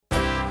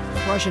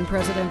Russian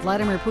President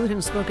Vladimir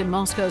Putin spoke in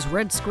Moscow's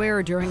Red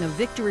Square during a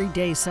Victory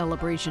Day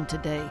celebration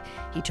today.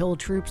 He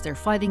told troops they're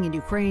fighting in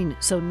Ukraine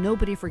so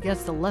nobody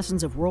forgets the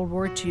lessons of World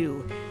War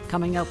II.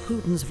 Coming up,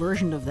 Putin's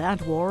version of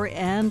that war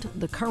and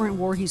the current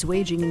war he's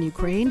waging in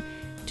Ukraine.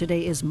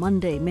 Today is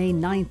Monday, May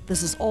 9th.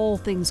 This is All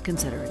Things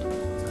Considered.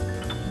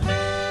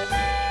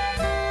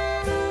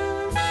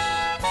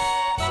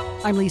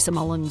 I'm Lisa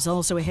Mullins.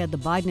 Also ahead, the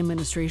Biden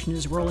administration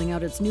is rolling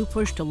out its new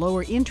push to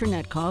lower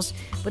internet costs,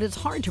 but it's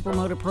hard to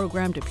promote a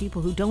program to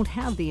people who don't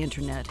have the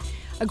internet.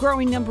 A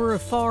growing number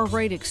of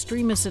far-right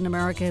extremists in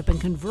America have been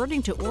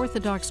converting to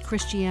Orthodox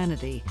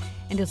Christianity.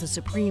 And if the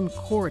Supreme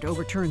Court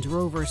overturns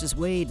Roe v.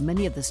 Wade,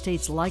 many of the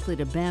states likely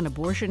to ban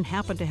abortion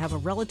happen to have a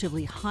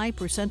relatively high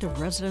percent of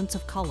residents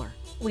of color.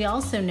 We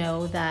also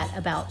know that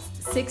about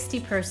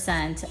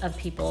 60% of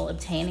people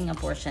obtaining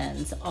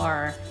abortions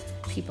are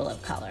people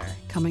of color.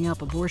 Coming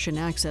up, abortion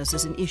access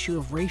is an issue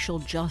of racial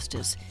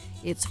justice.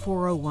 It's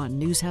 4:01.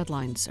 News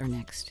headlines are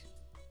next.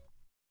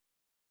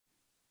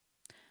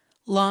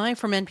 Live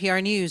from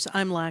NPR News,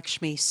 I'm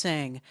Lakshmi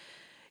Singh.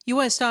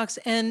 U.S. stocks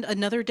end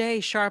another day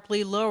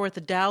sharply lower, with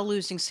the Dow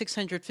losing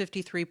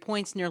 653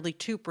 points, nearly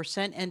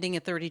 2%, ending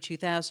at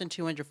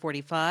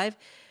 32,245.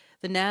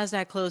 The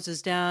Nasdaq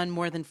closes down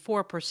more than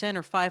 4%,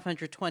 or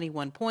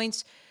 521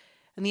 points,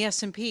 and the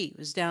S&P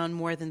was down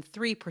more than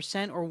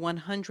 3%, or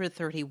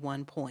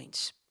 131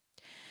 points.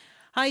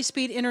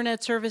 High-speed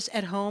internet service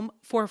at home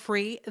for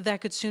free,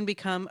 that could soon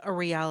become a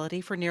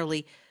reality for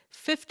nearly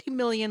 50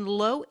 million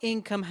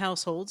low-income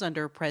households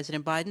under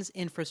President Biden's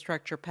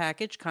infrastructure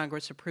package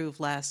Congress approved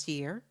last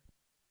year.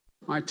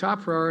 My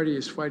top priority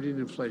is fighting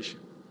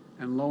inflation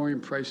and lowering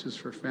prices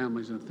for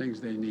families and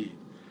things they need.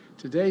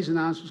 Today's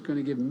announcement is going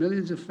to give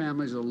millions of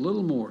families a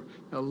little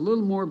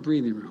more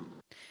breathing room.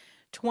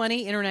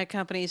 20 internet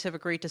companies have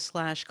agreed to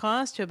slash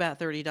costs to about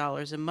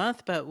 $30 a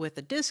month, but with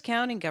the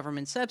discount and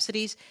government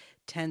subsidies,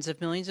 tens of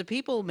millions of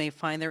people may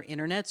find their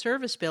internet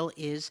service bill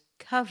is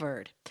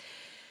covered.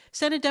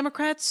 Senate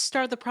Democrats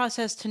start the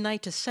process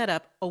tonight to set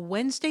up a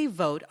Wednesday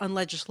vote on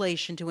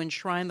legislation to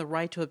enshrine the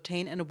right to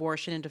obtain an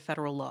abortion into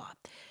federal law.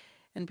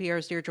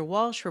 NPR's Deirdre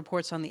Walsh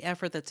reports on the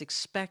effort that's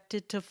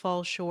expected to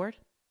fall short.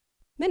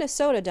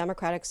 Minnesota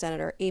Democratic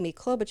Senator Amy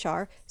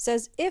Klobuchar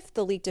says if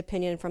the leaked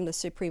opinion from the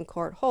Supreme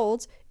Court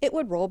holds, it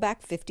would roll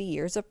back 50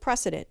 years of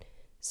precedent.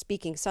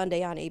 Speaking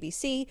Sunday on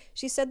ABC,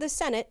 she said the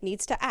Senate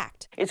needs to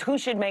act. It's who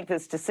should make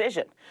this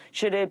decision.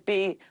 Should it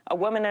be a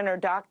woman and her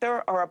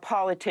doctor or a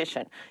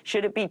politician?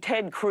 Should it be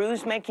Ted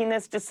Cruz making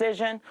this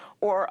decision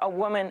or a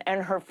woman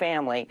and her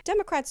family?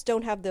 Democrats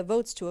don't have the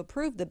votes to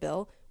approve the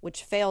bill,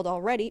 which failed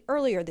already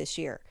earlier this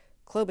year.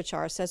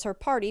 Klobuchar says her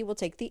party will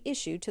take the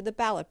issue to the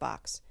ballot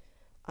box.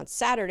 On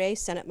Saturday,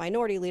 Senate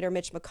Minority Leader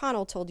Mitch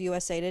McConnell told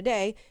USA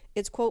Today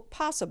it's, quote,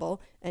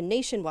 possible a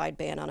nationwide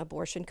ban on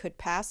abortion could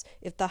pass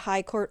if the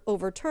High Court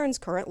overturns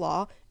current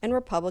law and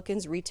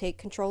Republicans retake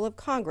control of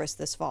Congress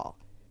this fall.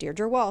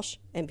 Deirdre Walsh,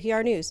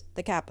 NPR News,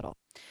 the Capitol.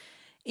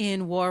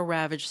 In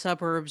war-ravaged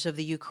suburbs of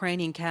the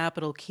Ukrainian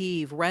capital,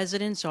 Kyiv,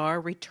 residents are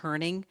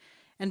returning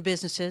and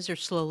businesses are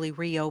slowly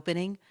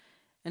reopening.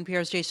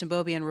 NPR's Jason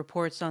Beaubien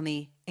reports on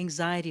the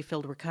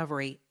anxiety-filled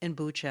recovery in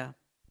Bucha.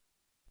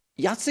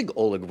 Yatsig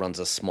Oleg runs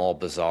a small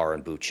bazaar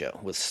in Bucha,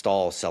 with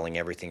stalls selling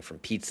everything from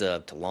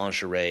pizza to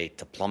lingerie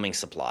to plumbing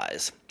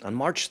supplies. On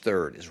March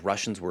 3rd, as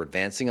Russians were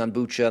advancing on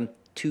Bucha,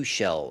 2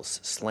 shells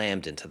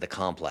slammed into the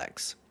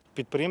complex.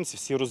 All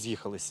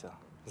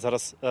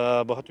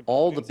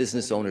the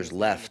business owners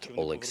left,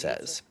 Oleg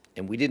says,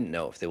 and we didn't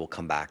know if they will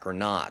come back or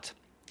not.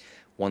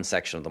 One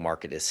section of the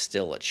market is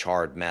still a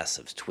charred mess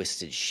of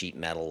twisted sheet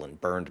metal and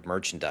burned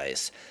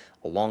merchandise.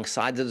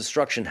 Alongside the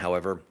destruction,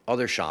 however,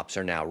 other shops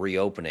are now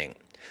reopening.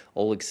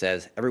 Oleg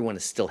says everyone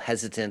is still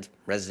hesitant.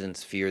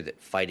 Residents fear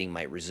that fighting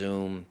might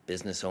resume.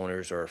 Business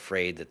owners are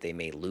afraid that they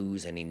may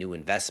lose any new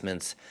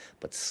investments.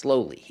 But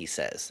slowly, he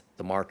says,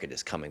 the market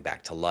is coming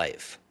back to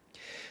life.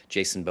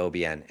 Jason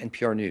Beaubien,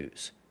 NPR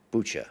News,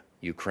 Bucha,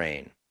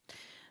 Ukraine.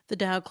 The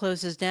Dow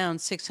closes down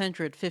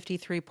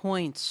 653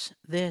 points.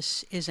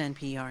 This is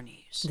NPR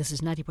News. This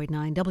is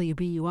 90.9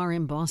 WBUR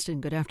in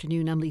Boston. Good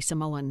afternoon. I'm Lisa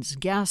Mullins.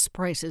 Gas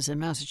prices in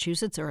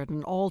Massachusetts are at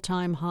an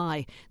all-time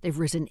high. They've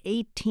risen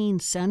 18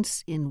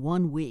 cents in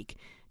 1 week.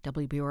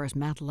 WBUR's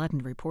Matt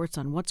Ludden reports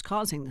on what's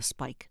causing the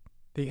spike.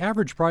 The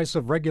average price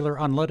of regular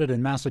unleaded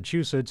in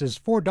Massachusetts is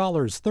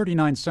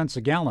 $4.39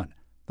 a gallon.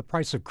 The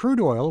price of crude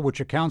oil, which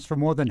accounts for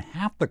more than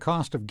half the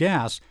cost of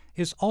gas,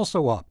 is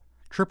also up.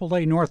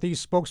 AAA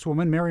Northeast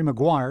spokeswoman Mary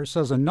McGuire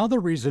says another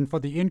reason for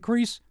the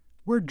increase,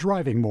 we're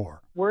driving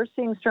more. We're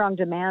seeing strong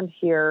demand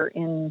here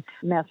in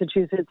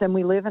Massachusetts, and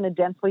we live in a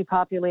densely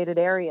populated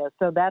area.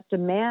 So that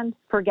demand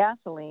for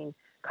gasoline,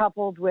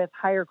 coupled with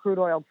higher crude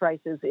oil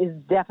prices, is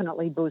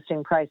definitely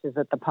boosting prices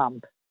at the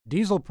pump.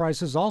 Diesel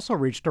prices also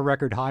reached a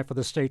record high for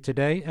the state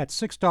today at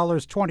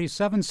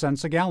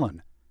 $6.27 a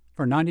gallon.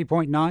 For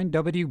 90.9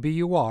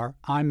 WBUR,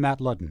 I'm Matt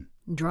Ludden.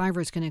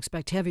 Drivers can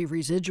expect heavy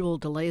residual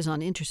delays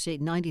on Interstate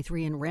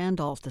 93 in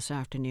Randolph this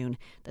afternoon.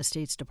 The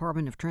state's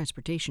Department of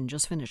Transportation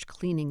just finished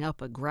cleaning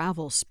up a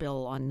gravel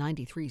spill on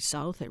 93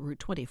 South at Route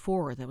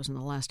 24. That was in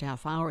the last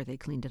half hour they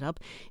cleaned it up.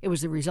 It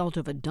was the result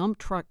of a dump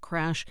truck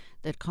crash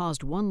that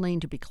caused one lane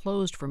to be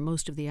closed for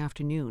most of the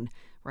afternoon.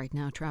 Right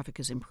now, traffic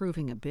is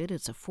improving a bit.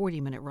 It's a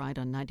 40-minute ride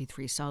on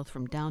 93 South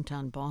from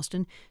downtown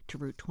Boston to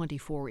Route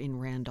 24 in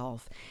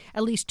Randolph.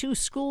 At least 2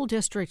 school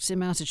districts in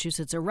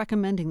Massachusetts are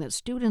recommending that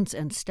students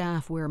and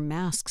staff wear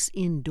masks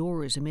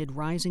indoors amid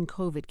rising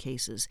COVID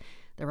cases.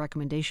 The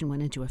recommendation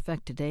went into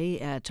effect today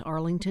at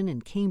Arlington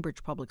and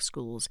Cambridge public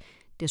schools.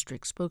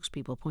 District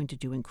spokespeople pointed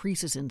to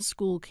increases in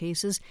school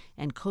cases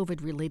and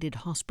COVID-related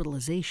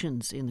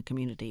hospitalizations in the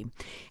community.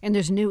 And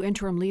there's a new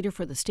interim leader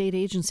for the state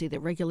agency that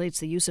regulates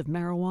the use of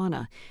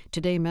marijuana.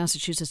 Today,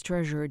 Massachusetts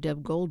Treasurer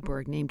Deb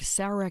Goldberg named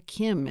Sarah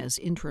Kim as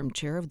interim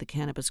chair of the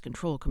Cannabis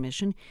Control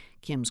Commission.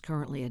 Kim's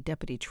currently a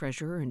deputy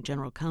treasurer and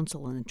general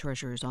counsel in the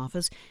treasurer's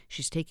office.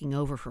 She's taking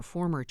over for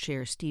former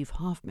chair Steve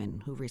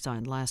Hoffman, who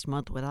resigned last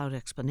month without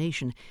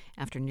explanation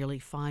after nearly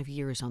 5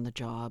 years on the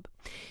job.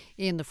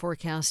 In the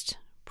forecast,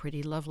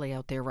 pretty lovely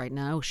out there right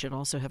now. Should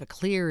also have a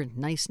clear,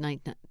 nice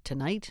night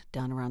tonight,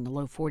 down around the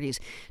low 40s.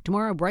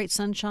 Tomorrow, bright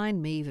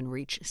sunshine, may even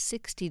reach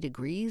 60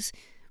 degrees.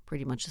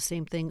 Pretty much the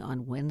same thing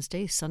on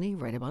Wednesday, sunny,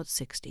 right about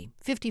 60.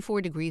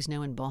 54 degrees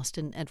now in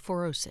Boston at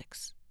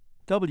 4:06.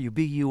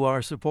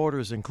 WBUR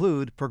supporters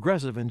include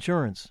Progressive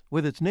Insurance,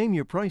 with its Name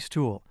Your Price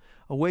tool,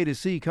 a way to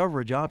see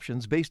coverage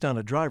options based on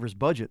a driver's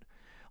budget.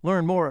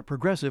 Learn more at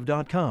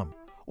Progressive.com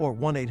or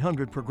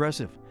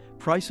 1-800-PROGRESSIVE.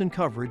 Price and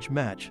coverage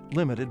match,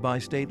 limited by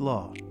state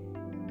law.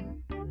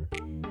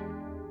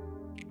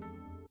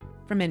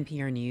 From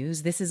NPR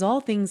News, this is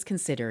All Things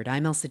Considered.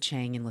 I'm Elsa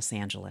Chang in Los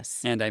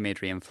Angeles. And I'm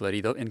Adrian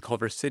Florido in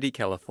Culver City,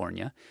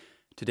 California.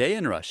 Today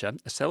in Russia,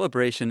 a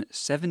celebration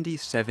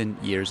 77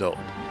 years old.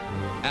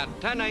 At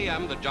 10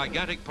 a.m., the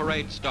gigantic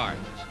parade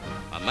starts.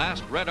 A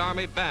masked Red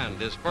Army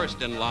band is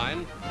first in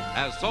line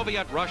as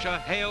Soviet Russia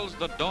hails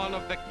the dawn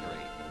of victory.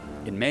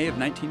 In May of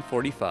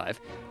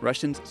 1945,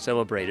 Russians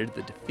celebrated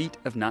the defeat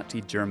of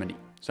Nazi Germany,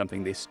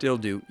 something they still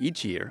do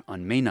each year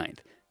on May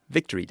 9th,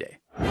 Victory Day.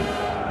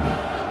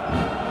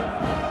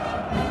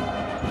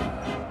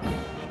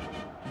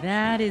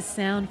 That is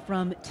sound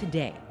from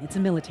Today. It's a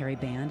military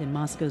band in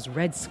Moscow's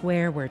Red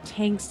Square where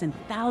tanks and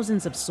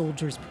thousands of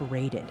soldiers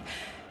paraded.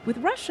 With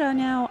Russia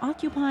now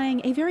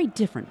occupying a very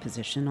different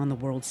position on the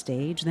world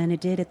stage than it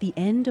did at the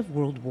end of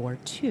World War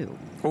II.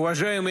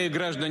 Уважаемые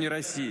граждане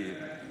России.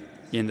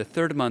 In the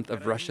third month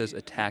of Russia's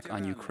attack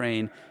on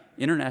Ukraine,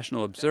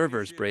 international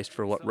observers braced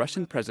for what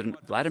Russian President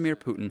Vladimir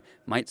Putin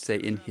might say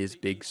in his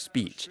big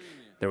speech.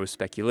 There was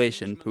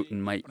speculation Putin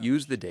might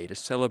use the day to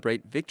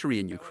celebrate victory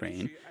in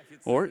Ukraine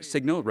or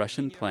signal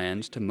Russian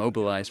plans to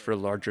mobilize for a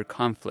larger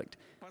conflict.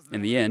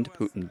 In the end,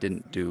 Putin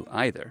didn't do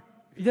either.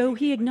 Though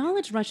he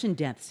acknowledged Russian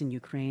deaths in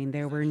Ukraine,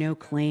 there were no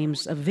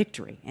claims of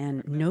victory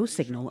and no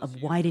signal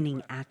of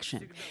widening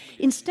action.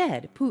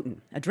 Instead,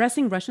 Putin,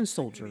 addressing Russian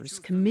soldiers,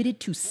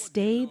 committed to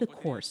stay the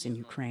course in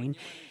Ukraine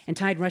and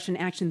tied Russian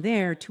action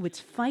there to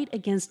its fight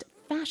against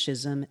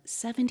fascism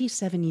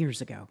 77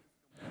 years ago.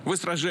 Вы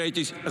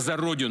сражаетесь за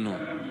Родину,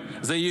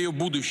 за ее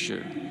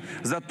будущее,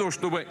 за то,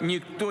 чтобы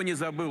никто не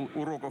забыл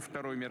уроков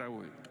Второй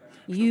мировой.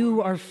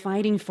 You are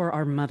fighting for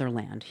our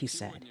motherland, he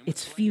said,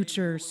 its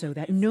future so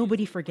that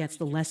nobody forgets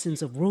the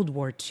lessons of World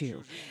War II.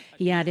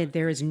 He added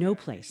there is no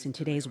place in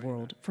today's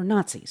world for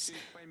Nazis.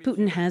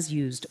 Putin has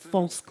used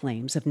false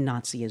claims of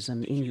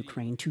Nazism in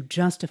Ukraine to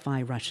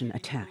justify Russian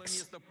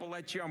attacks.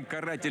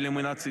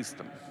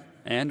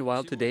 And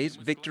while today's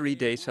Victory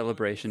Day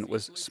celebration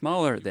was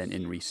smaller than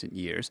in recent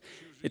years,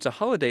 it's a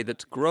holiday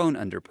that's grown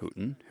under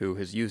Putin, who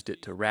has used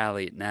it to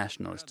rally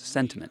nationalist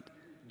sentiment.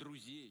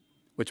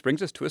 Which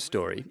brings us to a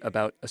story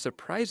about a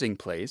surprising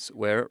place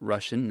where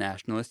Russian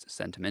nationalist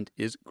sentiment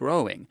is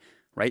growing,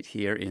 right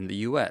here in the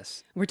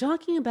U.S. We're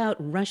talking about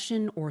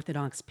Russian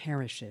Orthodox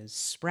parishes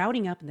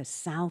sprouting up in the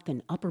South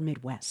and Upper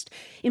Midwest,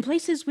 in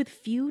places with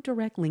few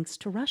direct links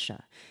to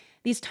Russia.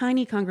 These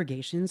tiny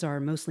congregations are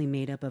mostly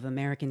made up of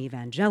American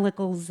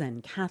evangelicals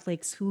and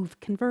Catholics who've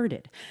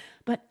converted.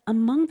 But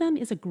among them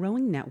is a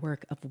growing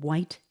network of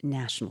white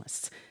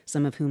nationalists,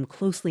 some of whom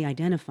closely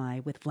identify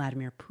with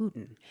Vladimir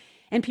Putin.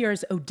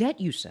 NPR's Odette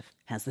Youssef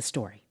has the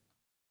story.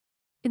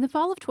 In the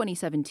fall of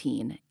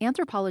 2017,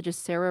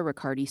 anthropologist Sarah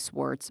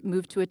Riccardi-Swartz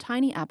moved to a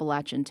tiny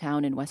Appalachian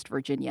town in West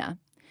Virginia.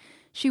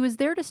 She was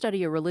there to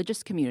study a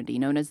religious community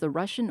known as the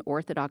Russian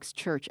Orthodox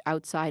Church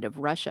outside of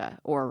Russia,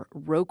 or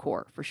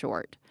ROKOR for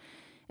short.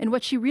 And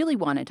what she really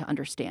wanted to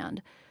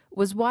understand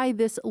was why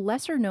this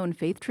lesser-known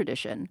faith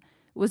tradition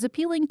was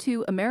appealing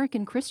to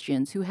American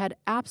Christians who had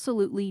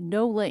absolutely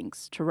no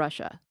links to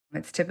Russia.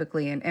 It's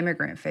typically an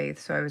immigrant faith,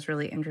 so I was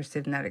really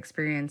interested in that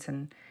experience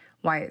and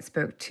why it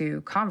spoke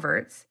to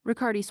converts.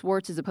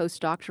 Riccardi-Swartz is a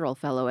postdoctoral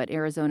fellow at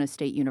Arizona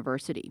State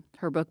University.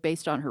 Her book,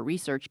 based on her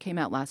research, came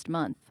out last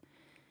month.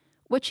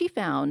 What she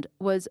found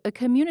was a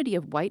community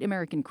of white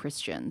American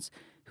Christians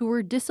who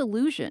were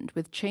disillusioned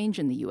with change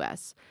in the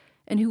U.S.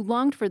 and who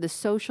longed for the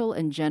social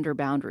and gender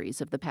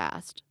boundaries of the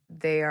past.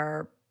 They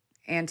are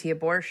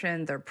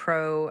anti-abortion, they're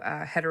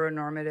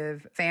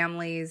pro-heteronormative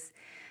families,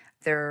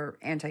 they're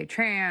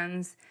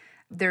anti-trans.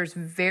 There's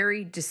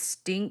very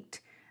distinct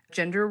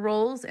gender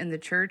roles in the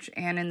church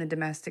and in the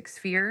domestic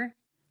sphere.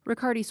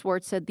 Riccardi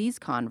Swartz said these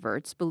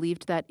converts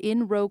believed that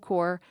in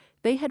ROCOR,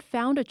 they had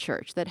found a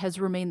church that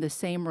has remained the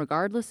same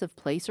regardless of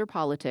place or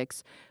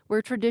politics,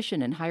 where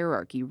tradition and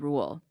hierarchy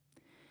rule.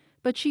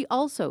 But she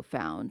also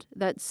found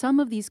that some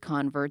of these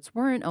converts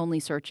weren't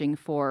only searching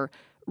for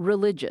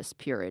religious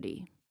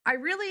purity. I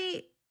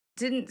really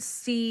didn't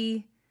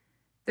see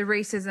the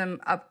racism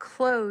up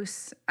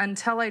close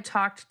until I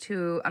talked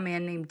to a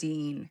man named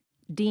Dean.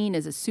 Dean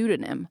is a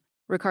pseudonym.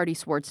 Riccardi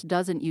Swartz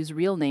doesn't use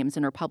real names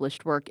in her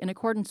published work in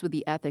accordance with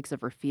the ethics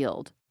of her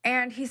field.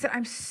 And he said,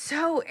 "I'm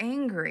so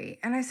angry."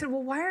 And I said,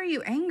 "Well, why are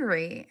you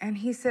angry?" And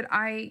he said,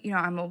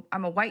 I'm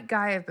a white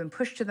guy. I've been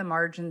pushed to the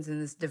margins in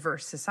this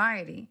diverse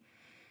society.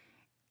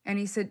 And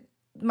he said,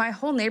 "My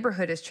whole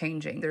neighborhood is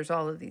changing. There's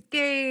all of these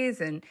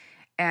gays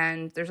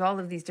and there's all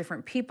of these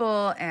different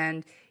people,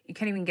 and you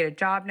can't even get a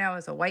job now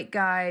as a white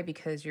guy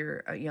because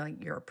you're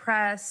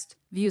oppressed."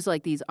 Views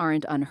like these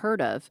aren't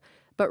unheard of,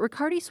 but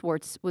Riccardi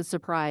Swartz was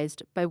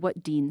surprised by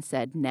what Dean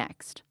said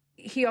next.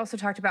 He also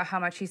talked about how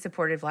much he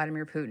supported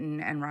Vladimir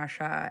Putin and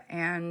Russia.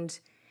 And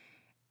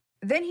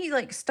then he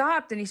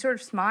stopped and he sort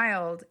of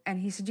smiled and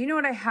he said, "Do you know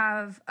what I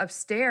have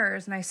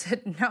upstairs?" And I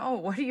said, "No,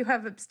 what do you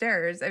have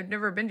upstairs? I've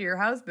never been to your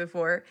house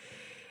before."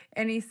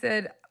 And he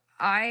said,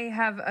 "I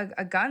have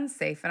a gun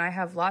safe and I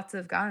have lots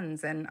of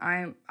guns, and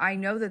I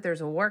know that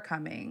there's a war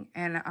coming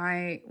and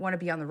I want to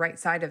be on the right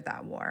side of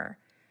that war."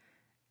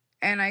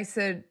 And I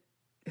said,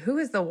 "Who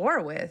is the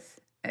war with?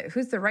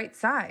 Who's the right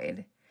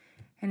side?"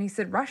 And he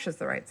said, "Russia's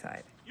the right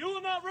side." You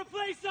will not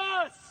replace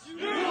us! You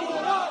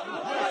will not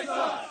replace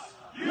us!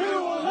 You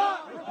will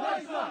not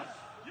replace us!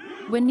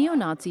 When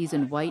neo-Nazis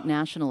and white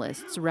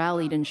nationalists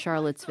rallied in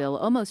Charlottesville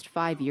almost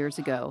 5 years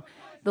ago,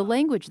 the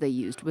language they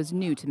used was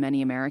new to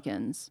many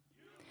Americans.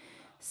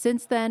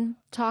 Since then,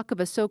 talk of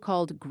a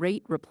so-called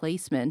Great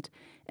Replacement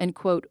and,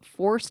 quote,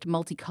 forced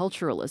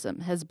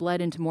multiculturalism has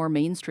bled into more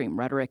mainstream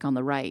rhetoric on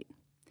the right.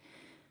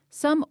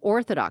 Some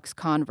Orthodox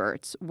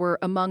converts were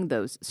among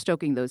those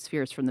stoking those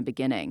fears from the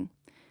beginning.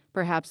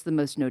 Perhaps the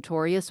most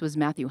notorious was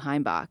Matthew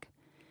Heimbach.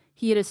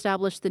 He had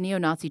established the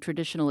neo-Nazi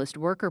Traditionalist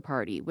Worker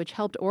Party, which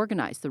helped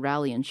organize the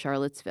rally in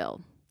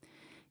Charlottesville.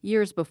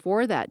 Years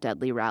before that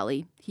deadly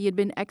rally, he had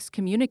been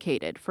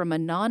excommunicated from a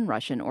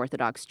non-Russian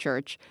Orthodox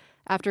church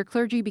after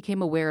clergy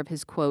became aware of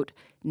his, quote,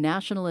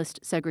 nationalist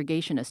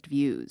segregationist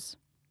views.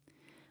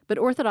 But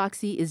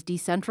Orthodoxy is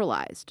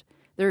decentralized.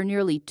 There are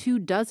nearly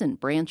 24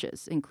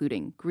 branches,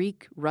 including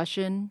Greek,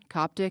 Russian,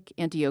 Coptic,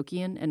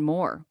 Antiochian, and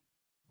more.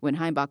 When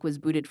Heimbach was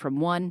booted from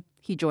one,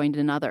 he joined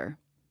another.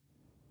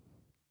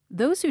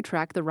 Those who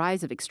track the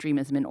rise of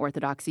extremism in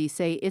Orthodoxy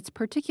say it's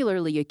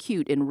particularly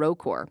acute in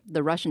ROCOR,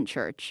 the Russian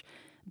church,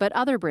 but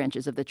other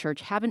branches of the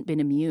church haven't been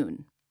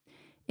immune.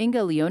 Inga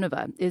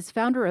Leonova is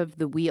founder of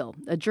The Wheel,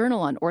 a journal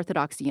on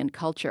Orthodoxy and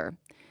culture.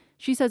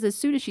 She says as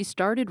soon as she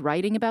started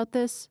writing about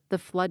this, the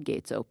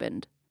floodgates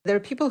opened. There are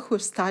people who are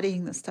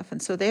studying this stuff,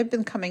 and so they've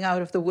been coming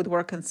out of the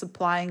woodwork and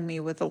supplying me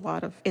with a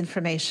lot of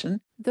information.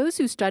 Those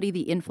who study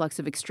the influx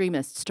of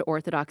extremists to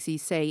Orthodoxy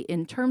say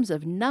in terms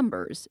of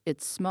numbers,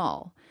 it's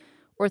small.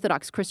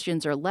 Orthodox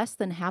Christians are less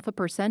than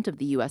 0.5% of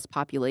the U.S.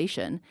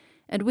 population,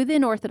 and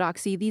within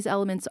Orthodoxy, these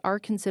elements are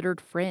considered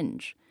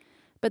fringe.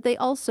 But they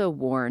also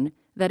warn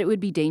that it would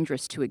be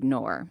dangerous to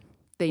ignore.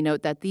 They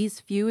note that these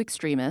few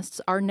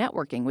extremists are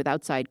networking with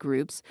outside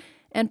groups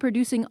and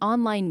producing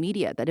online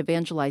media that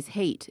evangelize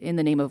hate in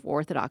the name of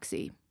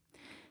orthodoxy.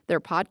 Their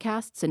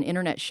podcasts and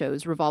internet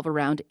shows revolve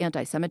around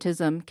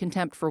anti-Semitism,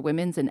 contempt for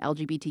women's and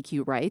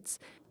LGBTQ rights,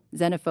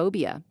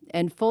 xenophobia,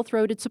 and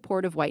full-throated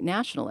support of white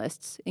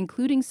nationalists,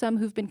 including some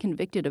who've been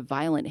convicted of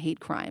violent hate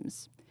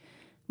crimes.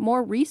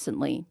 More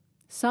recently,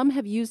 some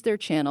have used their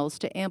channels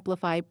to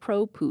amplify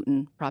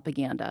pro-Putin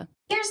propaganda.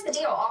 Here's the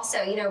deal also,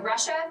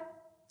 Russia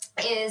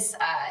is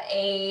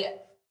a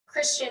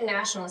Christian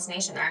nationalist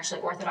nation. They're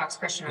actually Orthodox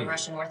Christian or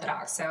Russian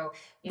Orthodox. So,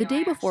 the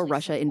day before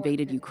Russia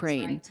invaded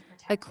Ukraine,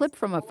 a clip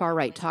from a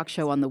far-right talk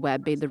show on the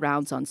web made the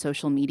rounds on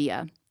social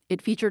media.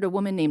 It featured a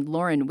woman named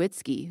Lauren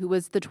Witzke, who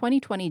was the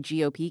 2020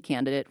 GOP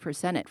candidate for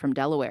Senate from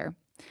Delaware.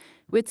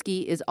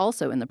 Witzke is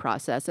also in the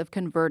process of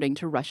converting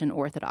to Russian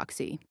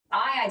Orthodoxy.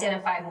 I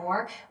identify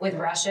more with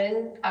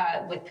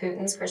with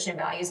Putin's Christian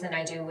values than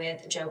I do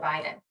with Joe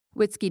Biden.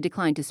 Witzke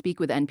declined to speak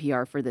with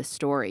NPR for this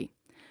story.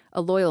 A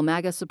loyal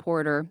MAGA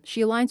supporter,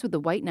 she aligns with the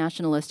white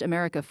nationalist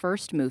America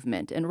First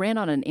movement and ran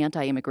on an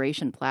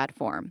anti-immigration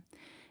platform.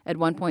 At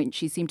one point,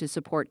 she seemed to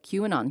support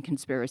QAnon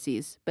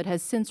conspiracies, but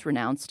has since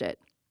renounced it.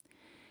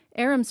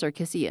 Aram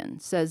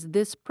Sarkisian says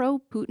this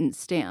pro-Putin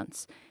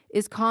stance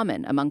is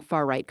common among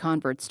far-right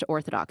converts to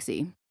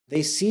Orthodoxy.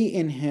 They see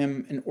in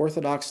him an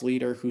Orthodox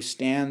leader who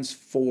stands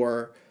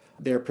for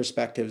their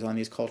perspectives on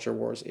these culture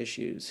wars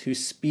issues, who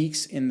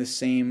speaks in the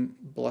same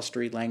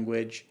blustery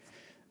language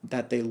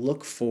that they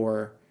look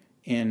for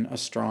in a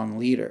strong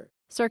leader.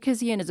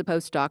 Sarkisian is a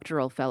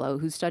postdoctoral fellow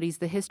who studies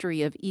the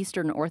history of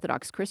Eastern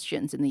Orthodox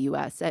Christians in the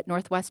U.S. at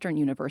Northwestern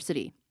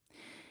University.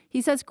 He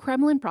says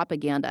Kremlin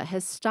propaganda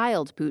has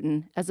styled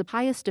Putin as a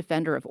pious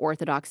defender of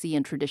orthodoxy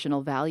and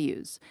traditional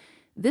values.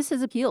 This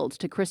has appealed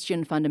to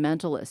Christian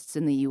fundamentalists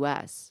in the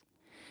U.S.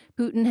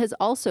 Putin has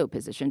also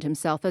positioned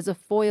himself as a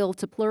foil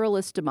to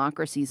pluralist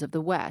democracies of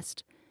the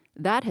West.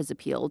 That has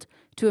appealed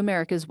to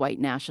America's white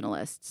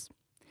nationalists.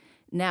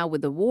 Now,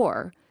 with the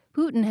war,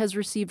 Putin has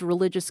received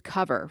religious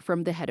cover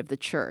from the head of the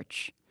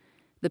church.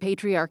 The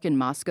patriarch in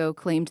Moscow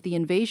claimed the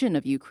invasion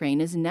of Ukraine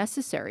is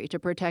necessary to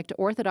protect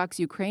Orthodox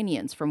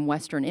Ukrainians from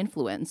Western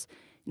influence,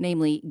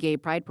 namely gay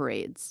pride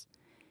parades.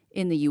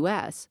 In the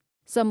U.S.,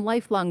 some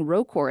lifelong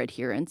ROCOR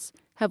adherents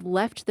have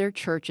left their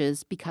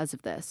churches because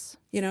of this.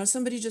 You know,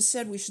 somebody just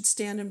said we should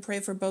stand and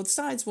pray for both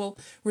sides. Well,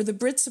 were the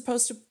Brits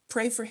supposed to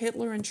pray for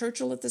Hitler and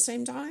Churchill at the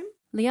same time?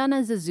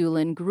 Liana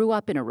Zazulin grew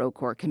up in a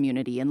ROCOR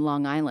community in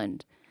Long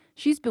Island.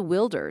 She's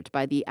bewildered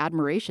by the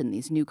admiration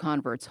these new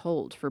converts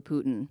hold for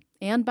Putin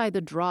and by the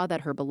draw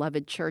that her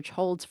beloved church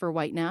holds for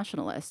white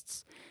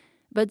nationalists.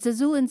 But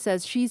Zazulin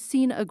says she's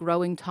seen a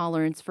growing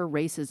tolerance for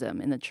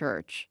racism in the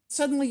church.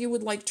 Suddenly you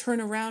would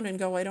turn around and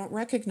go, I don't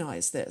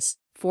recognize this.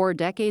 4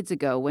 decades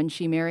ago, when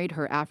she married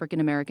her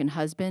African-American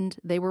husband,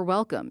 they were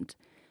welcomed.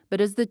 But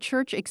as the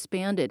church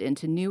expanded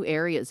into new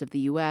areas of the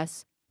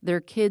U.S., their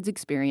kids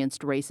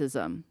experienced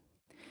racism.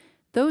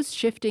 Those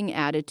shifting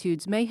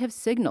attitudes may have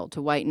signaled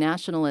to white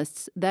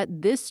nationalists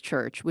that this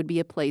church would be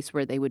a place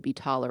where they would be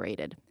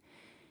tolerated.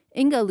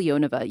 Inga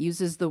Leonova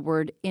uses the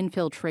word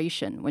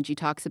infiltration when she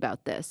talks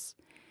about this,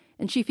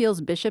 and she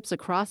feels bishops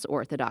across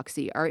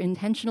Orthodoxy are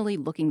intentionally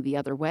looking the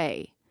other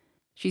way.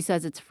 She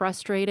says it's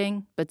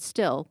frustrating, but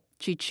still,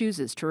 she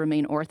chooses to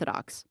remain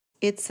Orthodox.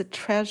 It's a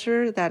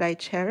treasure that I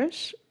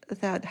cherish,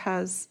 that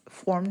has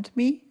formed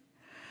me,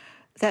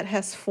 that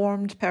has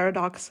formed,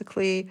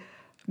 paradoxically,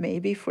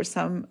 maybe for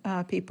some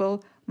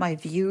people, my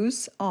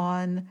views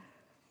on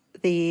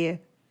the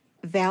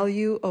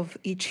value of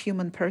each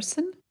human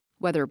person.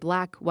 Whether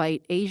black,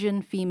 white,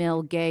 Asian,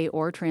 female, gay,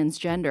 or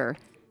transgender,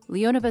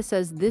 Leonova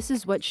says this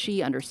is what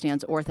she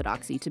understands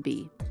Orthodoxy to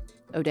be.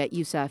 Odette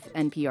Youssef,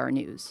 NPR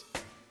News.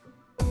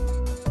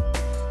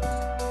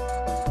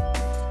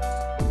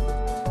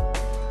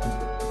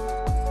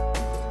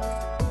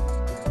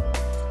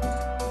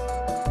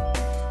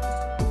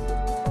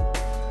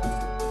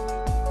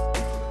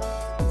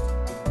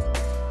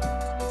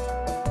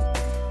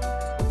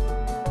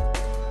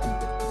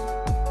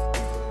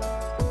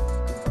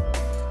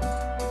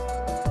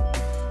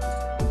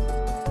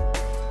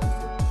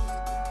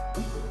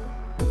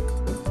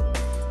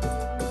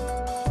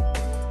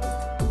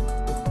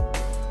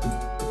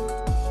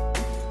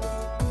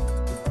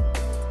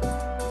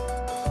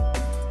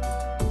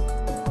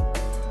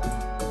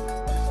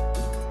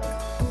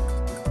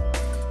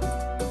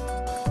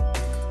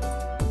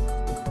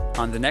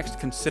 On the next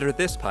Consider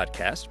This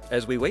podcast,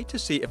 as we wait to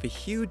see if a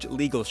huge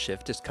legal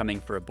shift is coming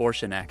for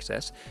abortion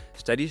access,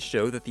 studies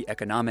show that the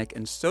economic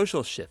and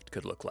social shift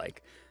could look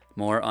like.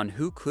 More on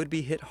who could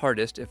be hit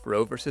hardest if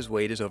Roe v.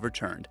 Wade is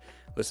overturned.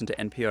 Listen to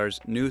NPR's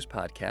news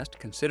podcast,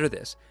 Consider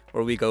This,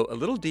 where we go a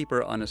little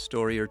deeper on a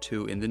story or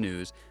two in the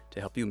news to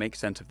help you make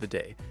sense of the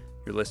day.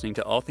 You're listening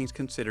to All Things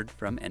Considered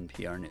from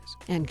NPR News.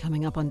 And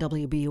coming up on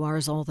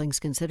WBUR's All Things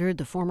Considered,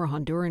 the former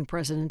Honduran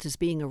president is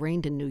being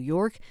arraigned in New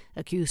York,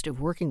 accused of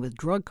working with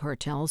drug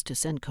cartels to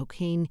send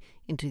cocaine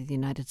into the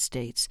United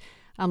States.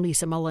 I'm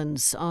Lisa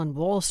Mullins. On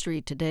Wall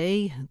Street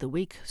today, the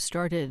week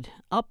started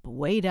up,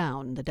 way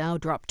down. The Dow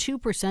dropped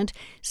 2%,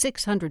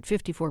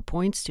 654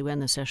 points to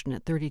end the session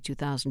at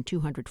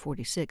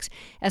 32,246.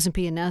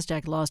 S&P and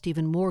Nasdaq lost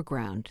even more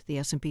ground. The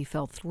S&P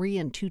fell 3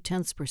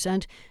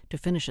 0.2% to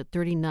finish at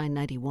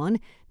 39.91.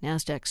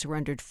 Nasdaq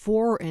surrendered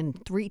 4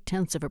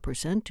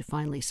 0.3% to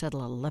finally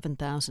settle at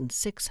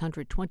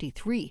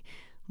 11,623.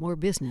 More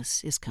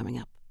business is coming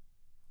up.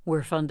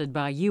 We're funded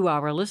by you,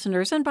 our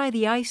listeners, and by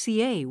the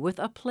ICA with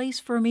A Place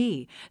for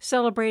Me,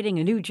 celebrating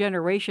a new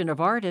generation of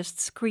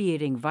artists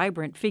creating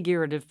vibrant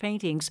figurative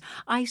paintings.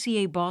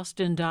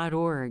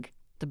 ICABoston.org.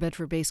 The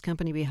Bedford-based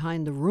company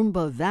behind the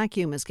Roomba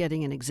vacuum is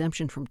getting an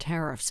exemption from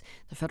tariffs.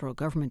 The federal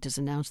government has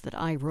announced that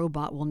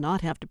iRobot will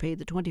not have to pay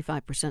the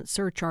 25%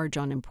 surcharge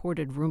on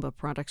imported Roomba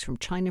products from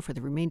China for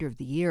the remainder of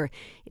the year.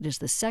 It is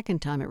the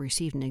second time it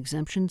received an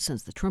exemption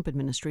since the Trump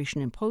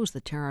administration imposed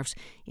the tariffs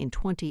in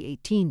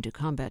 2018 to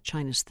combat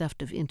China's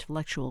theft of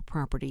intellectual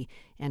property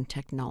and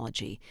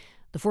technology.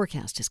 The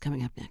forecast is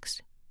coming up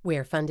next.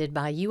 We're funded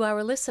by you,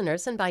 our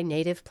listeners, and by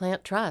Native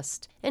Plant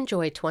Trust.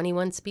 Enjoy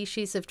 21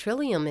 species of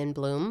trillium in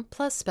bloom,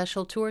 plus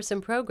special tours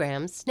and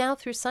programs now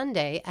through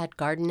Sunday at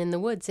Garden in the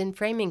Woods in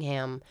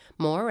Framingham.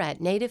 More at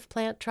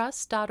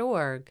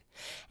nativeplanttrust.org.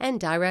 And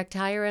Direct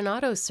Tire and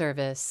Auto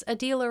Service, a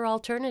dealer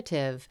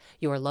alternative.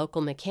 Your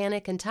local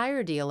mechanic and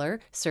tire dealer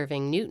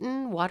serving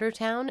Newton,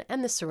 Watertown,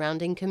 and the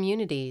surrounding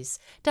communities.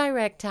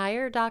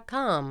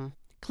 DirectTire.com.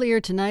 Clear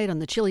tonight on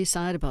the chilly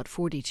side, about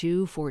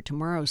 42. For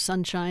tomorrow,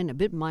 sunshine, a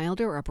bit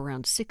milder, up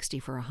around 60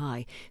 for a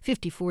high.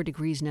 54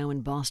 degrees now in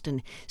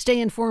Boston.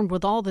 Stay informed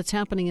with all that's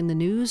happening in the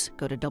news.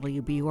 Go to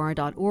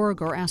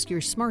WBUR.org or ask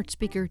your smart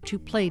speaker to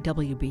play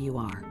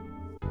WBUR.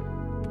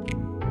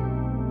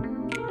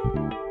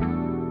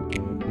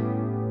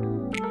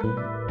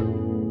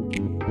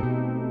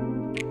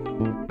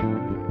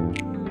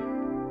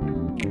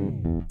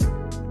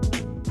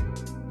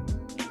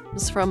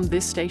 From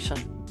this station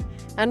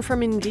and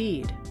from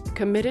Indeed,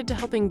 committed to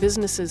helping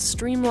businesses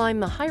streamline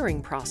the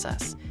hiring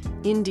process.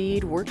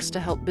 Indeed works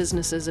to help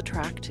businesses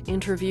attract,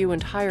 interview,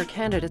 and hire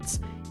candidates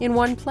in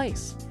one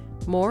place.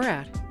 More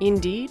at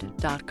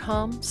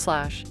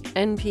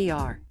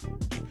Indeed.com/NPR.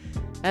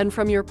 And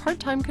from your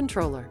part-time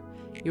controller.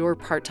 Your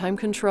part-time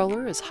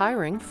controller is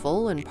hiring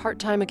full and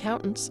part-time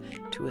accountants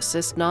to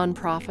assist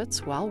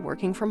nonprofits while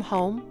working from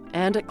home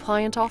and at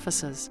client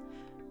offices.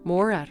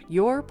 More at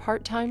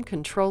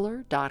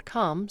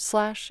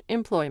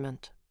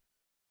yourparttimecontroller.com/employment.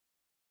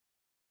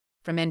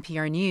 From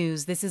NPR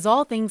News, this is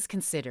All Things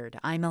Considered.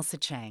 I'm Elsa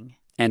Chang.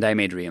 And I'm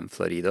Adrian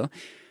Florido.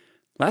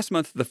 Last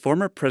month, the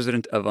former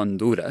president of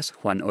Honduras,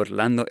 Juan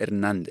Orlando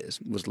Hernández,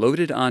 was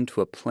loaded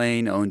onto a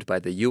plane owned by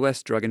the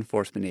U.S. Drug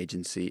Enforcement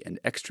Agency and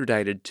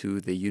extradited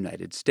to the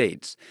United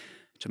States.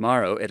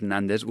 Tomorrow,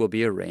 Hernández will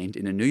be arraigned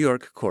in a New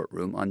York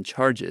courtroom on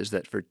charges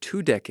that for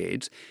 2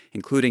 decades,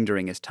 including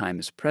during his time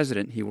as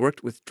president, he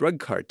worked with drug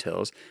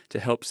cartels to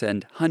help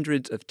send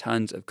hundreds of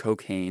tons of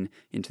cocaine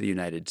into the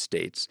United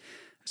States.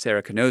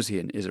 Sarah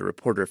Kanosian is a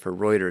reporter for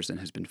Reuters and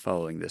has been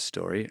following this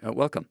story.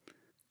 Welcome.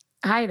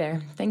 Hi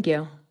there. Thank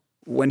you.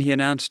 When he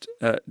announced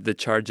the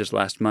charges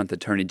last month,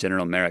 Attorney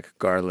General Merrick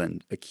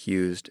Garland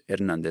accused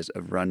Hernández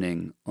of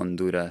running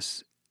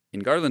Honduras, in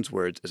Garland's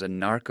words, as a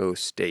narco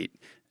state.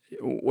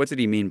 What did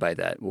he mean by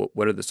that?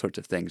 What are the sorts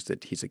of things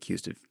that he's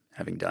accused of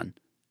having done?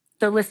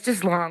 The list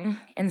is long,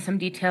 and some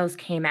details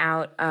came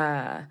out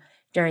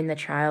during the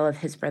trial of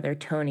his brother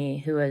Tony,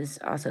 who was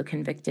also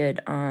convicted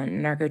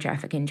on narco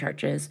trafficking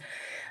charges.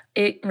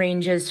 It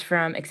ranges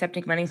from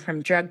accepting money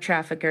from drug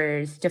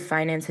traffickers to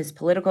finance his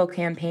political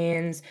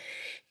campaigns,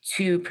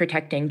 to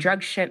protecting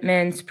drug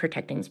shipments,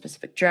 protecting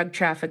specific drug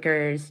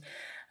traffickers,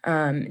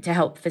 to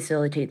help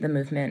facilitate the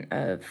movement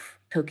of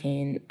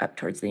cocaine up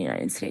towards the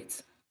United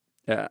States.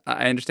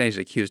 I understand he's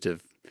accused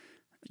of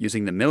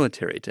using the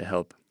military to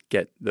help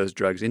get those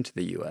drugs into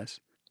the U.S.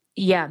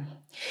 Yeah,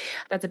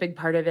 that's a big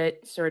part of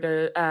it. Sort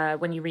of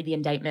when you read the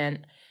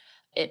indictment,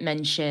 it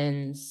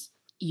mentions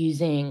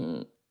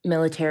using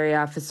military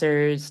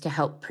officers to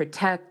help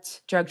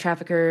protect drug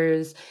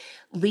traffickers,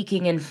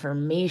 leaking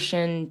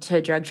information to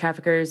drug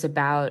traffickers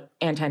about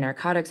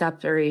anti-narcotics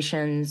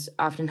operations,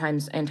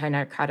 oftentimes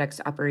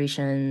anti-narcotics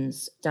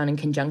operations done in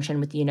conjunction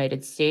with the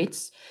United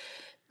States.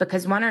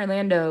 Because Juan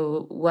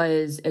Orlando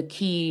was a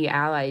key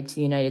ally to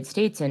the United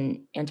States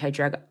in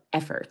anti-drug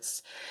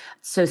efforts.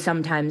 So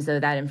sometimes, though,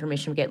 that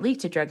information would get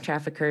leaked to drug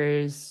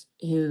traffickers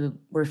who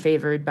were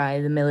favored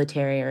by the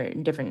military or a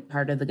different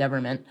part of the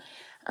government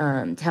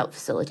to help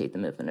facilitate the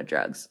movement of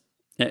drugs.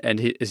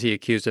 And is he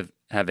accused of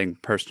having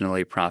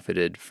personally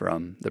profited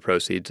from the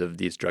proceeds of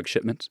these drug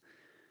shipments?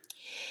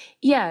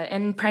 Yeah,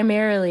 and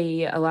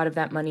primarily a lot of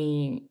that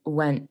money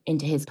went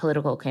into his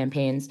political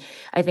campaigns.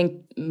 I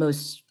think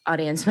most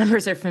audience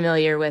members are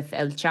familiar with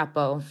El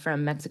Chapo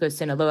from Mexico's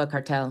Sinaloa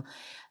cartel.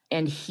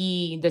 And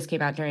this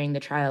came out during the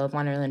trial of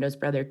Juan Orlando's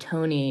brother,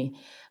 Tony,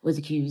 was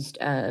accused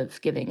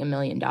of giving $1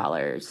 million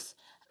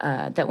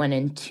that went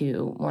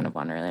into one of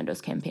Juan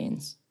Orlando's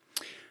campaigns.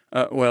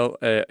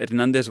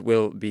 Hernández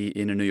will be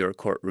in a New York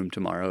courtroom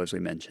tomorrow, as we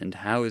mentioned.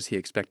 How is he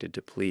expected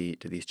to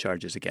plead to these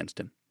charges against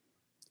him?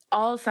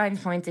 All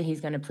signs point to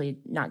he's going to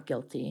plead not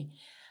guilty.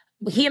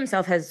 He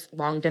himself has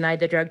long denied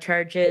the drug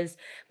charges,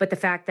 but the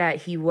fact that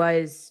he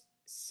was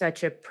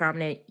such a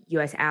prominent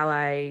U.S.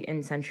 ally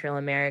in Central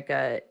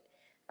America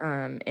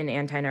in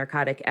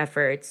anti-narcotic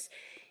efforts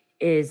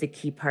is a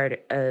key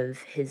part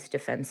of his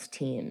defense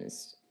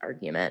team's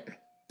argument.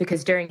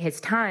 Because during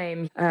his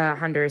time,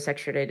 Honduras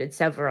extradited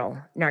several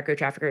narco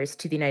traffickers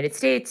to the United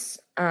States,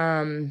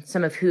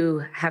 some of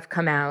who have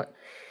come out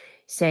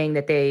saying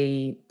that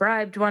they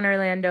bribed Juan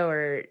Orlando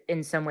or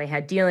in some way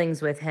had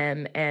dealings with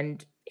him.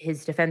 And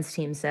his defense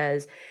team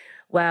says,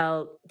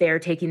 well, they're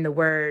taking the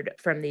word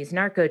from these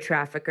narco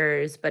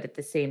traffickers, but at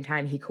the same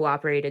time, he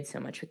cooperated so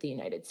much with the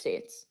United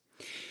States.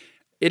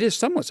 It is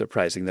somewhat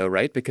surprising, though,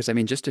 right? Because,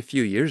 just a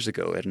few years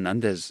ago,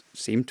 Hernández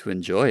seemed to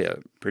enjoy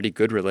a pretty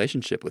good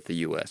relationship with the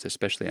U.S.,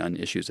 especially on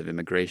issues of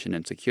immigration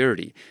and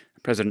security.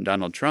 President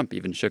Donald Trump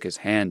even shook his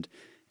hand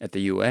at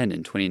the UN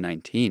in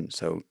 2019.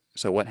 So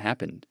what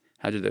happened?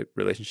 How did the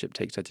relationship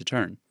take such a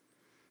turn?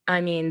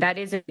 That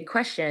is a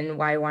question,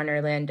 why Juan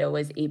Orlando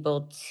was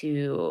able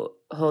to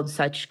hold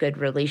such good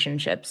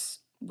relationships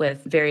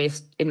with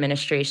various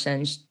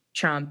administrations,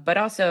 Trump, but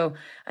also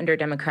under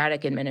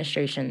Democratic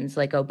administrations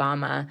like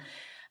Obama.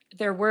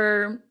 There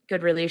were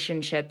good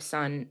relationships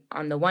on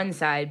the one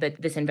side, but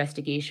this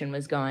investigation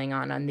was going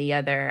on the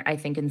other. I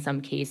think in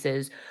some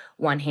cases,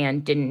 one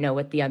hand didn't know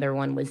what the other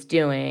one was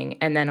doing.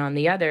 And then on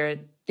the other,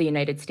 the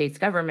United States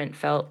government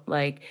felt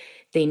like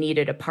they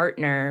needed a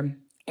partner,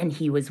 and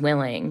he was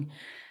willing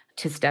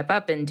to step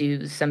up and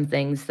do some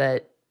things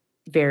that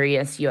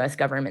various U.S.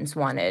 governments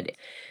wanted.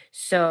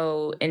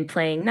 So in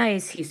playing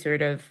nice, he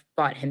sort of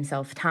bought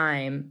himself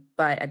time,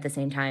 but at the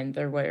same time,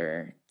 there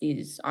were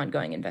these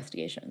ongoing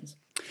investigations.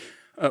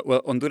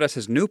 Well,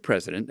 Honduras' new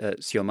president,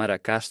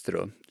 Xiomara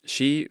Castro,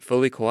 she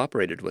fully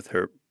cooperated with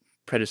her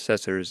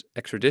predecessor's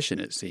extradition,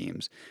 it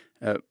seems.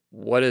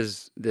 What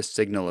does this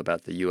signal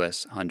about the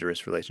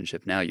U.S.-Honduras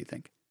relationship now, you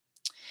think?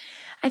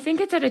 I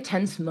think it's at a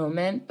tense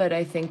moment, but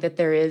I think that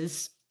there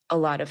is a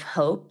lot of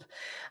hope.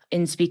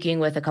 In speaking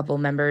with a couple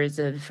members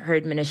of her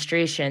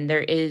administration,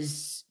 there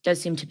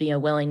does seem to be a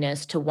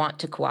willingness to want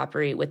to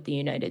cooperate with the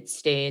United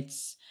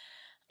States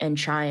and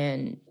try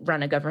and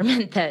run a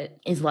government that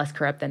is less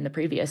corrupt than the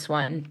previous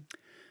one.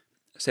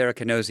 Sarah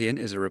Kanosian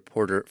is a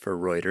reporter for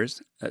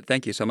Reuters.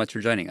 Thank you so much for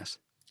joining us.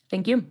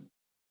 Thank you.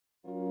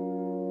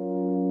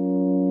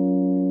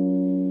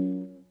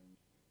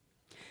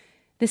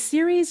 The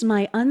series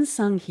My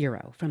Unsung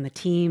Hero from the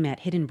team at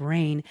Hidden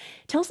Brain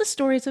tells the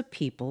stories of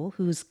people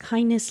whose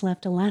kindness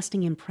left a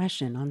lasting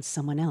impression on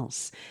someone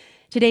else.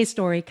 Today's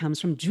story comes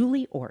from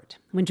Julie Ort.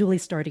 When Julie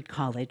started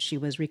college, she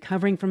was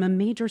recovering from a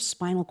major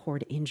spinal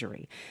cord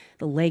injury.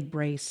 The leg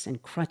brace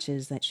and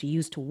crutches that she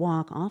used to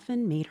walk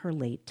often made her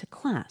late to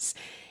class.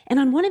 And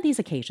on one of these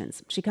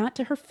occasions, she got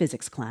to her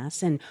physics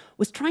class and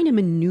was trying to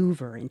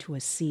maneuver into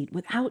a seat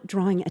without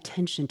drawing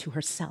attention to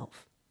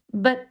herself.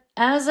 But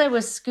as I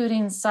was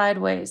scooting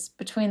sideways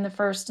between the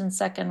first and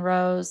second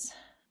rows,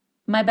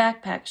 my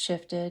backpack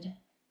shifted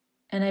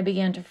and I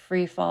began to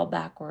free fall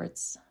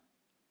backwards.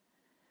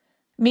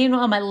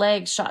 Meanwhile, my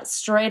legs shot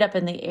straight up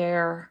in the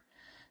air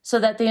so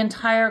that the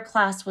entire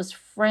class was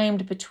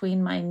framed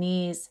between my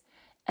knees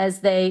as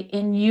they,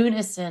 in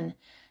unison,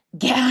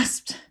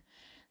 gasped,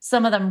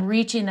 some of them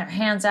reaching their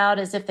hands out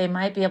as if they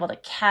might be able to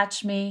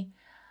catch me,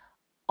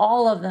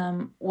 all of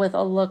them with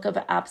a look of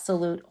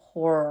absolute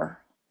horror.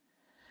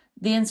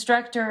 The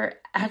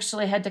instructor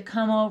actually had to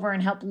come over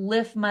and help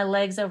lift my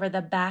legs over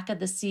the back of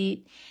the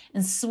seat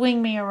and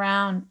swing me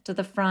around to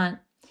the front.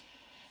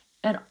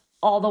 And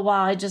all the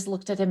while, I just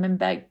looked at him and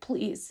begged,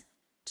 please,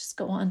 just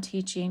go on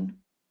teaching.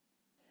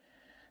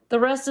 The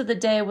rest of the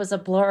day was a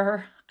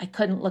blur. I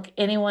couldn't look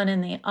anyone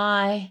in the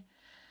eye.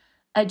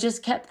 I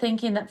just kept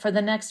thinking that for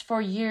the next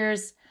 4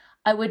 years,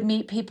 I would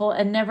meet people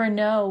and never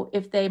know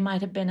if they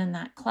might have been in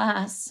that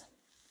class.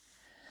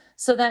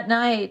 So that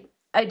night,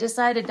 I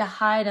decided to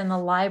hide in the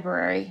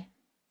library.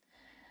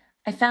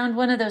 I found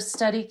one of those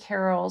study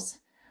carrels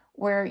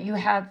where you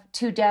have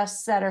two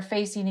desks that are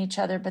facing each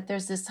other, but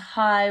there's this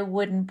high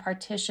wooden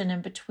partition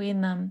in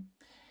between them.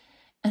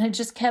 And I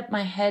just kept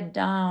my head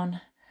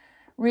down,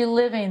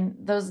 reliving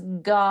those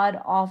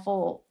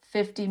god-awful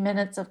 50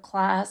 minutes of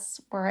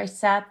class where I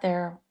sat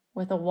there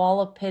with a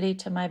wall of pity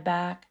to my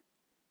back.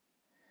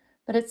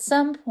 But at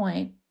some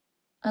point,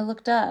 I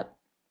looked up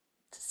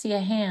to see a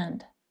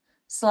hand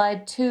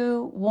slide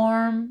 2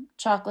 warm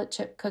chocolate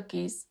chip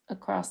cookies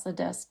across the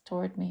desk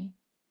toward me.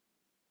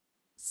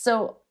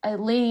 So I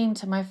leaned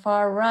to my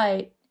far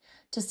right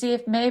to see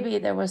if maybe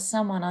there was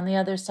someone on the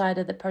other side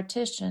of the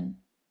partition.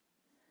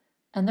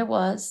 And there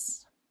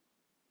was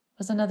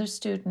another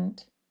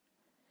student.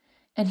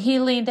 And he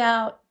leaned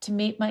out to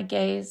meet my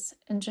gaze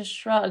and just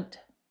shrugged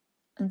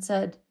and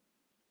said,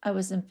 I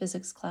was in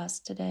physics class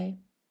today.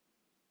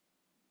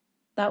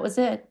 That was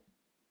it.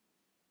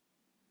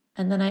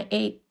 And then I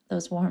ate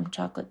those warm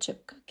chocolate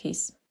chip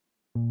cookies.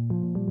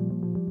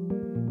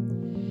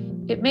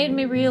 It made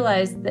me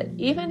realize that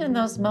even in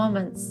those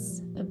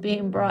moments of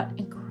being brought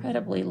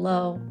incredibly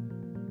low,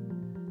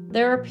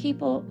 there are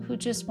people who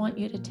just want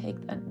you to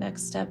take that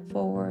next step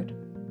forward.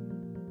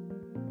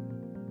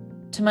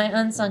 To my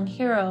unsung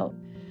hero,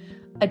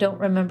 I don't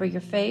remember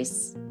your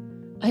face.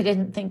 I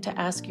didn't think to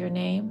ask your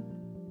name,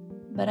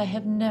 but I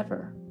have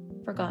never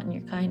forgotten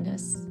your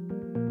kindness.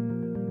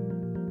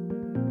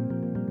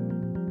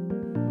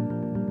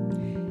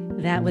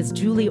 That was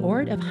Julie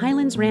Ort of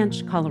Highlands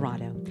Ranch,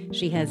 Colorado.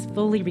 She has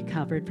fully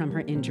recovered from her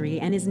injury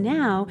and is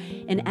now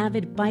an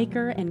avid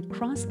biker and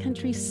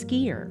cross-country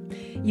skier.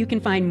 You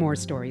can find more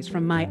stories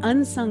from My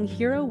Unsung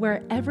Hero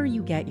wherever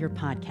you get your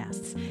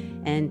podcasts.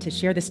 And to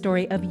share the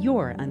story of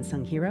your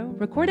unsung hero,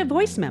 record a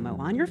voice memo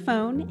on your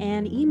phone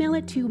and email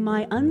it to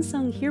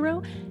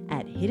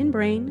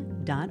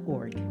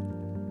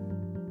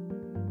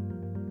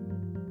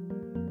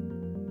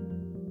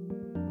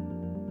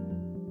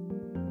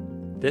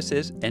myunsunghero@hiddenbrain.org. This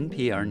is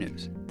NPR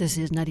News. This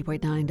is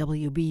 90.9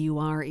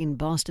 WBUR in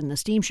Boston. The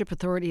Steamship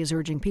Authority is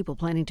urging people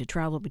planning to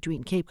travel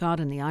between Cape Cod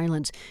and the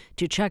islands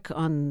to check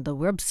on the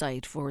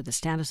website for the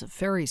status of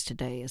ferries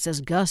today. It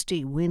says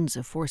gusty winds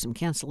have forced some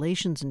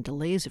cancellations and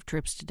delays of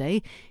trips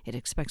today. It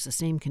expects the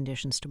same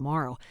conditions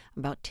tomorrow.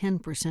 About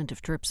 10%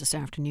 of trips this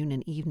afternoon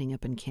and evening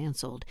have been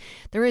canceled.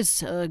 There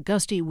is a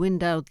gusty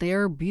wind out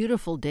there.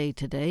 Beautiful day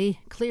today.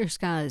 Clear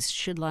skies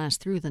should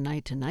last through the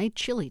night tonight.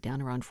 Chilly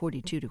down around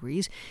 42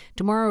 degrees.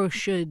 Tomorrow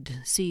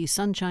should see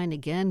sunshine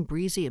again again,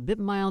 breezy, a bit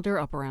milder,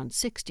 up around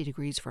 60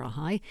 degrees for a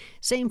high.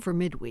 Same for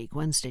midweek.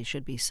 Wednesday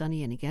should be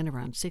sunny and again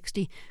around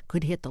 60.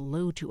 Could hit the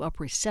low to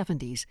upper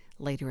 70s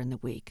later in the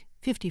week.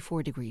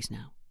 54 degrees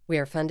now. We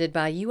are funded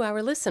by you,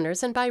 our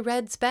listeners, and by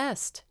Red's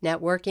Best,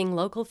 networking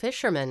local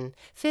fishermen.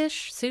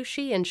 Fish,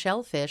 sushi, and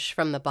shellfish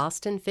from the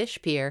Boston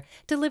Fish Pier,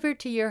 delivered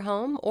to your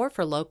home or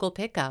for local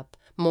pickup.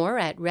 More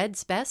at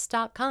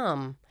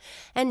redsbest.com.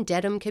 And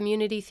Dedham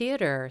Community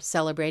Theater,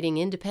 celebrating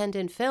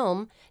independent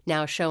film,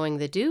 now showing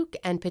The Duke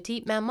and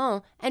Petite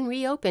Maman, and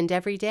reopened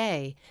every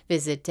day.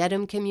 Visit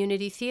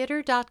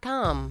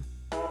dedhamcommunitytheater.com.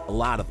 A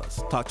lot of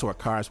us talk to our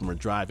cars when we're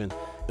driving.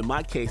 In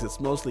my case,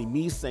 it's mostly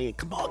me saying,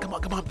 come on,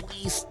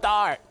 please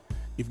start.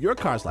 If your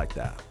car's like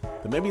that,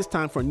 then maybe it's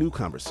time for a new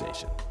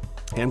conversation.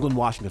 Hey, I'm Glenn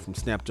Washington from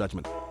Snap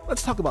Judgment.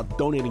 Let's talk about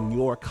donating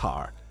your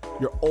car,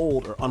 your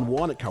old or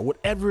unwanted car,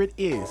 whatever it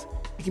is.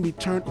 It can be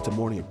turned into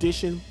Morning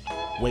Edition,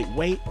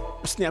 Wait,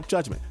 or Snap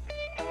Judgment.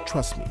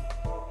 Trust me,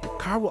 your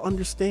car will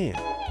understand.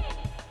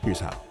 Here's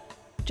how.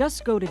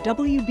 Just go to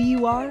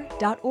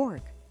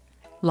WBUR.org.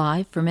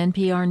 Live from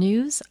NPR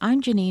News, I'm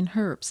Janine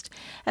Herbst.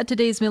 At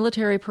today's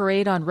military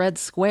parade on Red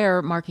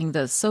Square, marking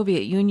the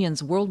Soviet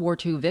Union's World War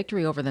II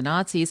victory over the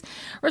Nazis,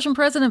 Russian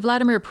President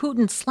Vladimir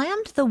Putin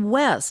slammed the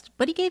West,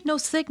 but he gave no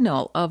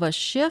signal of a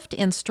shift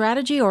in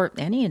strategy or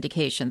any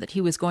indication that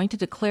he was going to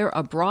declare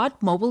a broad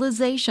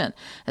mobilization,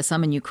 as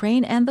some in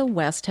Ukraine and the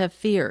West have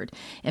feared.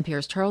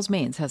 NPR's Charles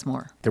Maynes has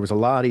more. There was a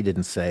lot he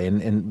didn't say,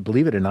 and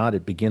believe it or not,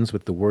 it begins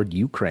with the word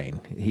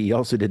Ukraine. He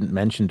also didn't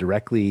mention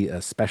directly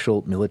a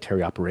special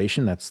military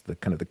operation. That's the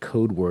kind of the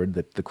code word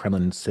that the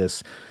Kremlin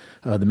insists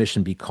the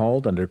mission be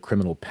called under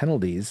criminal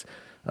penalties.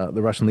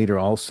 The Russian leader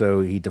also,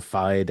 he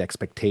defied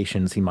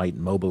expectations he might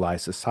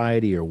mobilize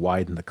society or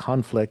widen the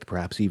conflict,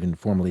 perhaps even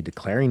formally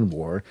declaring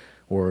war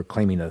or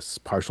claiming a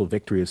partial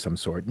victory of some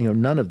sort.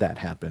 None of that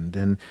happened,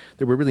 and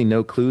there were really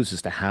no clues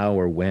as to how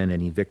or when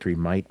any victory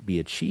might be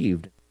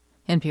achieved.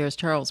 NPR's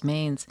Charles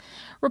Maynes.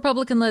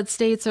 Republican-led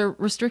states are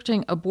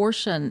restricting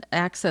abortion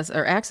access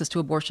to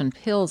abortion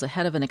pills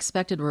ahead of an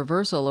expected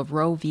reversal of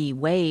Roe v.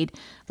 Wade.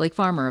 Blake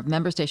Farmer of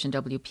member station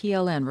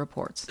WPLN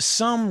reports.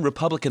 Some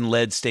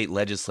Republican-led state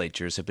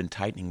legislatures have been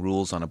tightening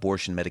rules on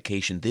abortion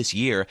medication this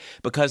year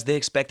because they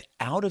expect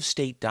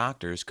out-of-state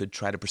doctors could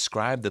try to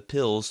prescribe the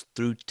pills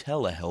through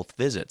telehealth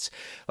visits.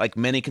 Like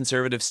many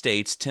conservative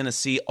states,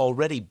 Tennessee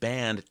already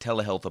banned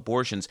telehealth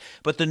abortions,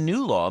 but the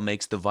new law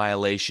makes the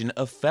violation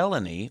a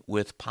felony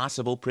with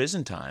possible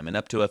prison time and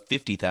up to a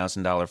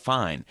 $50,000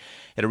 fine.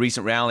 At a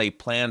recent rally,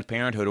 Planned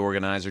Parenthood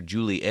organizer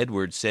Julie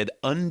Edwards said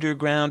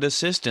underground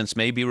assistance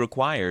may be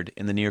required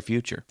in the near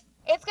future.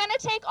 It's going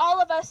to take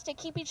all of us to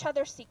keep each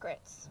other's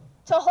secrets,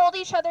 to hold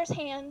each other's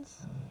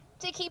hands,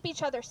 to keep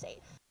each other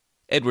safe.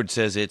 Edwards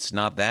says it's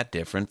not that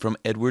different from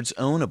Edwards'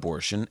 own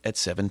abortion at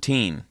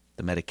 17.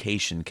 The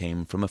medication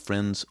came from a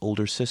friend's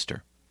older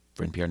sister.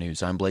 For NPR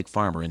News, I'm Blake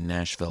Farmer in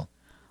Nashville.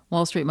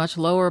 Wall Street much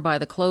lower by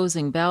the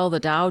closing bell. The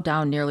Dow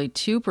down nearly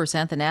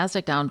 2%. The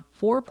Nasdaq down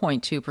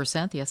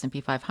 4.2%. The S&P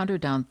 500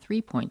 down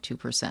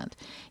 3.2%.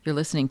 You're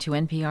listening to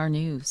NPR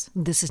News.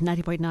 This is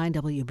 90.9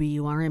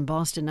 WBUR in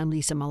Boston. I'm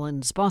Lisa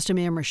Mullins. Boston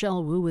Mayor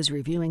Michelle Wu is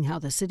reviewing how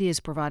the city is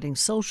providing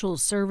social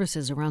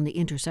services around the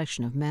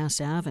intersection of Mass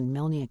Ave and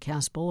Melnia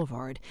Cass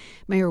Boulevard.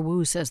 Mayor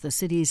Wu says the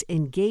city's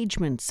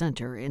engagement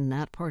center in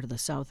that part of the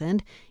South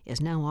End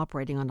is now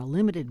operating on a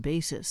limited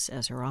basis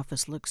as her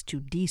office looks to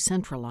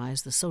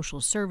decentralize the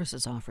social services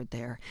offered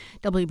there.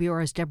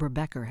 WBUR's Deborah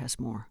Becker has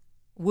more.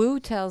 Wu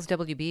tells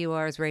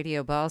WBUR's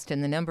Radio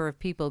Boston the number of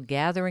people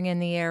gathering in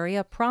the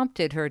area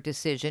prompted her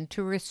decision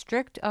to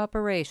restrict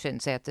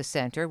operations at the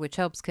center, which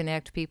helps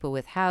connect people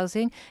with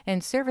housing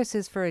and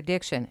services for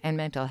addiction and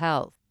mental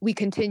health. We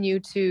continue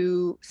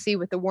to see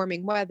with the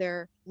warming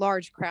weather,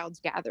 large crowds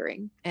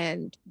gathering,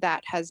 and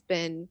that has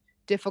been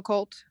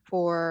difficult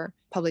for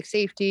public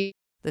safety.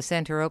 The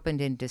center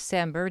opened in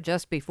December,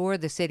 just before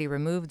the city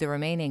removed the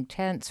remaining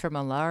tents from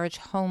a large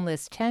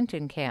homeless tent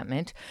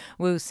encampment.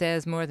 Wu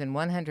says more than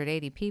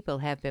 180 people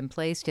have been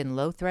placed in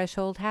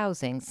low-threshold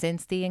housing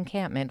since the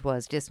encampment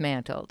was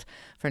dismantled.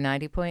 For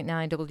 90.9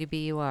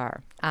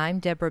 WBUR, I'm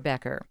Deborah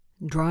Becker.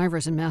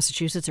 Drivers in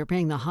Massachusetts are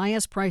paying the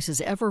highest prices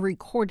ever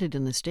recorded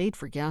in the state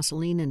for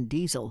gasoline and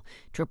diesel.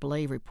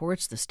 AAA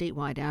reports the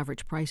statewide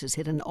average prices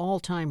hit an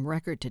all-time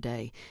record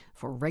today.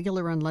 For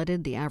regular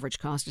unleaded, the average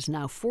cost is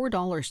now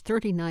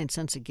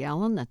 $4.39 a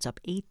gallon. That's up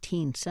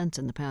 18 cents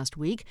in the past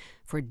week.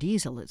 For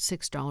diesel, it's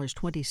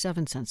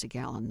 $6.27 a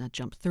gallon. That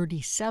jumped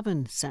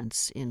 37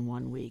 cents in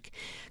 1 week.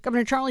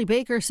 Governor Charlie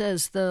Baker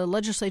says the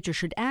legislature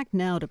should act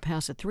now to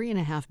pass a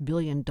 $3.5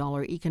 billion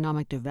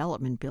economic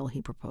development bill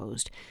he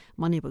proposed.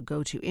 Money would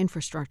go to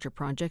infrastructure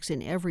projects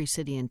in every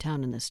city and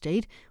town in the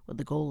state with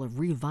the goal of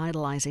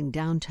revitalizing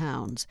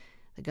downtowns.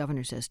 The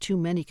governor says too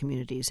many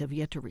communities have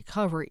yet to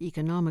recover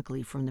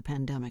economically from the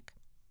pandemic.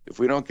 If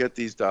we don't get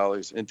these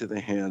dollars into the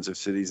hands of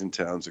cities and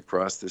towns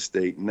across the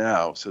state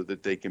now so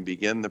that they can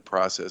begin the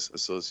process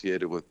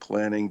associated with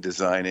planning,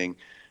 designing,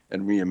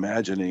 and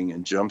reimagining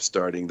and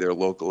jumpstarting their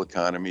local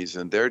economies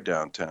and their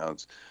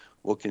downtowns,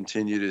 we'll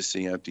continue to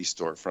see empty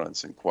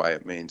storefronts and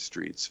quiet main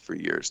streets for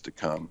years to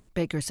come.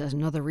 Baker says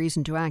another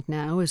reason to act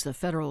now is the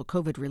federal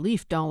COVID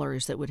relief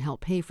dollars that would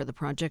help pay for the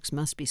projects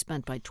must be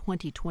spent by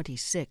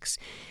 2026.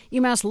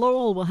 UMass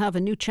Lowell will have a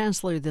new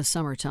chancellor this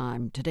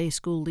summertime. Today,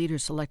 school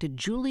leaders selected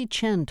Julie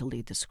Chen to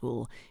lead the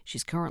school.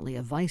 She's currently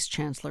a vice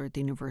chancellor at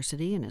the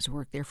university and has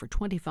worked there for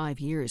 25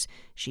 years.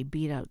 She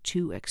beat out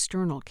 2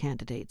 external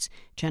candidates.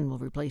 Chen will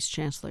replace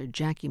Chancellor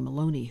Jackie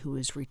Maloney, who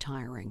is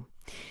retiring.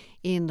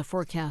 In the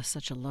forecast,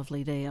 such a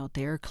lovely day out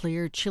there.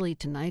 Clear, chilly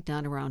tonight,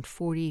 down around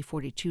 40,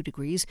 42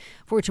 degrees.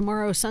 For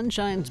tomorrow,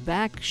 sunshine's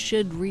back,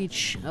 should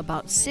reach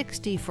about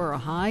 60 for a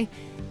high.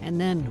 And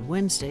then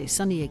Wednesday,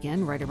 sunny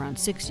again, right around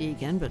 60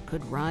 again, but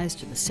could rise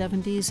to the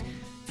 70s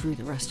through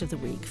the rest of the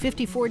week.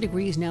 54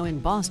 degrees now in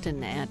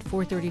Boston at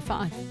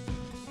 4:35.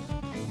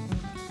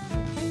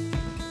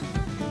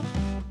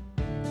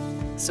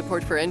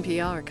 Support for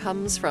NPR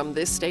comes from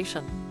this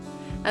station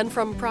and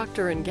from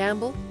Procter &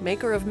 Gamble,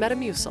 maker of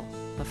Metamucil,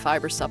 a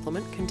fiber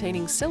supplement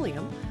containing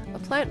psyllium, a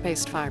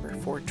plant-based fiber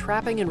for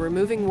trapping and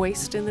removing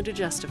waste in the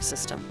digestive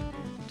system,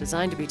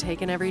 designed to be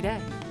taken every day.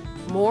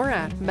 More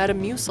at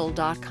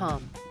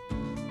metamucil.com.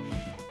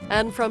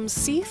 And from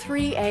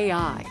C3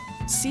 AI.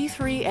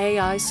 C3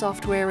 AI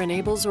software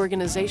enables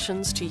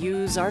organizations to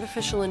use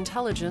artificial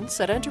intelligence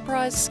at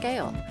enterprise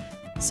scale,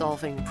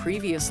 solving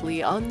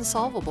previously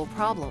unsolvable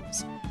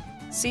problems.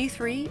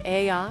 C3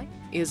 AI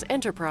is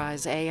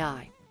enterprise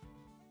AI.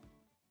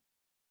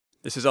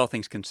 This is All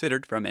Things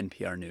Considered from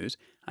NPR News.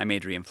 I'm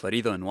Adrian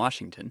Florido in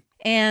Washington.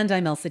 And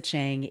I'm Elsa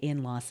Chang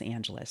in Los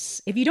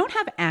Angeles. If you don't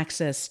have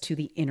access to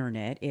the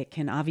internet, it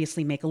can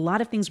obviously make a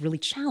lot of things really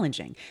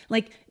challenging,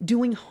 like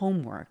doing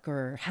homework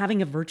or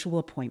having a virtual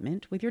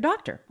appointment with your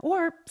doctor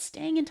or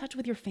staying in touch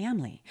with your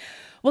family.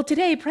 Well,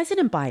 today,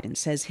 President Biden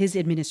says his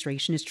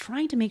administration is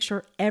trying to make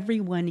sure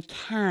everyone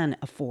can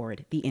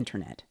afford the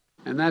internet.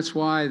 And that's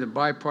why the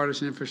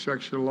bipartisan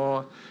infrastructure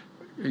law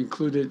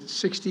included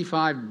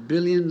 $65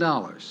 billion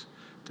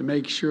to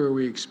make sure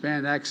we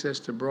expand access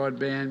to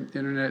broadband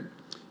internet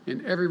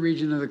in every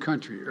region of the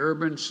country,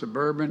 urban,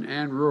 suburban,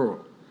 and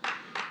rural,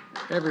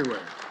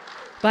 everywhere.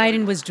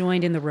 Biden was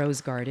joined in the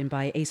Rose Garden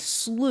by a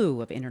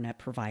slew of internet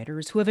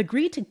providers who have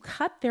agreed to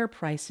cut their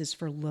prices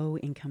for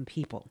low-income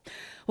people.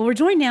 Well, we're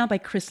joined now by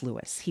Chris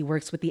Lewis. He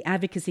works with the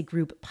advocacy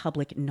group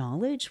Public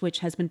Knowledge, which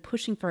has been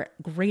pushing for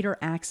greater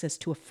access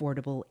to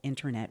affordable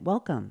internet.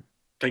 Welcome.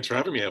 Thanks for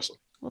having me, Elsa.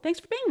 Well,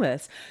 thanks for being with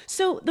us.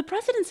 So the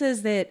president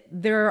says that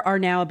there are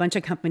now a bunch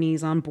of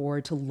companies on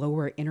board to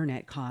lower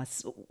internet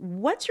costs.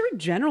 What's your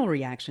general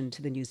reaction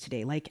to the news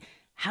today? Like,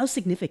 how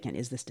significant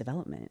is this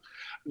development?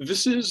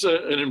 This is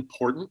an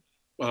important,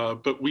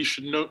 but we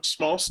should note,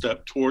 small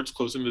step towards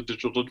closing the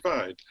digital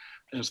divide.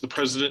 As the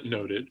president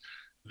noted,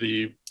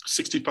 the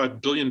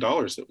 $65 billion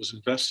that was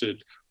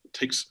invested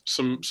takes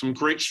some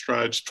great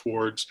strides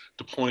towards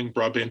deploying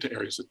broadband to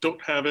areas that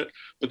don't have it.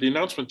 But the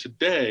announcement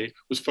today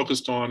was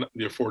focused on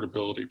the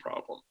affordability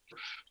problem.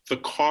 The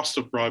cost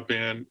of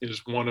broadband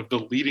is one of the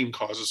leading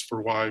causes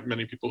for why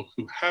many people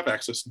who have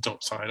access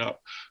don't sign up.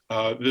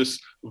 This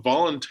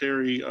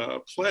voluntary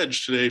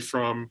pledge today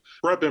from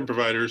broadband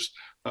providers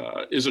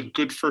is a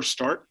good first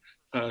start.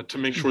 To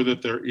make sure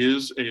that there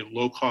is a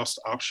low-cost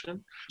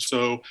option.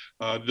 So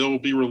there will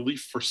be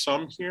relief for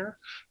some here,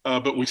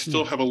 but we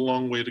still have a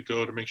long way to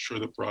go to make sure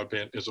that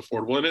broadband is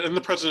affordable. And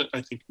the president,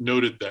 I think,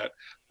 noted that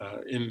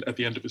at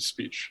the end of his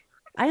speech.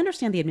 I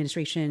understand the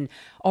administration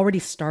already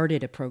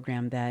started a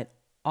program that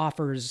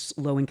offers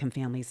low-income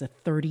families a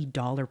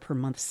 $30 per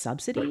month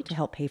subsidy to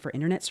help pay for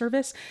internet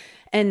service.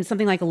 And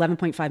something like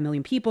 11.5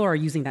 million people are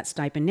using that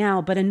stipend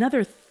now, but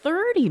another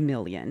 30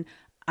 million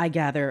I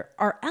gather,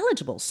 are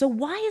eligible. So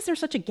why is there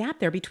such a gap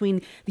there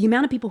between the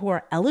amount of people who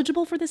are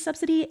eligible for this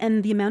subsidy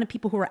and the amount of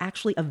people who are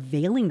actually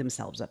availing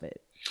themselves of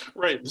it?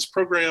 Right. This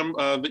program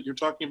that you're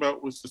talking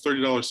about with the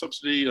 $30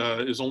 subsidy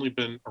has only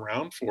been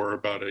around for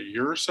about a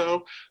year or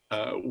so.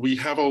 We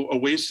have a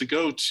ways to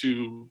go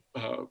to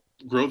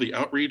grow the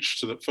outreach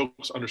so that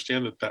folks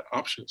understand that that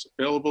option is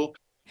available.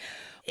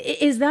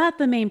 Is that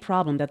the main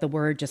problem, that the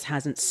word just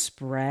hasn't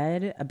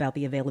spread about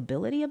the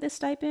availability of this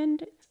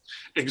stipend?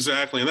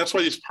 Exactly. And that's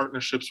why these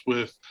partnerships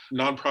with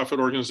nonprofit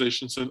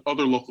organizations and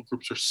other local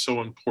groups are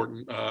so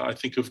important. I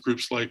think of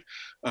groups like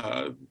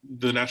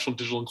the National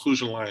Digital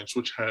Inclusion Alliance,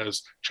 which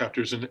has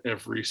chapters in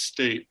every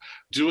state,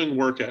 doing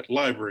work at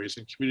libraries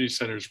and community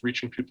centers,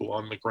 reaching people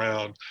on the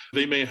ground.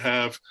 They may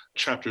have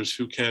chapters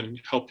who can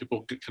help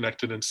people get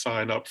connected and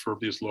sign up for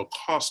these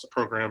low-cost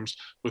programs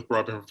with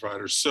broadband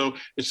providers. So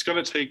it's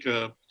going to take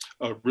a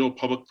real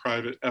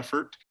public-private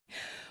effort.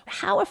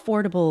 How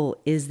affordable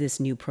is this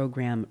new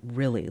program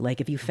really?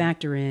 Like, if you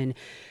factor in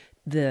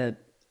the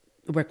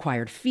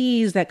required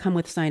fees that come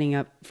with signing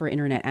up for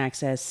internet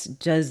access,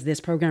 does this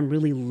program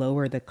really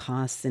lower the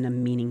costs in a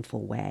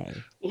meaningful way?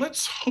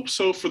 Let's hope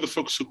so for the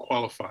folks who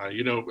qualify.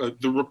 You know,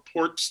 the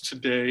reports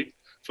today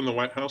from the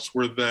White House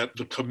were that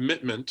the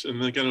commitment,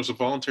 and again, it was a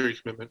voluntary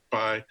commitment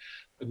by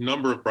a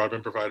number of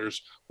broadband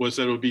providers, was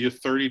that it would be a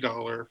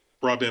 $30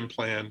 broadband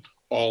plan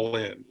all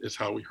in, is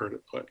how we heard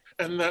it put.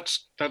 And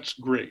that's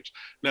great.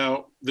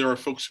 Now, there are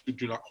folks who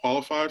do not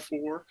qualify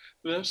for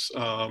this,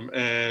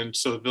 and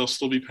so they'll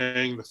still be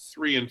paying the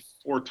 3 and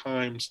 4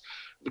 times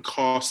the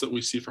cost that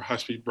we see for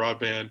high-speed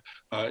broadband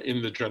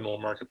in the general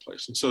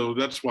marketplace. And so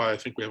that's why I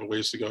think we have a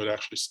ways to go to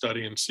actually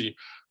study and see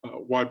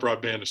why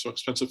broadband is so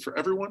expensive for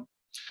everyone.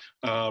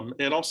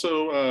 And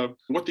also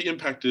what the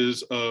impact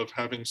is of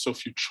having so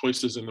few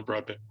choices in the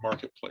broadband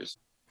marketplace.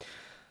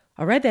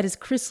 All right, that is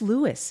Chris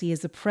Lewis. He is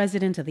the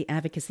president of the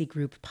advocacy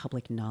group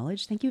Public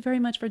Knowledge. Thank you very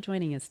much for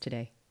joining us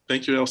today.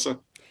 Thank you, Elsa.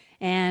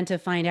 And to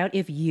find out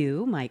if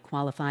you might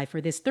qualify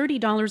for this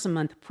 $30 a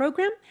month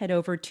program, head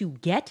over to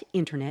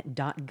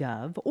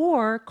getinternet.gov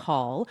or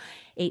call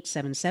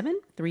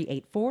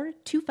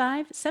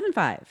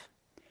 877-384-2575.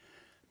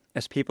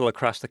 As people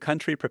across the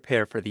country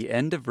prepare for the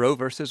end of Roe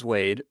v.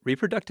 Wade,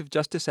 reproductive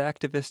justice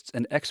activists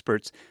and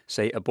experts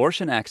say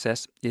abortion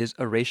access is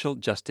a racial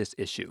justice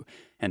issue.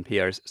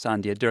 NPR's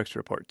Sandhya Dirks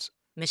reports.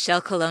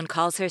 Michelle Colon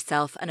calls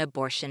herself an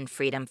abortion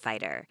freedom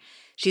fighter.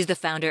 She's the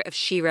founder of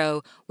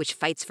Shiro, which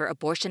fights for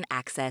abortion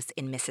access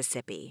in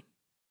Mississippi.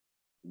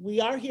 We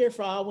are here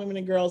for all women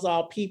and girls,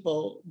 all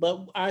people,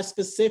 but our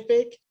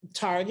specific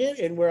target,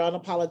 and we're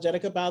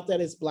unapologetic about that,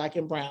 is Black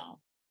and brown.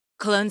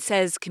 Colon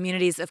says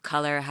communities of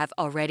color have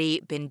already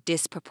been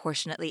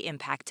disproportionately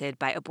impacted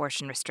by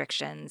abortion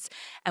restrictions,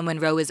 and when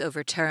Roe is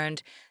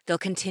overturned, they'll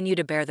continue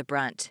to bear the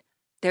brunt.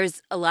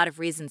 There's a lot of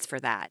reasons for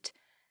that,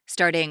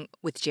 starting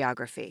with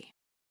geography.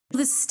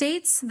 The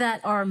states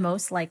that are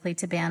most likely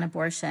to ban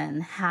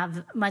abortion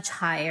have much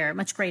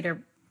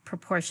greater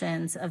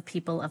proportions of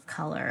people of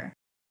color.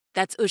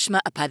 That's Ushma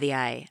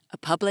Upadhyay, a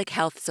public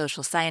health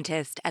social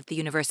scientist at the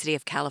University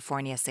of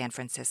California, San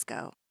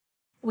Francisco.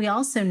 We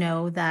also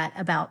know that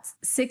about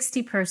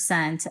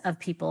 60% of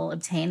people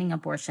obtaining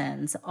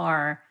abortions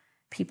are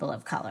people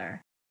of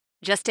color.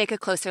 Just take a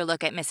closer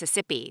look at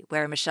Mississippi,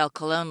 where Michelle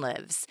Colon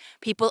lives.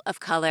 People of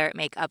color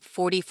make up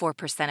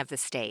 44% of the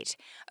state.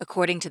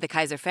 According to the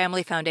Kaiser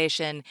Family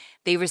Foundation,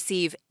 they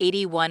receive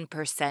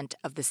 81%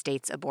 of the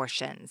state's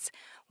abortions.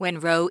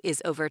 When Roe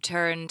is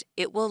overturned,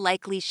 it will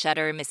likely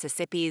shutter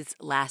Mississippi's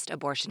last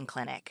abortion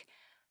clinic.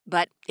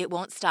 But it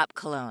won't stop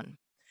Colon.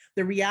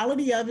 The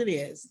reality of it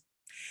is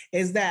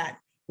that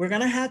we're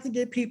going to have to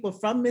get people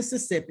from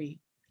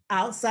Mississippi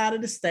outside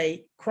of the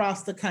state,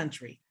 across the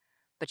country.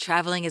 But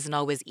traveling isn't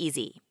always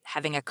easy.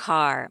 Having a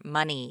car,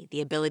 money, the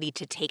ability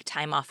to take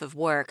time off of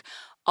work,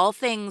 all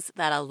things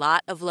that a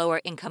lot of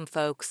lower-income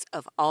folks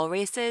of all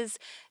races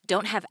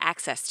don't have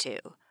access to.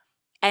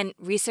 And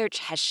research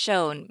has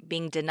shown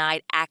being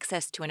denied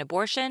access to an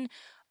abortion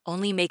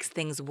only makes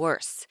things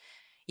worse.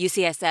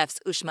 UCSF's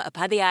Ushma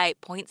Upadhyay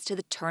points to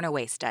the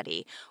Turnaway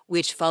Study,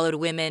 which followed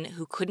women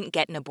who couldn't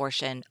get an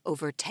abortion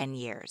over 10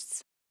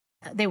 years.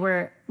 They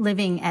were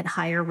living at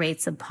higher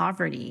rates of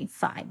poverty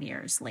 5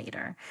 years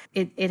later.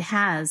 It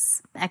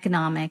has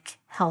economic,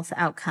 health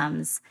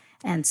outcomes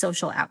and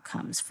social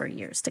outcomes for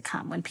years to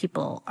come when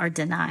people are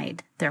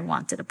denied their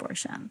wanted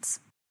abortions.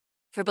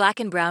 For Black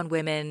and brown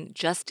women,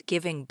 just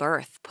giving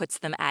birth puts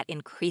them at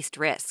increased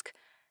risk.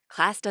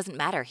 Class doesn't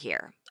matter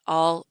here.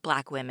 All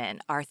Black women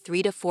are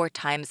 3 to 4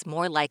 times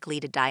more likely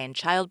to die in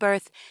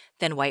childbirth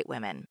than white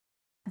women.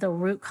 The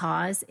root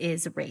cause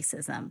is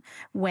racism.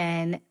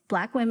 When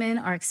Black women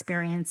are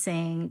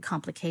experiencing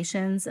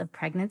complications of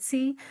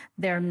pregnancy,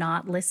 they're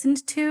not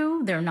listened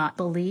to, they're not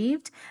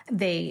believed.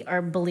 They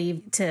are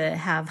believed to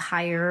have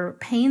higher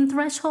pain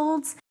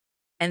thresholds.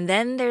 And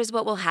then there's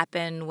what will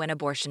happen when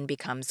abortion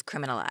becomes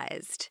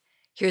criminalized.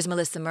 Here's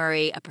Melissa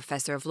Murray, a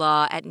professor of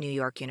law at New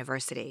York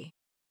University.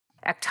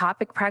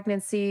 Ectopic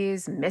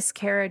pregnancies,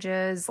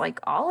 miscarriages, like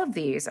all of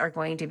these are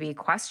going to be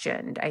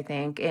questioned, I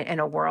think, in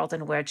a world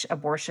in which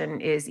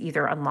abortion is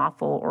either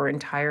unlawful or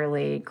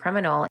entirely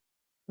criminal.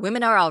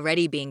 Women are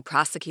already being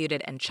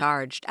prosecuted and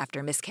charged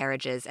after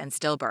miscarriages and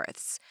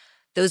stillbirths.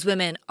 Those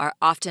women are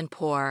often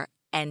poor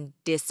and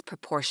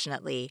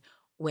disproportionately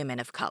women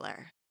of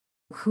color.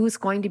 Who's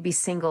going to be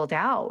singled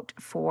out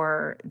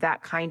for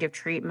that kind of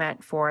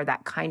treatment, for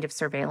that kind of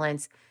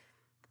surveillance?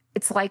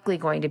 It's likely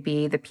going to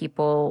be the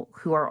people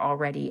who are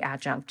already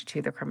adjunct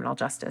to the criminal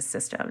justice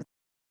system.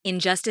 In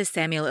Justice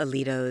Samuel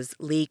Alito's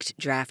leaked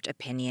draft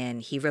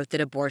opinion, he wrote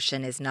that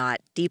abortion is not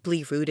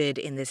deeply rooted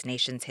in this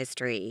nation's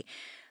history.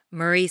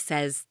 Murray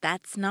says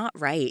that's not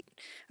right.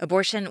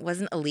 Abortion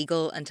wasn't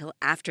illegal until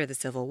after the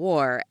Civil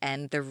War,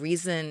 and the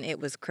reason it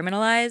was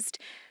criminalized?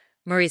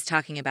 Murray's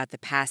talking about the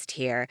past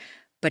here,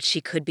 but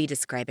she could be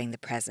describing the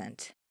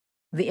present.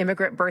 The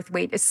immigrant birth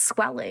rate is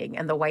swelling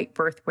and the white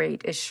birth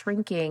rate is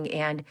shrinking,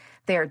 and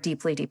they are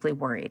deeply, deeply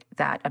worried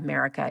that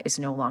America is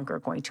no longer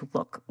going to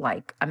look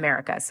like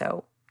America.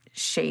 So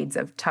shades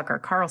of Tucker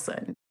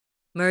Carlson.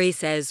 Murray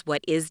says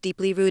what is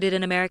deeply rooted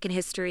in American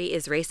history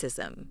is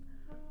racism,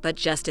 but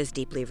just as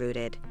deeply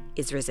rooted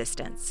is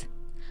resistance.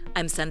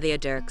 I'm Sandhya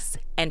Dirks,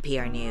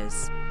 NPR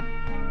News.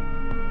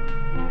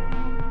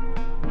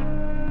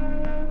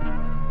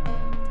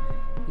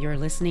 You're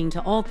listening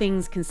to All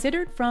Things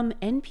Considered from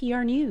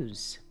NPR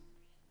News.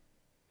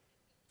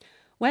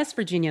 West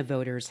Virginia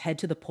voters head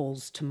to the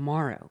polls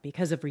tomorrow.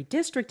 Because of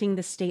redistricting,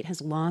 the state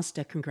has lost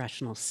a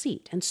congressional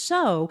seat. And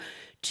so,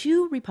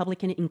 two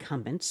Republican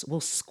incumbents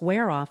will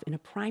square off in a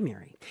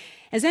primary.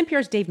 As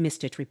NPR's Dave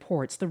Mistich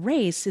reports, the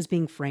race is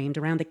being framed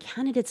around the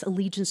candidate's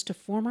allegiance to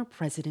former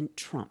President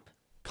Trump.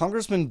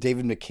 Congressman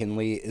David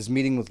McKinley is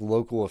meeting with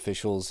local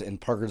officials in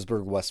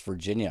Parkersburg, West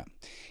Virginia.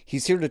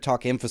 He's here to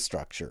talk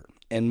infrastructure,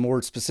 and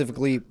more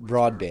specifically,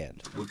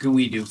 broadband. What can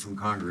we do from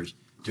Congress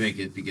to make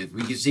it? Because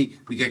we can see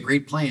we got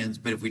great plans,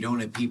 but if we don't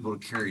have people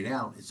to carry it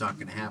out, it's not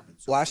going to happen.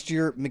 Last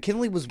year,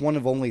 McKinley was one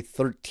of only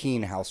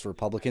 13 House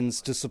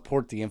Republicans to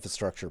support the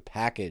infrastructure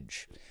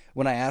package.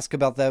 When I ask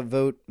about that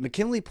vote,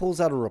 McKinley pulls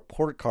out a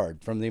report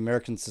card from the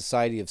American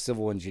Society of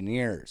Civil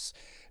Engineers,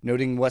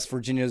 noting West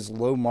Virginia's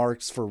low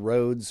marks for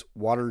roads,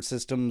 water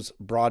systems,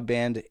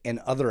 broadband, and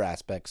other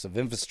aspects of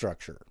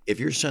infrastructure. If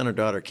your son or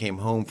daughter came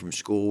home from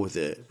school with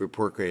a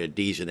report card of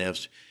D's and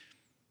F's,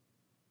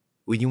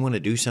 would you want to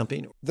do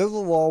something? Though the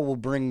law will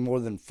bring more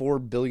than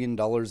 $4 billion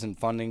in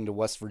funding to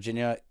West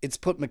Virginia, it's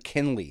put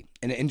McKinley,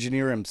 an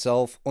engineer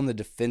himself, on the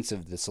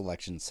defensive this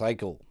election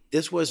cycle.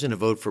 This wasn't a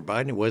vote for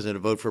Biden. It wasn't a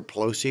vote for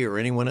Pelosi or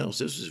anyone else.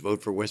 This was a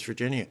vote for West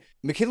Virginia.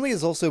 McKinley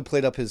has also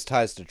played up his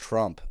ties to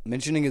Trump,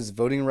 mentioning his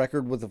voting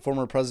record with the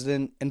former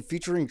president and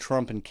featuring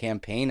Trump in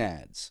campaign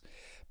ads.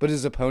 But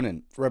his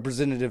opponent,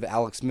 Representative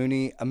Alex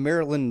Mooney, a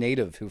Maryland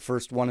native who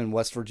first won in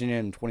West Virginia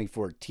in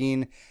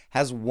 2014,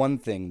 has one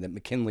thing that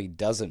McKinley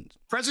doesn't.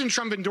 President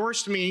Trump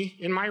endorsed me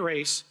in my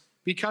race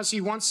because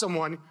he wants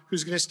someone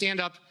who's going to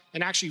stand up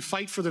and actually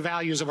fight for the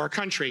values of our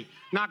country,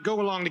 not go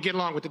along to get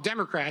along with the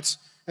Democrats,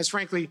 as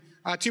frankly,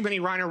 too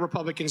many rhino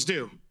Republicans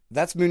do.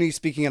 That's Mooney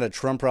speaking at a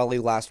Trump rally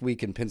last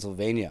week in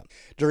Pennsylvania.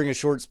 During a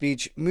short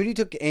speech, Mooney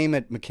took aim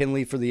at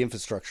McKinley for the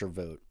infrastructure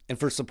vote and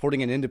for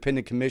supporting an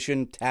independent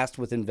commission tasked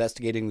with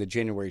investigating the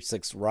January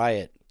 6th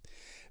riot.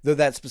 Though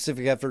that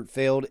specific effort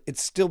failed,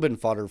 it's still been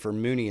fodder for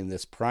Mooney in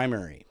this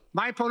primary.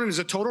 My opponent is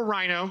a total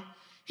rhino.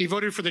 He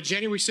voted for the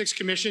January 6th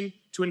commission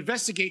to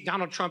investigate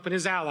Donald Trump and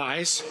his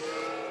allies.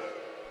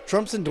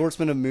 Trump's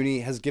endorsement of Mooney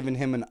has given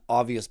him an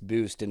obvious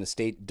boost in a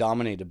state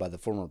dominated by the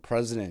former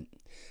president.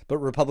 But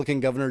Republican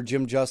Governor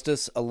Jim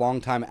Justice, a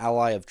longtime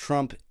ally of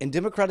Trump, and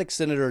Democratic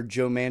Senator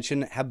Joe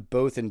Manchin have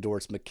both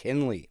endorsed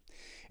McKinley.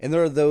 And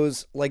there are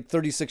those, like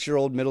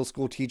 36-year-old middle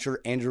school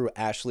teacher Andrew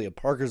Ashley of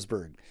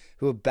Parkersburg,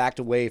 who have backed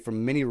away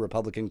from many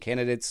Republican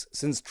candidates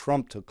since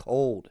Trump took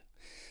hold.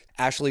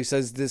 Ashley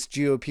says this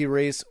GOP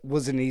race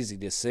was an easy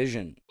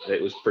decision.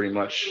 It was pretty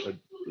much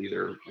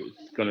either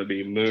it's going to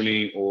be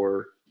Mooney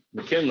or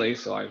McKinley,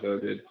 so I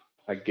voted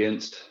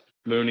against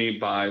Mooney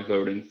by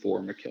voting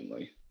for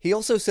McKinley. He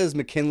also says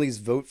McKinley's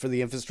vote for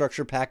the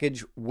infrastructure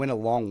package went a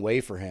long way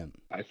for him.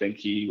 I think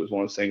he was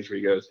one of those things where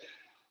he goes,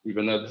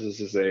 even though this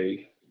is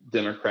a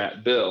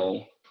Democrat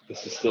bill,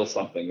 this is still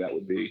something that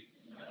would be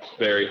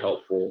very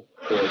helpful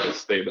for the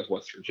state of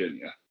West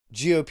Virginia.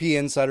 GOP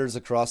insiders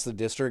across the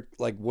district,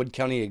 like Wood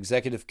County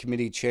Executive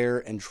Committee Chair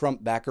and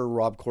Trump backer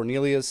Rob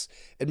Cornelius,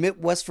 admit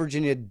West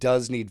Virginia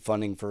does need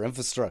funding for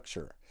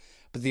infrastructure.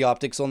 But the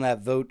optics on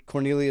that vote,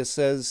 Cornelius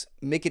says,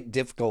 make it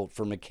difficult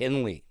for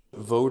McKinley.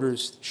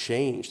 Voters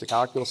change. The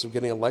calculus of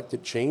getting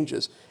elected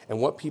changes. And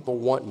what people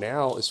want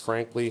now is,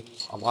 frankly,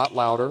 a lot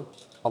louder,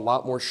 a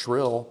lot more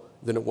shrill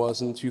than it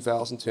was in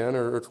 2010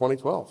 or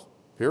 2012,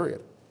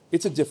 period.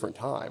 It's a different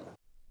time.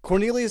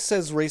 Cornelius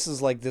says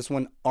races like this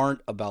one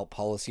aren't about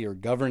policy or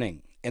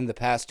governing. And the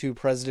past two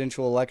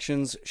presidential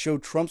elections show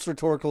Trump's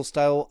rhetorical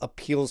style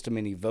appeals to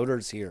many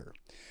voters here.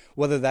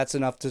 Whether that's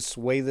enough to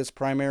sway this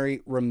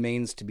primary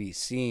remains to be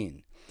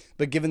seen.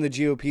 But given the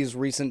GOP's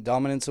recent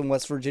dominance in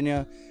West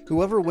Virginia,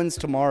 whoever wins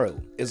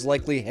tomorrow is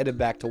likely headed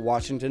back to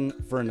Washington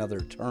for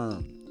another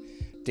term.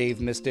 Dave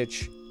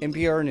Mistich,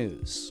 NPR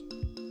News.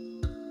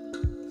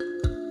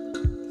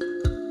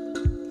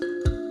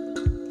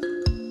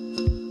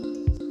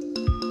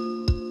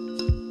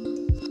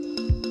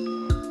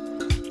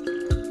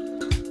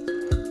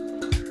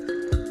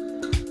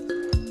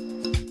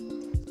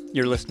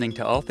 You're listening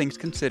to All Things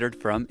Considered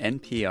from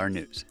NPR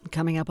News.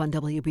 Coming up on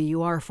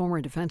WBUR, former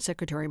Defense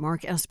Secretary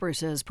Mark Esper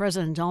says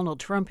President Donald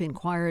Trump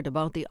inquired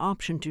about the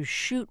option to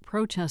shoot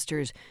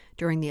protesters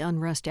during the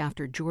unrest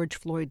after George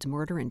Floyd's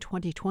murder in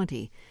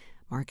 2020.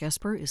 Mark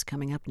Esper is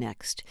coming up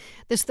next.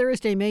 This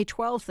Thursday, May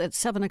 12th at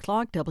 7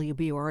 o'clock,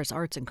 WBUR's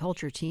Arts and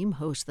Culture team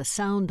hosts the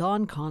Sound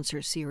On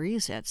concert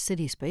series at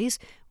City Space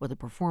with a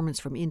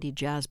performance from indie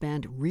jazz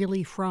band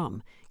Really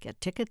From.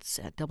 Get tickets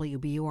at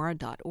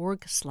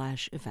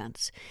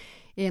wbur.org/events.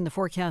 In the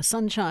forecast,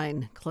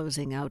 sunshine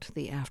closing out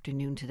the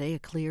afternoon today. A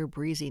clear,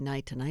 breezy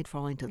night tonight,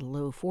 falling to the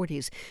low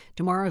 40s.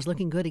 Tomorrow is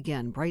looking good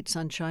again. Bright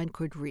sunshine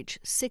could reach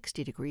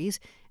 60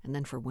 degrees. And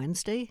then for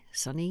Wednesday,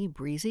 sunny,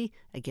 breezy,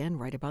 again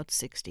right about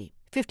 60.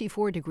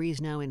 54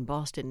 degrees now in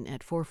Boston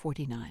at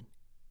 4:49.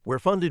 We're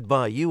funded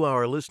by you,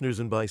 our listeners,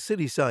 and by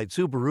Cityside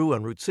Subaru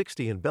on Route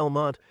 60 in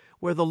Belmont,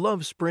 where the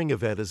Love Spring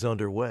event is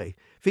underway,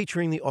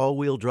 featuring the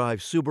all-wheel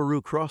drive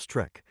Subaru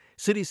Crosstrek.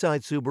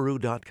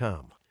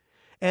 CitysideSubaru.com.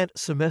 And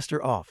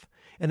Semester Off,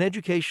 an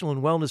educational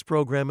and wellness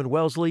program in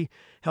Wellesley,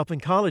 helping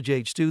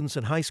college-age students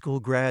and high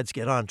school grads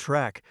get on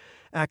track.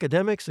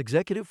 Academics,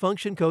 executive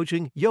function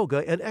coaching,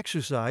 yoga, and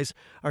exercise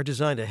are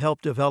designed to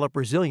help develop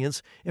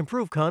resilience,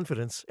 improve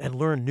confidence, and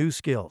learn new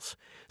skills.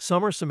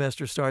 Summer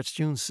semester starts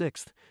June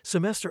 6th.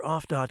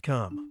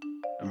 SemesterOff.com.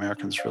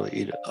 Americans really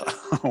eat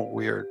a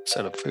weird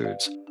set of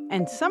foods.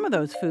 And some of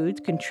those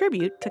foods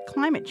contribute to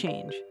climate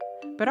change.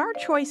 But our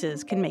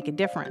choices can make a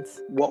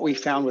difference. What we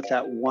found with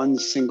that one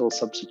single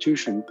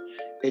substitution,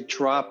 it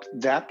dropped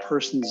that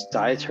person's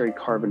dietary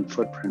carbon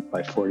footprint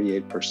by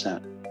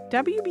 48%.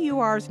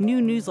 WBUR's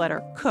new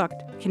newsletter,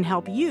 Cooked, can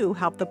help you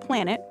help the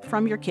planet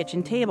from your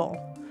kitchen table,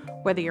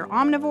 whether you're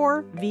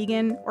omnivore,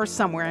 vegan, or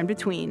somewhere in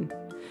between.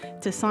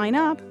 To sign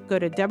up, go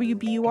to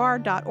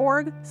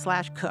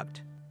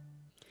wbur.org/cooked.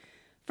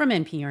 From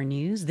NPR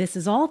News, this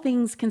is All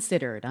Things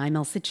Considered. I'm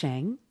Elsa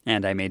Chang.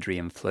 And I'm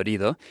Adrian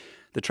Florido.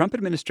 The Trump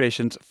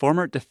administration's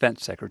former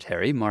defense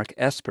secretary, Mark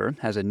Esper,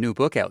 has a new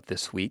book out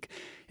this week.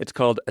 It's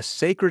called A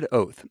Sacred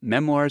Oath,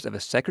 Memoirs of a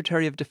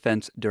Secretary of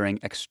Defense During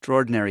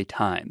Extraordinary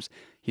Times.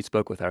 He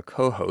spoke with our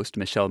co-host,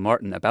 Michelle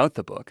Martin, about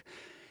the book.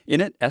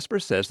 In it, Esper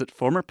says that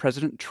former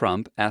President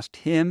Trump asked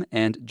him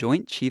and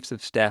Joint Chiefs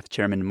of Staff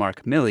Chairman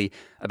Mark Milley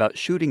about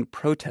shooting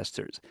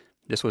protesters.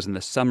 This was in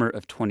the summer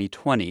of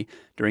 2020,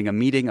 during a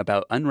meeting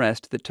about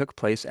unrest that took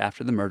place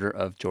after the murder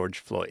of George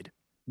Floyd.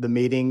 The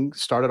meeting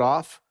started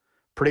off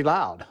pretty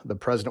loud. The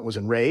president was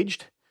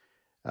enraged.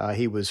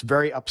 He was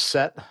very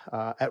upset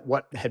at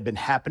what had been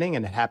happening,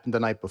 and it happened the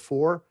night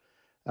before.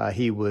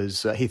 He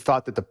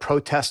thought that the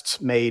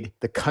protests made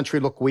the country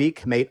look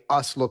weak, made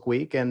us look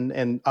weak,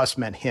 and us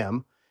meant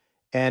him.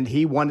 And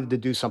he wanted to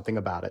do something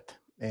about it.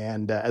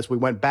 And as we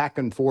went back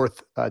and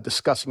forth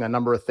discussing a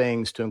number of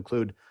things, to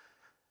include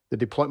the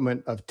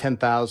deployment of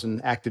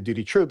 10,000 active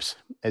duty troops,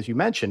 as you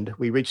mentioned,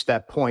 we reached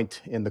that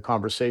point in the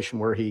conversation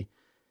where he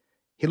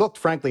looked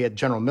frankly at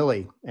General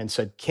Milley and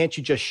said, "Can't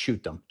you just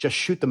shoot them? Just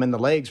shoot them in the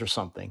legs or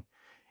something."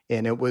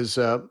 And it was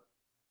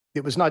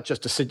not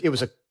just it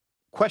was a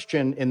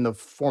question in the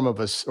form of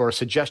a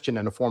suggestion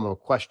in the form of a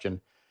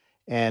question.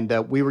 And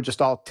we were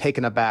just all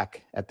taken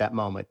aback at that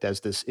moment as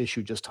this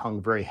issue just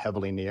hung very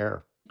heavily in the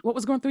air. What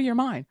was going through your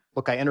mind?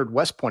 Look, I entered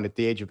West Point at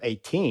the age of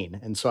 18.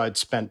 And so I'd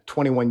spent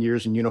 21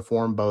 years in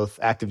uniform, both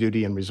active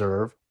duty and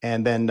reserve,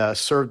 and then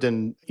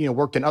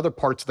worked in other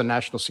parts of the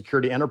national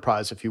security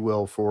enterprise, if you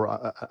will,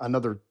 for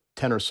another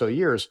 10 or so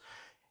years.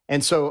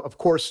 And so, of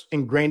course,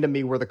 ingrained in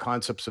me were the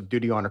concepts of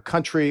duty, honor,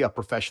 country, a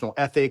professional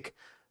ethic,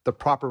 the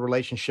proper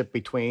relationship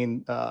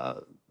between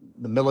the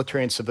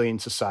military and civilian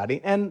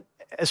society. And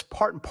as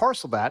part and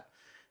parcel of that,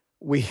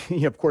 we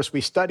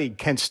studied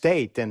Kent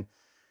State and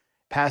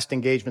past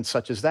engagements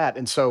such as that.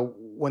 And so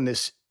when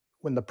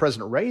the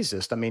president raised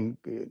this, I mean,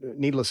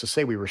 needless to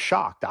say, we were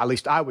shocked. At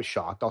least I was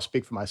shocked. I'll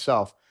speak for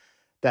myself,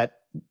 that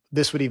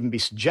this would even be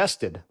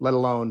suggested, let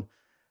alone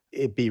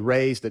it be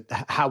raised. That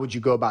how would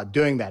you go about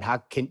doing that? How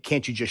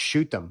can't you just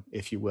shoot them,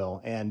 if you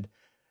will? And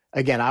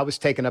again, I was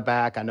taken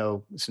aback. I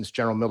know since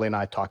General Milley and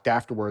I talked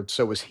afterwards,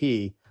 so was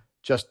he,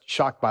 just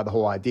shocked by the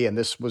whole idea. And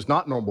this was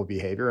not normal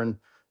behavior. And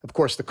of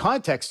course, the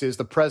context is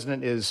the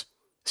president is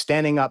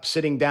standing up,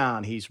 sitting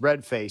down. He's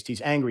red-faced.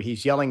 He's angry.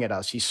 He's yelling at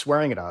us. He's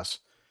swearing at us.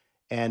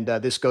 And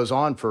this goes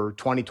on for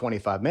 20,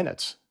 25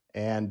 minutes.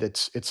 And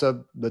it's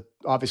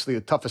obviously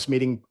the toughest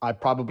meeting I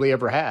probably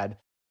ever had.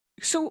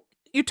 So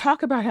you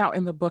talk about how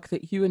in the book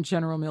that you and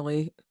General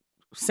Milley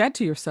said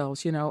to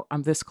yourselves,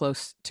 I'm this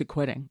close to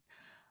quitting.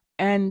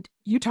 And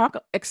you talk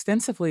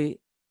extensively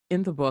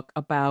in the book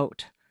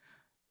about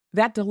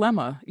that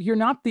dilemma. You're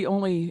not the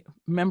only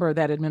member of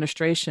that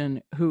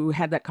administration who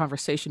had that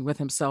conversation with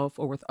himself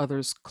or with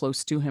others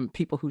close to him,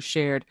 people who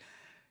shared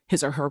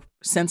his or her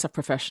sense of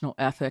professional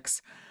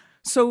ethics.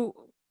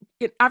 So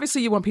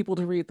obviously you want people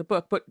to read the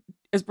book, but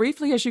as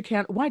briefly as you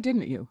can, why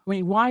didn't you? I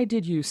mean, why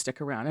did you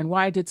stick around, and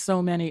why did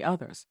so many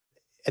others?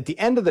 At the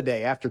end of the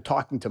day, after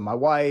talking to my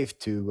wife,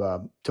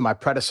 to my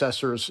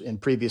predecessors in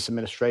previous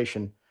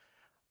administration,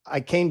 I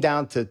came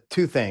down to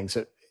two things.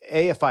 A,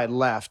 if I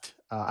left,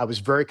 I was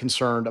very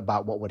concerned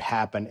about what would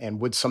happen and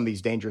would some of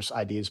these dangerous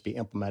ideas be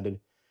implemented.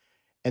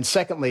 And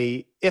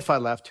secondly, if I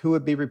left, who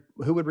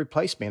would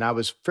replace me? And I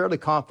was fairly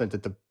confident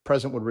that the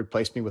president would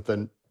replace me with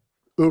an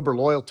uber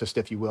loyalist,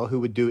 if you will, who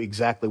would do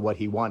exactly what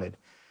he wanted.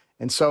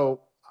 And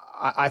so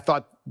I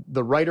thought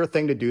the righter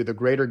thing to do, the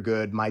greater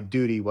good, my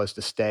duty was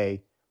to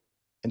stay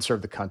and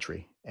serve the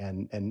country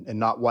and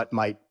not what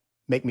might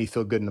make me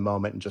feel good in the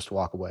moment and just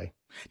walk away.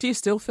 Do you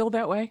still feel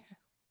that way?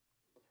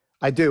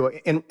 I do.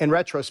 In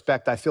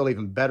retrospect, I feel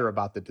even better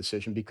about the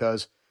decision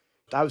because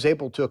I was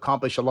able to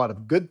accomplish a lot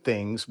of good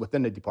things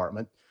within the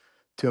department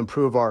to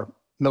improve our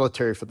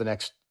military for the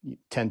next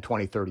 10,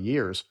 20, 30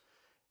 years.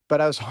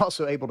 But I was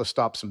also able to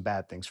stop some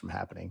bad things from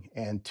happening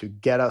and to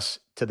get us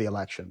to the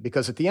election.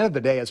 Because at the end of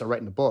the day, as I write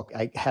in the book,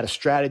 I had a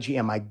strategy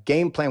and my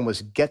game plan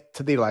was get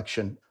to the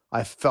election.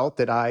 I felt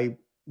that I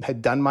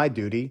had done my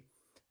duty,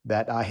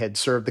 that I had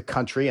served the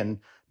country and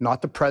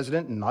not the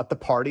president and not the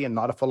party and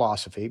not a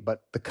philosophy,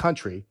 but the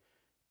country.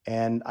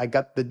 And I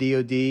got the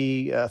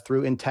DOD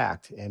through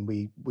intact, and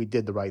we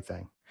did the right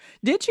thing.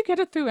 Did you get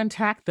it through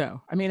intact,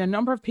 though? I mean, a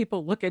number of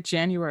people look at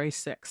January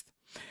 6th,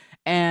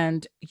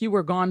 and you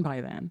were gone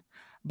by then.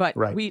 But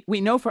right.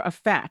 we know for a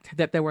fact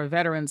that there were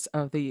veterans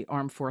of the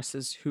armed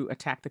forces who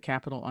attacked the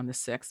Capitol on the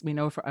 6th. We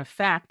know for a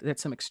fact that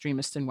some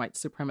extremist and white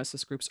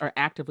supremacist groups are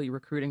actively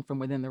recruiting from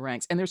within the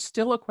ranks. And there's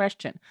still a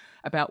question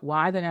about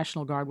why the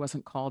National Guard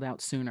wasn't called out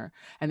sooner.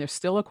 And there's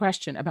still a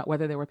question about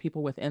whether there were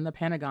people within the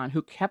Pentagon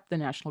who kept the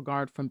National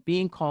Guard from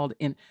being called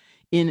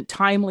in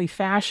timely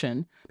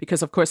fashion.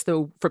 Because, of course,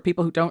 though, for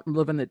people who don't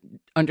live in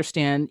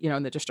understand,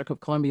 in the District of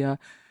Columbia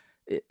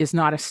is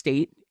not a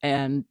state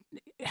and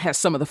has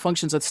some of the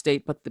functions of the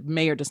state, but the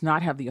mayor does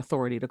not have the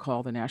authority to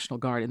call the National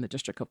Guard in the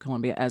District of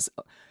Columbia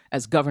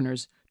as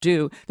governors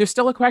do. There's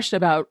still a question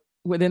about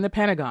within the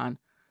Pentagon,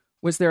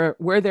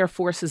 were there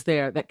forces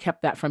there that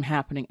kept that from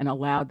happening and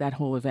allowed that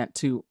whole event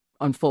to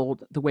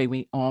unfold the way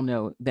we all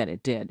know that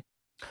it did?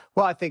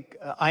 Well, I think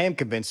I am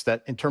convinced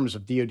that in terms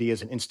of DOD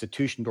as an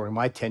institution during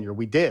my tenure,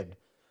 we did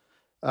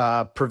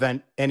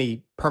prevent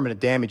any permanent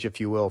damage, if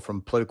you will,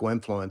 from political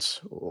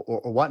influence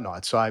or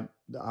whatnot. So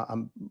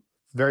I'm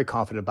very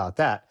confident about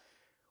that.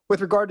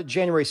 With regard to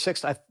January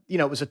 6th,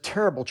 it was a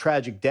terrible,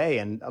 tragic day.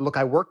 And look,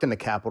 I worked in the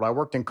Capitol, I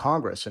worked in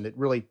Congress, and it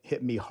really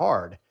hit me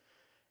hard.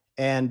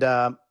 And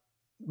but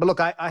look,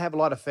 I have a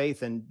lot of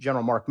faith in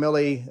General Mark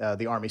Milley,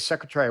 the Army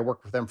Secretary. I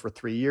worked with them for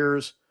 3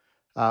 years.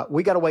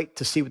 We got to wait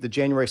to see what the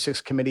January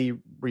 6th committee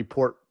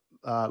report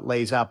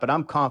lays out. But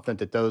I'm confident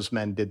that those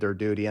men did their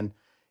duty. And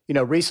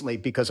recently,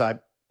 because I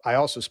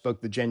also spoke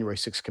to the January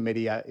 6th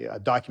committee, a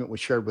document was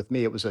shared with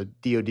me. It was a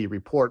DOD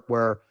report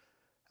where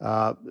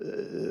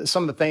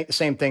some of the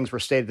same things were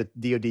stated, that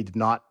DOD did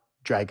not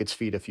drag its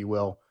feet, if you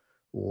will,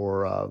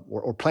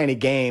 or play any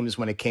games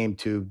when it came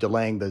to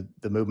delaying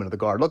the movement of the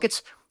Guard. Look,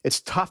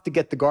 it's tough to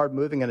get the Guard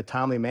moving in a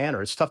timely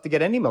manner. It's tough to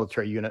get any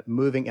military unit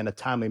moving in a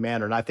timely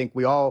manner. And I think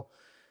we all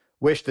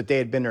wish that they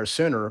had been there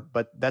sooner,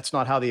 but that's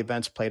not how the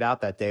events played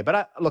out that day.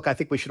 But I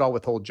think we should all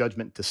withhold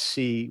judgment to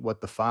see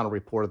what the final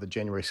report of the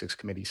January 6th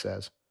committee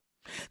says.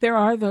 There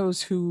are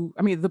those who,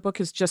 the book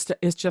is just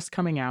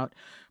coming out,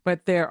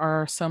 but there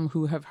are some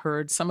who have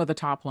heard some of the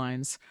top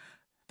lines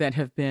that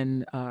have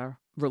been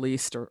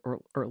released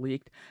or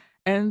leaked.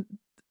 And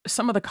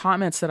some of the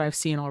comments that I've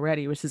seen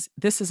already, which is,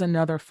 this is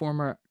another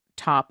former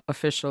top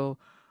official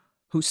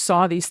who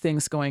saw these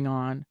things going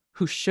on,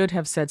 who should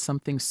have said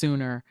something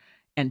sooner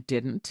and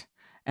didn't,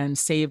 and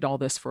saved all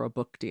this for a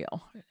book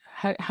deal.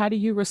 How do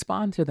you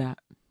respond to that?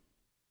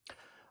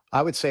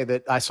 I would say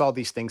that I saw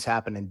these things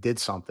happen and did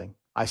something.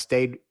 I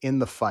stayed in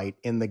the fight,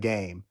 in the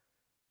game,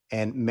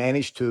 and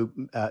managed to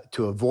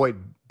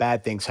avoid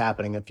bad things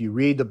happening. If you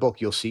read the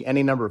book, you'll see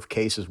any number of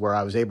cases where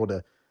I was able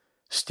to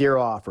steer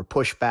off or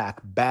push back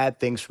bad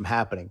things from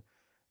happening,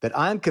 that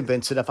I'm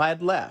convinced that if I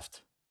had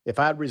left, if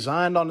I had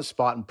resigned on the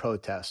spot in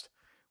protest,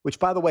 which,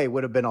 by the way,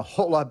 would have been a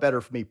whole lot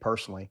better for me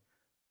personally,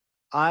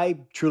 I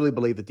truly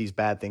believe that these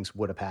bad things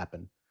would have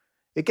happened.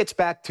 It gets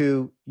back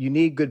to, you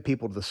need good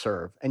people to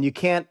serve. And you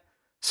can't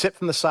sit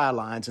from the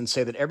sidelines and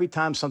say that every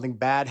time something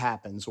bad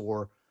happens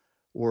or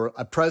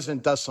a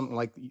president does something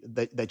like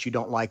that you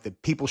don't like,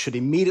 that people should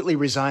immediately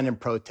resign and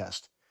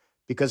protest,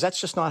 because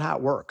that's just not how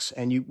it works.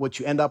 And what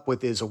you end up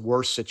with is a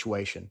worse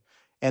situation.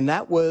 And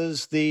that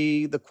was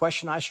the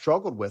question I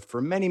struggled with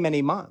for many,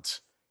 many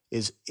months,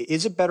 is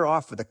it better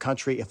off for the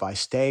country if I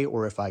stay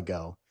or if I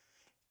go?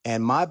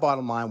 And my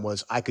bottom line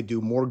was, I could do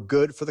more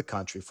good for the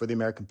country, for the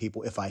American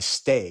people, if I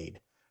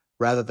stayed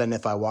rather than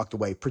if I walked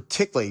away,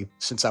 particularly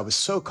since I was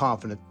so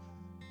confident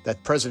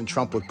that President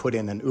Trump would put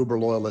in an uber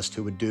loyalist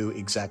who would do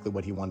exactly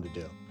what he wanted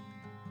to do.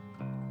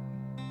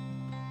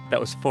 That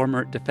was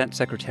former Defense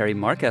Secretary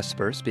Mark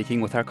Esper speaking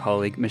with our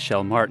colleague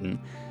Michelle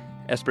Martin.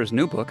 Esper's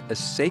new book, A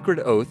Sacred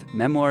Oath,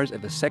 Memoirs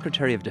of a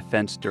Secretary of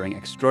Defense During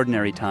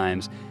Extraordinary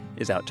Times,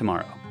 is out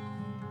tomorrow.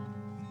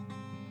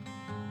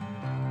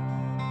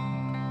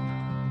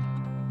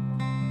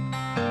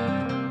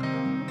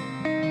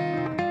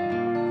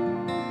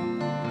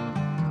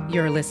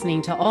 You're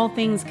listening to All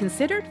Things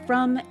Considered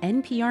from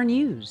NPR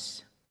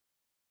News.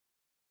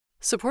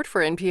 Support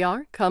for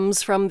NPR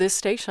comes from this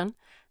station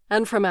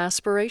and from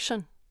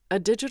Aspiration, a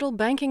digital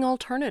banking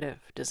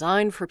alternative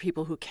designed for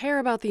people who care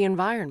about the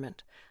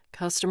environment.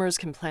 Customers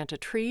can plant a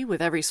tree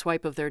with every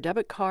swipe of their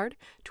debit card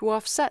to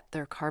offset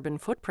their carbon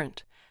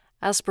footprint.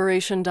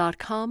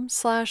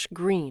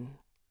 Aspiration.com/green.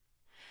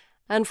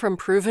 And from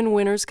Proven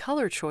Winners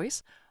Color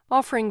Choice,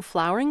 offering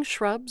flowering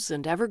shrubs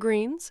and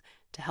evergreens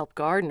to help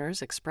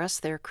gardeners express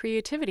their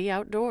creativity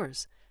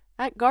outdoors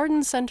at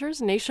garden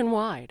centers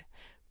nationwide.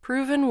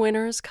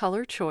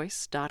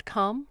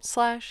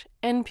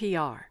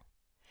 ProvenWinnersColorChoice.com/NPR.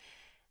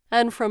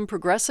 And from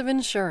Progressive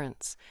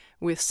Insurance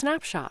with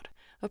Snapshot,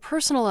 a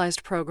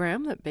personalized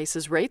program that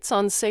bases rates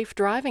on safe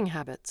driving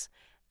habits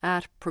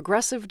at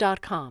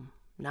Progressive.com.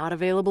 Not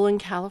available in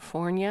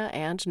California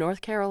and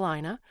North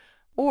Carolina,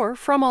 or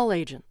from all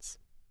agents.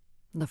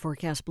 The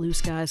forecast: blue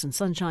skies and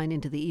sunshine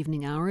into the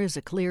evening hours.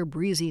 A clear,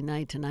 breezy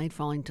night tonight,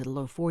 falling to the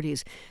low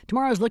 40s.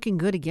 Tomorrow's looking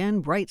good again.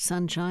 Bright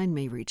sunshine,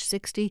 may reach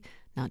 60.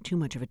 Not too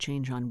much of a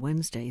change on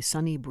Wednesday.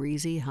 Sunny,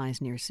 breezy,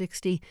 highs near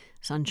 60.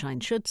 Sunshine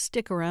should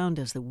stick around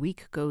as the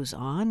week goes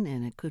on,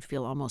 and it could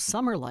feel almost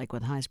summer-like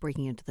with highs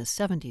breaking into the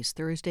 70s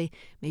Thursday,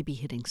 maybe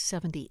hitting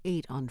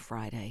 78 on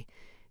Friday.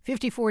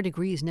 54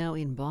 degrees now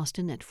in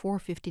Boston at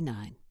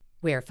 4:59.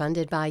 We're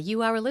funded by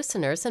you, our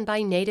listeners, and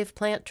by Native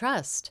Plant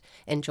Trust.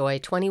 Enjoy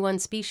 21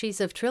 species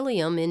of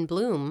Trillium in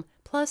bloom,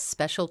 plus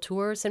special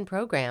tours and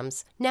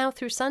programs, now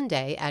through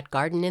Sunday at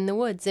Garden in the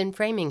Woods in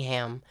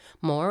Framingham.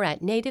 More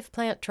at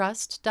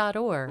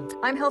nativeplanttrust.org.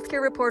 I'm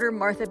healthcare reporter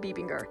Martha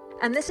Biebinger,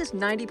 and this is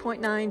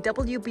 90.9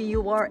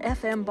 WBUR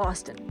FM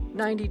Boston,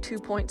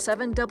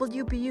 92.7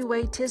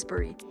 WBUA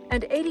Tisbury,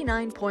 and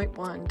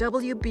 89.1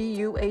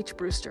 WBUH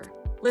Brewster.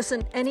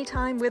 Listen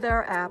anytime with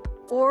our app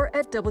or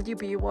at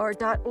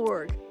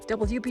WBUR.org.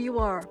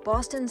 WBUR,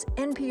 Boston's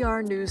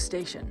NPR news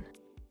station.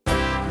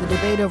 The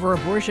debate over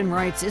abortion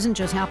rights isn't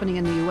just happening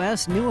in the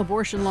U.S. New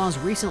abortion laws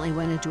recently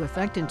went into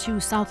effect in 2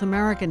 South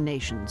American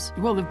nations.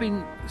 Well, there have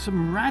been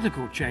some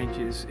radical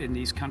changes in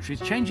these countries,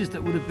 changes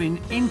that would have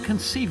been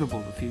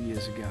inconceivable a few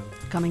years ago.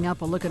 Coming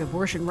up, a look at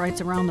abortion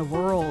rights around the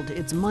world.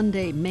 It's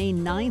Monday, May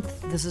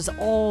 9th. This is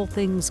All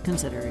Things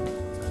Considered.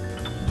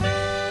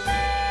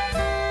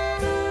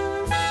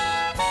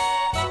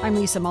 I'm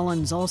Lisa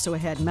Mullins. Also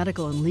ahead,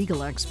 medical and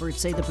legal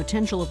experts say the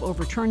potential of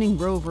overturning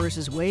Roe v.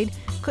 Wade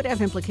could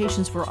have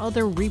implications for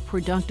other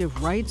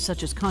reproductive rights,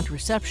 such as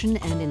contraception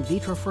and in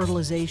vitro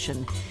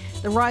fertilization.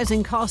 The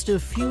rising cost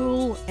of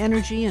fuel,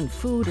 energy, and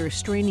food are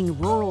straining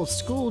rural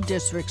school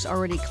districts'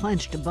 already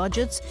clenched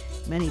budgets.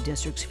 Many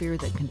districts fear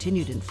that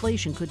continued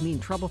inflation could mean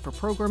trouble for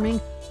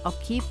programming,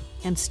 upkeep,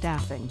 and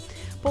staffing.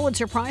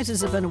 Pulitzer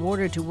Prizes have been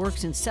awarded to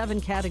works in 7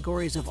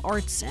 categories of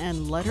arts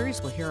and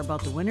letters. We'll hear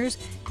about the winners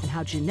and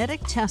how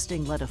genetic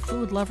testing led a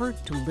food lover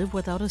to live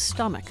without a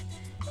stomach.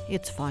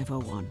 It's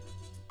 5:01.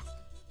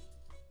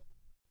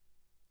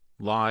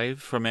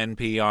 Live from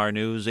NPR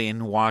News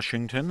in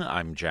Washington,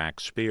 I'm Jack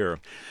Speer.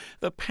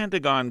 The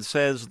Pentagon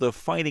says the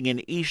fighting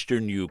in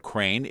eastern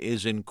Ukraine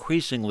is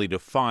increasingly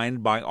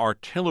defined by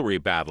artillery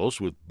battles,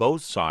 with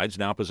both sides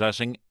now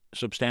possessing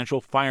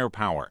substantial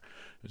firepower.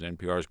 As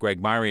NPR's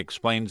Greg Myrie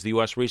explains, the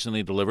U.S.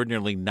 recently delivered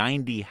nearly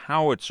 90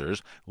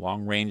 howitzers,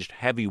 long-range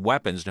heavy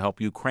weapons, to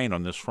help Ukraine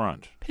on this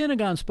front.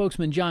 Pentagon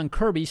spokesman John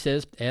Kirby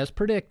says, as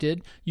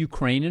predicted,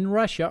 Ukraine and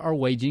Russia are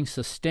waging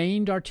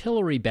sustained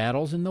artillery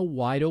battles in the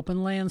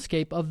wide-open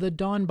landscape of the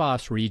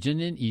Donbas region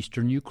in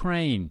eastern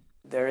Ukraine.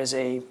 There is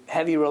a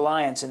heavy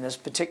reliance in this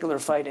particular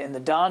fight in the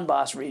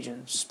Donbas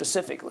region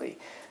specifically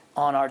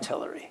on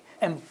artillery.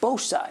 And both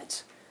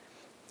sides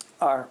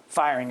are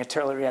firing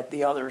artillery at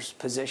the other's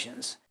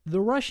positions. The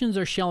Russians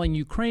are shelling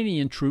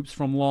Ukrainian troops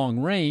from long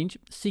range,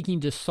 seeking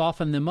to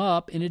soften them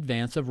up in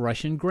advance of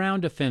Russian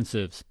ground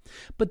offensives.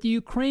 But the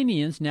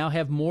Ukrainians now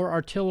have more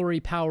artillery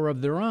power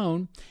of their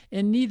own,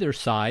 and neither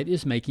side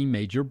is making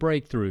major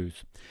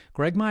breakthroughs.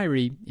 Greg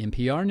Myrie,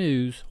 NPR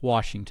News,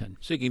 Washington.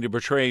 Seeking to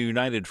portray a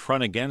united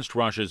front against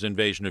Russia's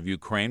invasion of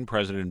Ukraine,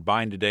 President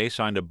Biden today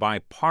signed a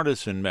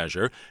bipartisan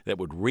measure that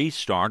would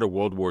restart a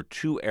World War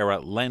II-era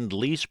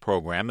Lend-Lease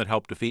program that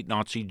helped defeat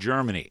Nazi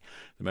Germany.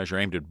 The measure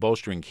aimed at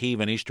bolstering Kyiv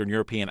and Eastern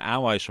European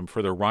allies from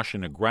further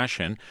Russian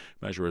aggression.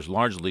 The measure is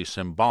largely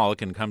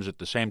symbolic and comes at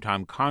the same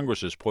time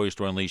Congress is poised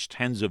to unleash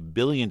tens of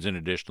billions in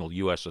additional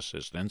U.S.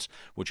 assistance,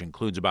 which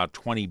includes about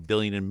 $20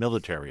 billion in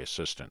military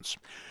assistance.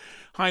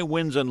 High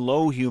winds and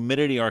low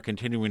humidity are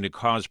continuing to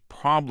cause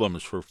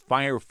problems for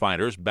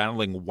firefighters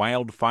battling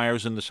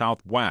wildfires in the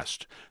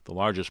Southwest. The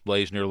largest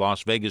blaze near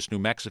Las Vegas, New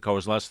Mexico,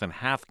 is less than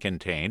half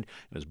contained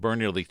and has burned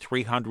nearly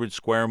 300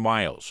 square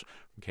miles.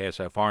 From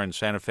KSFR in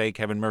Santa Fe,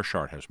 Kevin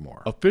Mershart has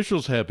more.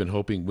 Officials have been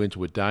hoping winds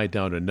would die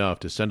down enough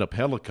to send up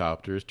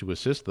helicopters to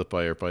assist the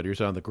firefighters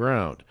on the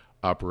ground.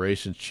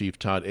 Operations Chief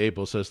Todd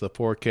Abel says the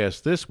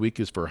forecast this week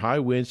is for high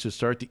winds to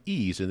start to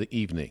ease in the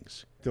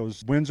evenings.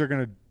 Those winds are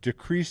going to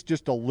decrease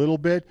just a little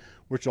bit,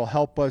 which will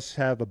help us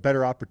have a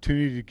better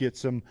opportunity to get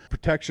some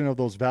protection of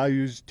those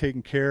values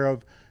taken care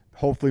of,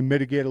 hopefully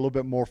mitigate a little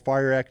bit more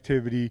fire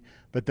activity,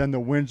 but then the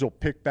winds will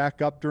pick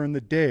back up during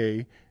the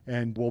day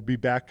and we'll be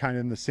back kind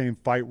of in the same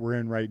fight we're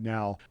in right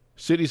now.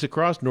 Cities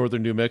across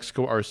northern New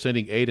Mexico are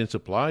sending aid and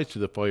supplies to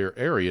the fire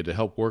area to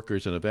help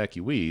workers and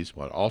evacuees,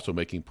 while also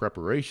making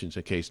preparations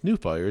in case new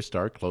fires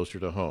start closer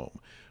to home.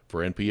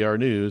 For NPR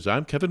News,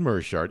 I'm Kevin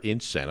Mershart in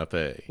Santa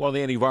Fe. While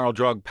the antiviral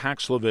drug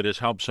Paxlovid has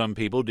helped some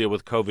people deal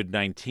with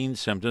COVID-19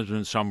 symptoms,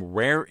 in some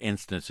rare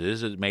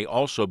instances, it may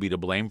also be to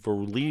blame for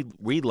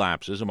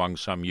relapses among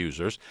some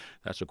users.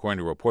 That's according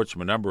to reports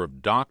from a number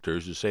of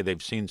doctors who say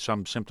they've seen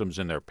some symptoms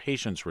in their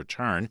patients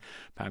return.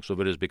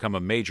 Paxlovid has become a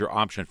major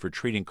option for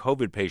treating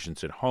COVID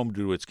patients at home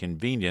due to its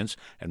convenience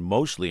and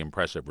mostly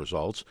impressive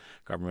results.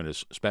 Government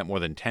has spent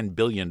more than $10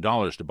 billion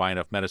to buy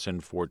enough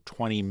medicine for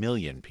 20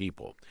 million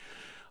people.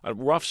 A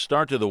rough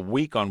start to the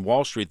week on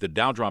Wall Street. The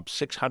Dow dropped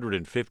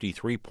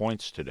 653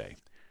 points today.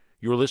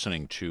 You're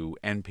listening to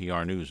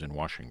NPR News in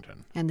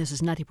Washington. And this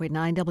is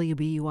 90.9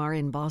 WBUR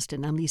in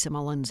Boston. I'm Lisa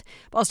Mullins.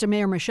 Boston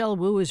Mayor Michelle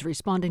Wu is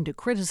responding to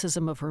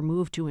criticism of her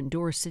move to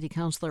endorse City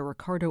Councilor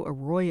Ricardo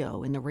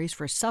Arroyo in the race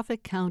for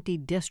Suffolk County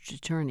District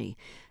Attorney.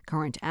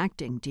 Current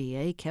acting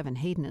DA Kevin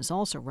Hayden is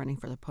also running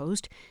for the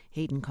post.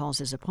 Hayden calls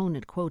his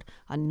opponent, quote,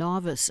 a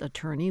novice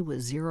attorney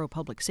with zero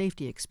public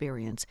safety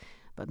experience.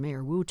 But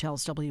Mayor Wu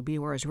tells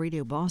WBUR's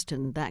Radio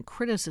Boston that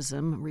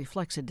criticism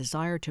reflects a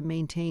desire to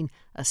maintain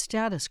a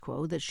status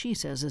quo that she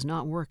says is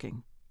not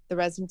working. The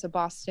residents of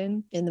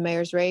Boston in the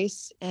mayor's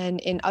race and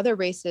in other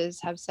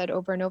races have said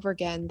over and over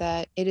again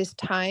that it is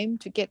time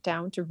to get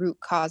down to root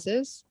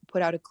causes,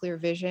 put out a clear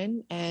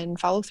vision, and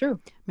follow through.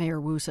 Mayor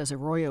Wu says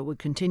Arroyo would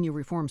continue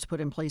reforms put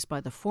in place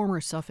by the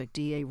former Suffolk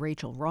DA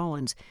Rachel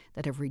Rollins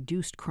that have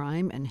reduced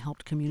crime and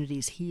helped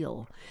communities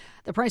heal.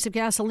 The price of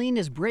gasoline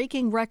is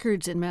breaking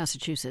records in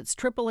Massachusetts.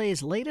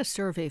 AAA's latest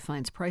survey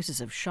finds prices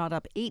have shot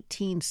up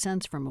 18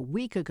 cents from a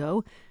week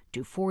ago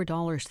to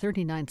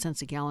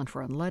 $4.39 a gallon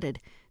for unleaded.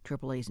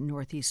 AAA's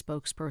Northeast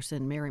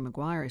spokesperson Mary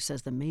McGuire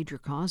says the major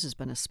cause has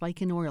been a spike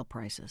in oil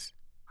prices.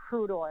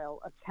 Crude oil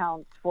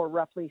accounts for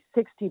roughly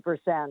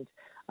 60%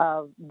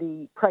 of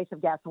the price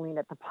of gasoline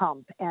at the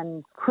pump,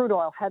 and crude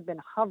oil had been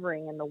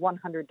hovering in the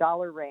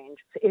 $100 range.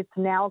 It's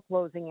now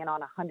closing in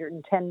on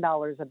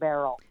 $110 a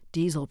barrel.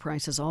 Diesel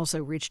prices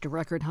also reached a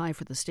record high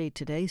for the state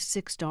today,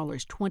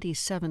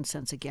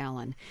 $6.27 a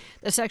gallon.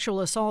 The sexual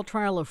assault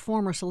trial of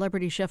former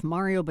celebrity chef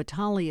Mario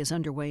Batali is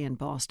underway in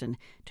Boston.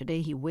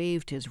 Today he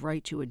waived his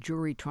right to a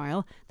jury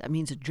trial. That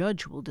means a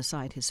judge will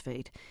decide his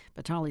fate.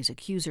 Batali's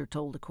accuser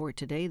told the court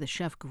today the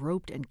chef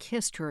groped and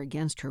kissed her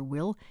against her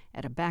will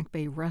at a Back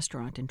Bay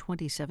restaurant in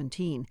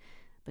 2017.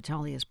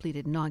 Batali has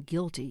pleaded not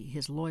guilty.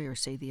 His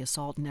lawyers say the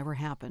assault never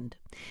happened.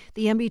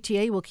 The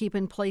MBTA will keep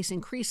in place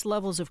increased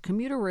levels of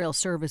commuter rail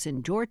service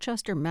in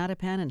Dorchester,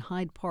 Mattapan, and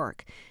Hyde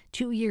Park.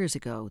 2 years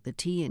ago, the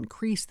T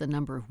increased the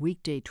number of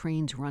weekday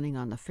trains running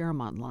on the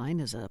Fairmont line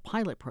as a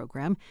pilot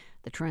program.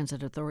 The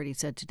Transit Authority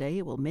said today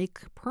it will make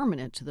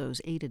permanent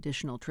those 8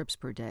 additional trips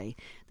per day.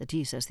 The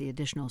T says the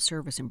additional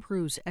service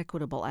improves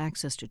equitable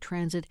access to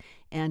transit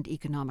and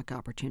economic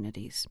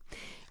opportunities.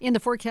 In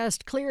the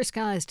forecast, clear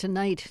skies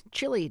tonight,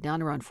 chilly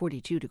down around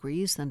 42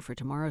 degrees. Then for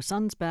tomorrow,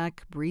 sun's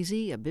back,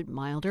 breezy, a bit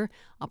milder,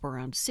 up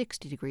around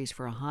 60 degrees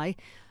for a high.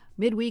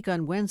 Midweek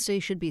on Wednesday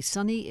should be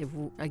sunny,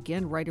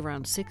 again right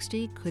around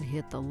 60. Could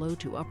hit the low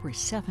to upper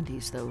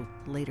 70s, though,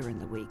 later in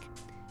the week.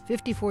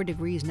 54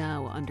 degrees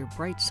now under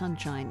bright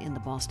sunshine in the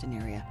Boston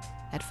area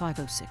at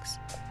 5:06.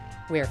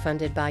 We're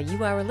funded by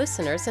you, our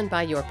listeners, and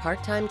by your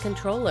part-time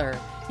controller.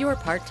 Your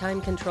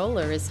part-time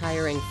controller is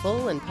hiring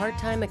full and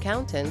part-time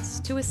accountants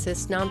to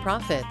assist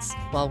nonprofits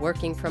while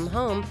working from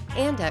home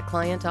and at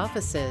client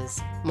offices.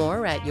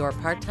 More at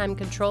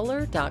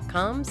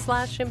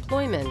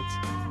yourparttimecontroller.com/employment.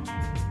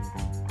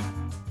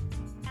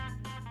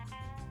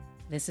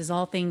 This is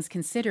All Things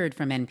Considered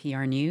from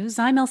NPR News.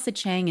 I'm Elsa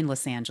Chang in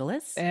Los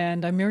Angeles.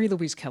 And I'm Mary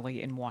Louise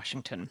Kelly in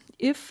Washington.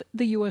 If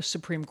the U.S.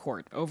 Supreme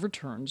Court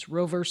overturns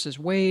Roe v.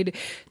 Wade,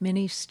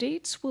 many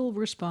states will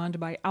respond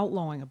by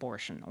outlawing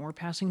abortion or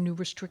passing new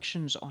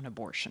restrictions on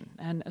abortion.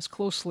 And as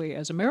closely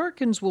as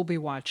Americans will be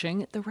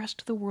watching, the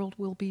rest of the world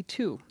will be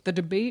too. The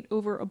debate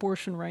over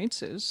abortion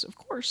rights is, of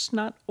course,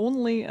 not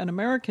only an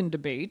American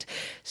debate.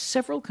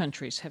 Several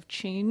countries have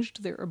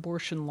changed their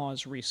abortion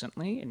laws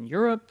recently, in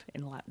Europe,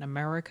 in Latin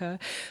America.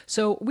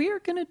 So we are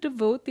going to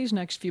devote these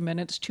next few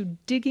minutes to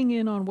digging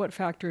in on what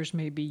factors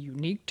may be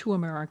unique to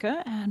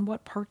America and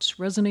what parts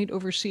resonate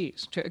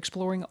overseas, to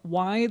exploring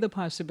why the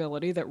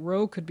possibility that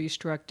Roe could be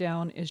struck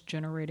down is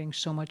generating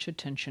so much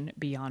attention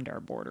beyond our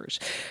borders.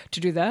 To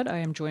do that, I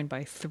am joined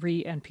by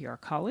 3 NPR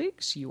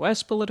colleagues,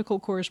 U.S. political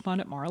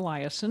correspondent Mara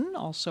Liasson,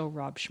 also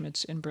Rob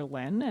Schmitz in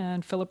Berlin,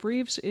 and Philip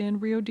Reeves in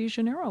Rio de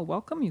Janeiro.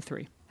 Welcome, you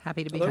 3.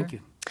 Happy to be here. Thank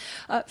you.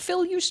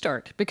 Phil, you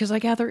start, because I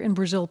gather in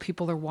Brazil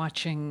people are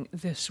watching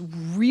this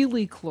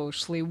really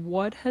closely.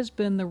 What has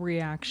been the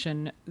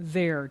reaction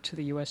there to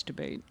the U.S.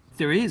 debate?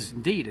 There is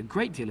indeed a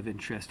great deal of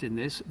interest in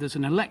this. There's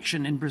an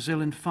election in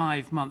Brazil in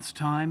 5 months'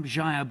 time.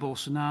 Jair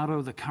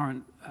Bolsonaro, the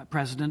current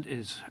president,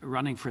 is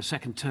running for a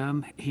second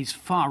term. He's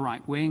far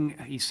right-wing.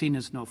 He's seen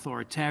as an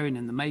authoritarian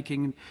in the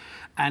making,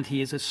 and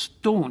he is a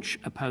staunch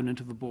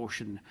opponent of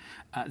abortion.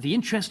 The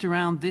interest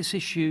around this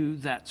issue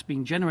that's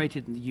being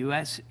generated in the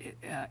U.S.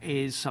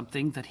 is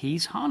something that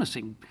he's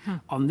harnessing.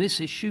 On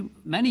this issue,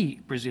 many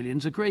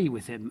Brazilians agree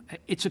with him.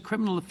 It's a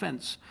criminal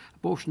offense.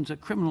 Abortion's a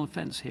criminal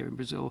offense here in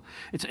Brazil.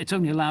 It's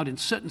only allowed in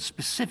certain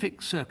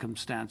specific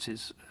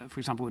circumstances. For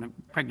example, when a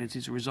pregnancy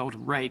is a result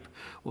of rape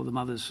or the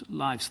mother's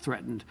life's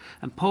threatened.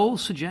 And And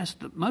polls suggest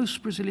that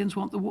most Brazilians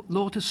want the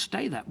law to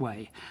stay that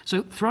way.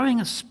 So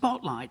throwing a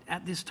spotlight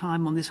at this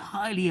time on this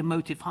highly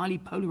emotive, highly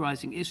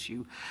polarizing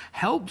issue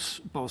helps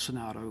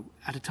Bolsonaro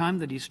at a time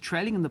that he's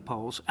trailing in the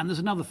polls. And there's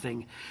another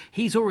thing.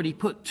 He's already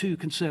put 2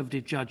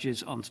 conservative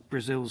judges on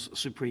Brazil's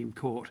Supreme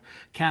Court.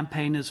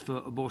 Campaigners for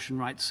abortion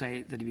rights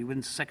say that if he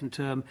wins the second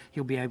term,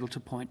 he'll be able to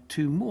appoint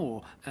 2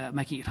 more,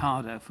 making it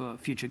harder for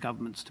future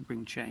governments to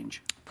bring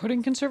change.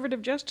 Putting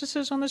conservative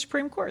justices on the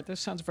Supreme Court.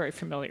 This sounds very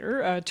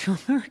familiar to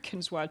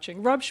Americans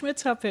watching. Rob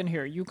Schmitz, hop in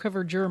here. You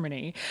cover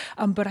Germany,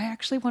 but I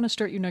actually want to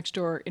start you next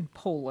door in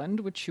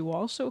Poland, which you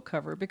also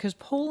cover, because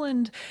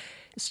Poland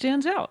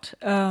stands out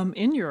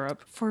in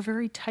Europe for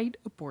very tight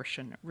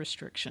abortion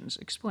restrictions.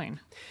 Explain.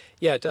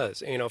 Yeah, it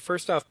does.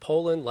 First off,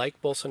 Poland,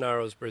 like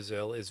Bolsonaro's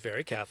Brazil, is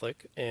very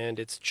Catholic, and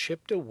it's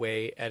chipped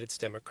away at its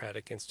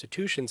democratic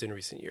institutions in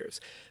recent years.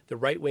 The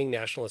right-wing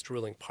nationalist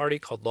ruling party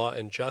called Law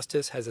and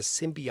Justice has a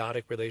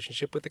symbiotic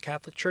relationship with the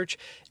Catholic Church,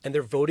 and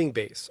their voting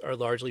base are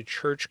largely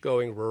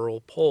church-going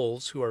rural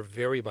Poles who are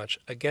very much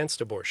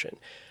against abortion.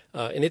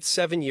 In its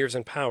 7 years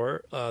in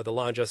power, the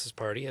Law and Justice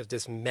Party has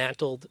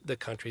dismantled the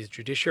country's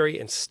judiciary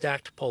and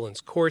stacked Poland's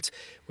courts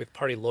with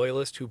party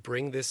loyalists who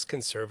bring this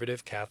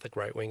conservative Catholic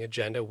right-wing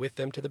agenda with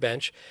them to the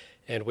bench.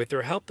 And with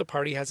their help, the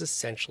party has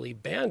essentially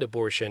banned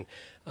abortion.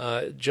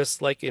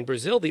 Just like in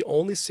Brazil, the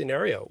only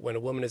scenario when a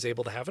woman is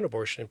able to have an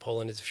abortion in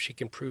Poland is if she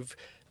can prove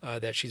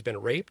that she's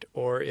been raped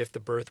or if the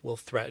birth will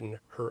threaten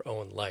her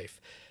own life.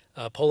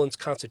 Poland's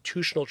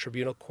Constitutional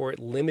Tribunal Court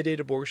limited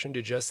abortion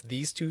to just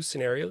these 2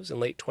 scenarios in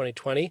late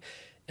 2020,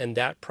 and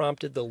that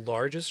prompted the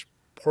largest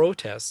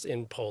protests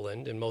in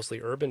Poland, and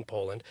mostly urban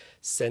Poland,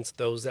 since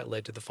those that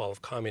led to the fall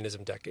of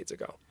communism decades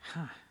ago.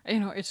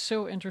 It's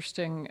so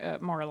interesting,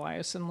 Mara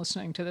Elias,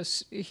 listening to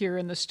this here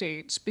in the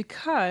States,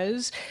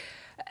 because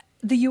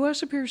the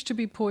U.S. appears to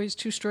be poised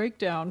to strike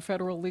down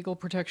federal legal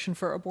protection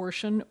for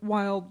abortion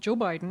while Joe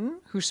Biden,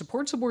 who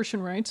supports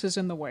abortion rights, is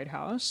in the White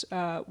House,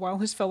 while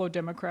his fellow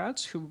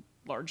Democrats, who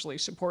largely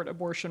support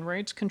abortion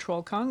rights,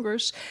 control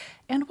Congress,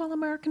 and while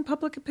American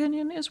public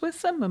opinion is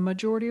with them. A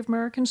majority of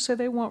Americans say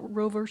they want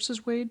Roe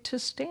versus Wade to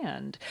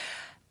stand.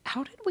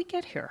 How did we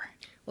get here?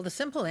 Well, the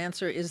simple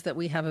answer is that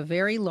we have a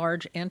very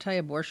large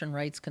anti-abortion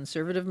rights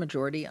conservative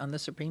majority on the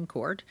Supreme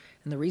Court.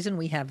 And the reason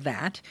we have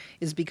that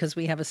is because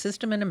we have a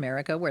system in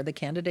America where the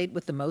candidate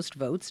with the most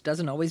votes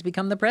doesn't always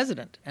become the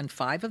president. And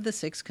 5 of the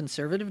 6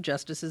 conservative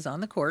justices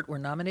on the court were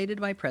nominated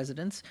by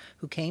presidents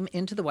who came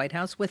into the White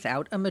House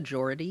without a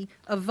majority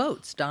of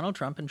votes, Donald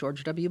Trump and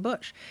George W.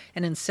 Bush.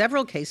 And in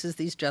several cases,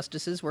 these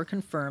justices were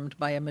confirmed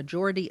by a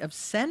majority of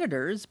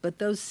senators, but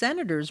those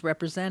senators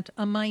represent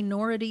a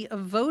minority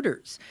of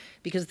voters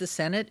because the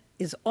Senate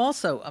is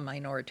also a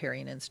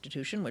minoritarian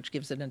institution, which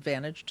gives an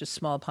advantage to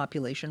small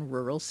population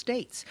rural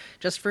states.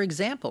 Just for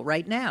example,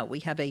 right now we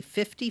have a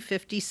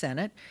 50-50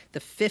 Senate. The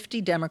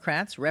 50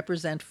 Democrats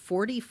represent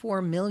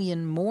 44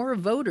 million more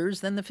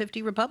voters than the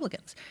 50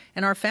 Republicans.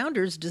 And our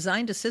founders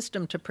designed a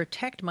system to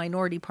protect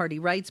minority party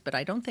rights, but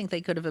I don't think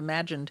they could have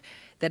imagined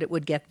that it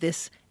would get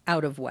this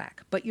out of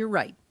whack. But you're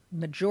right.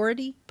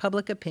 Majority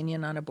public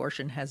opinion on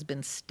abortion has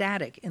been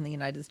static in the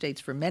United States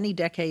for many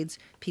decades.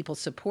 People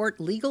support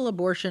legal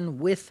abortion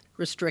with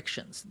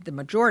restrictions. The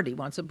majority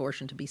wants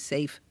abortion to be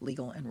safe,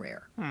 legal, and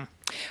rare.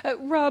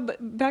 Rob,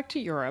 back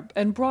to Europe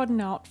and broaden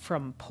out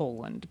from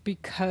Poland,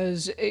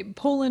 because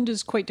Poland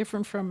is quite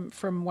different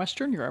from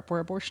Western Europe,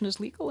 where abortion is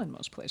legal in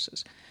most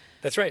places.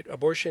 That's right.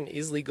 Abortion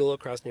is legal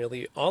across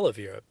nearly all of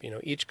Europe.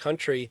 Each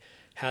country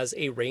has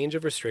a range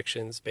of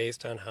restrictions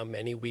based on how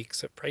many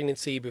weeks of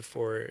pregnancy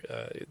before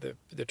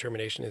the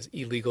termination is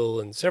illegal.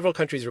 And several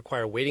countries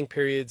require waiting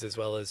periods as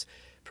well as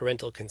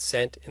parental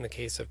consent in the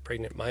case of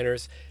pregnant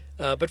minors.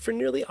 But for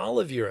nearly all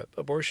of Europe,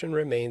 abortion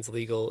remains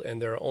legal,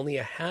 and there are only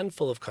a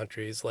handful of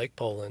countries like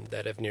Poland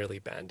that have nearly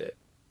banned it.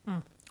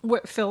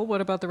 Phil,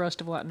 what about the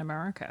rest of Latin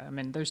America? I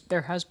mean,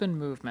 there has been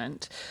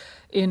movement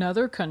in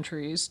other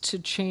countries to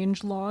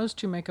change laws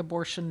to make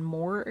abortion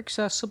more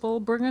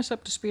accessible. Bring us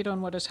up to speed on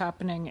what is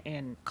happening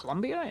in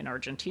Colombia, in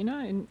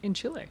Argentina, in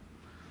Chile.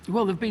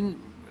 Well, there have been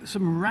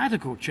some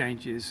radical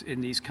changes in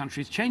these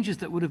countries, changes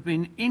that would have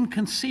been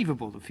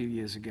inconceivable a few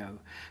years ago.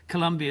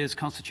 Colombia's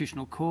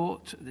Constitutional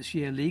Court this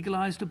year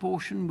legalized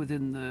abortion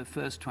within the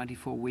first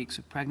 24 weeks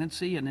of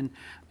pregnancy, and in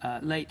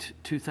late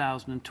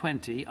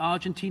 2020,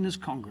 Argentina's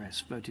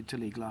Congress voted to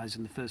legalize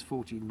in the first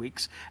 14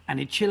 weeks. And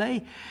in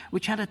Chile,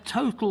 which had a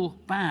total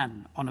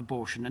ban on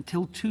abortion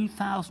until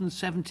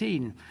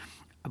 2017,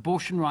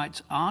 abortion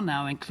rights are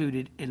now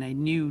included in a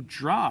new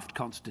draft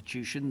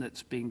constitution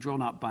that's being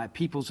drawn up by a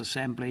People's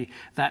Assembly.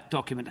 That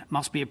document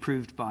must be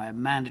approved by a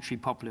mandatory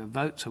popular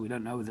vote, so we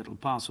don't know whether it'll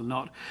pass or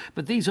not.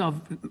 But these are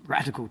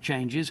radical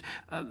changes.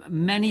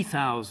 Many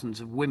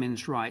thousands of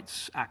women's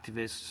rights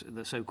activists,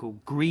 the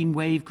so-called green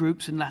wave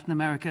groups in Latin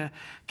America,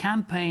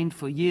 campaigned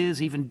for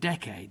years, even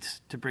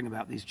decades, to bring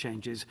about these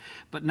changes.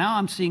 But now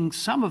I'm seeing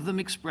some of them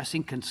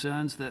expressing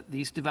concerns that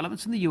these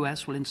developments in the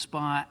US will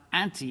inspire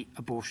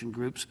anti-abortion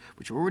groups,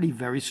 which are already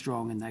very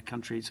strong in their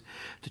countries,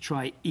 to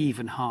try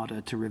even harder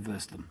to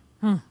reverse them.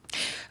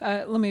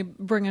 Let me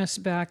bring us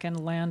back and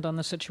land on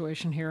the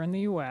situation here in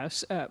the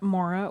U.S.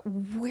 Maura,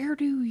 where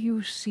do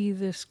you see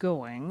this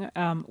going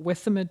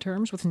with the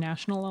midterms, with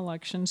national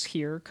elections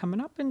here coming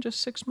up in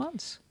just 6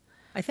 months?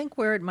 I think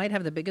where it might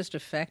have the biggest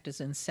effect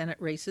is in Senate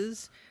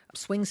races.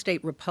 Swing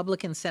state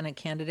Republican Senate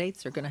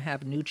candidates are going to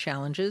have new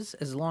challenges.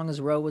 As long as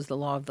Roe was the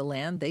law of the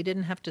land, they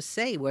didn't have to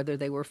say whether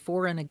they were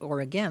for or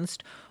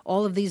against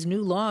all of these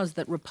new laws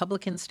that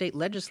Republican state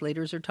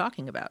legislators are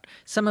talking about.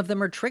 Some of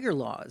them are trigger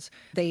laws.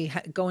 They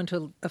go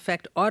into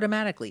effect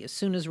automatically. As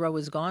soon as Roe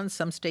is gone,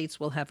 some states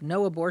will have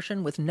no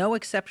abortion with no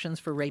exceptions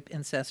for rape,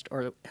 incest,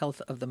 or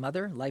health of the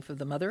mother, life of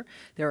the mother.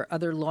 There are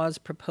other laws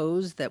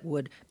proposed that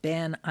would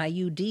ban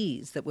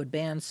IUDs, that would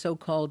ban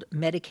so-called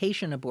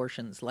medication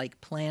abortions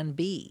like Plan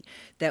B,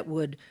 that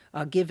would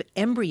give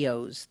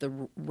embryos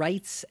the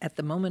rights at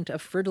the moment of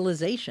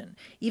fertilization.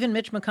 Even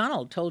Mitch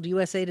McConnell told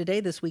USA Today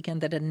this weekend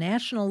that a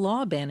national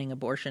law banning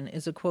abortion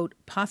is a, quote,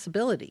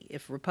 possibility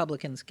if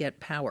Republicans get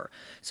power.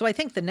 So I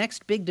think the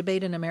next big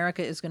debate in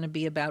America is going to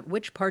be about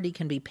which party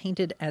can be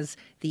painted as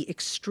the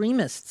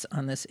extremists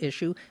on this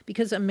issue,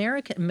 because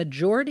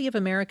majority of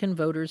American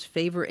voters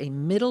favor a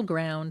middle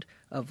ground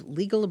of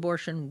legal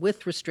abortion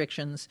with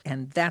restrictions,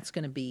 and that's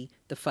going to be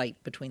the fight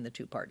between the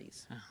two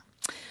parties.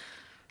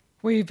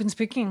 We've been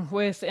speaking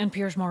with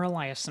NPR's Maura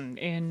Eliasson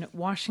in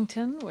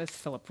Washington, with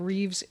Philip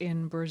Reeves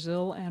in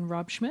Brazil, and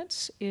Rob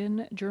Schmitz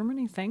in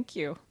Germany. Thank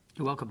you.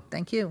 You're welcome.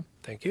 Thank you.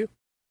 Thank you.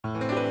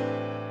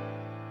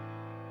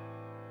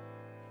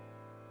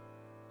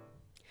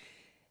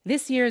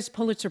 This year's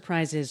Pulitzer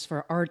Prizes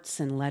for Arts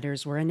and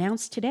Letters were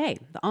announced today.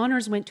 The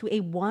honors went to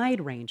a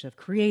wide range of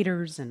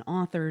creators and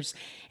authors.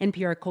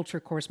 NPR culture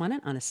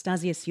correspondent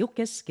Anastasia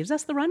Siolkas gives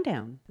us the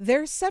rundown.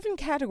 There are 7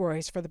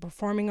 categories for the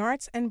performing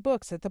arts and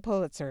books at the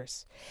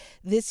Pulitzers.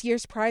 This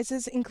year's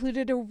prizes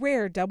included a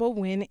rare double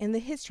win in the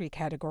history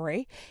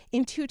category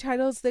in 2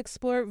 titles that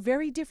explore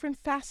very different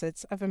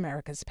facets of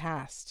America's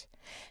past.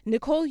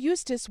 Nicole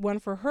Eustace won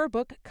for her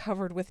book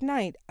Covered with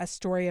Night, a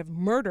story of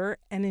murder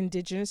and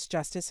indigenous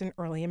justice in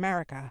early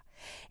America.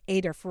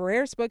 Ada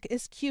Ferrer's book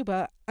is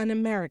Cuba, an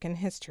American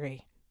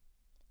History.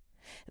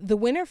 The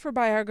winner for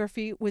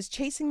biography was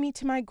Chasing Me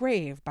to My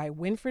Grave by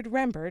Winfred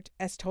Rembert,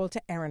 as told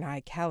to Erin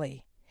I.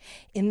 Kelly.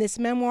 In this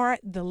memoir,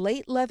 the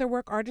late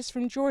leatherwork artist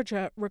from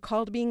Georgia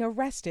recalled being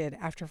arrested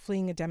after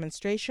fleeing a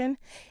demonstration,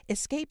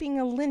 escaping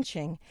a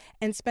lynching,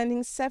 and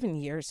spending 7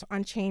 years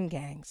on chain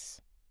gangs.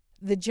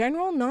 The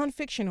General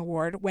Nonfiction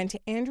Award went to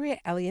Andrea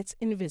Elliott's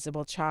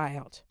Invisible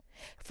Child.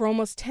 For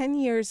almost 10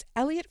 years,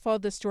 Elliott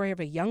followed the story of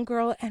a young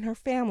girl and her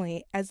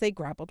family as they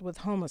grappled with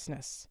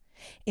homelessness.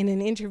 In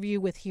an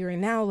interview with Here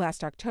and Now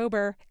last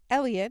October,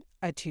 Elliott,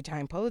 a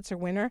 2-time Pulitzer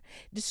winner,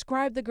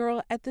 described the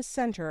girl at the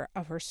center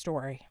of her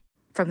story.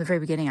 From the very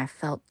beginning, I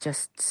felt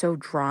just so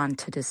drawn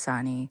to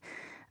Dasani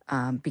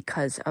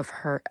because of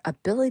her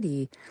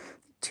ability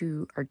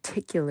to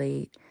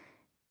articulate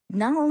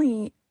not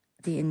only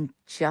the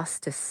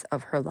injustice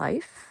of her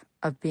life,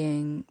 of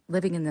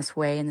living in this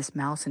way, in this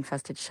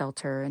mouse-infested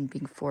shelter, and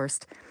being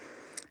forced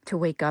to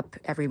wake up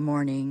every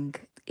morning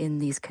in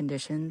these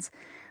conditions,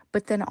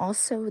 but then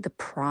also the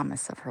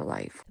promise of her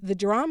life. The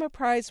drama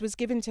prize was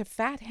given to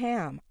Fat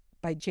Ham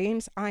by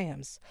James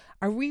Iams,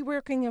 a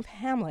reworking of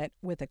Hamlet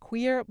with a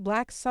queer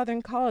black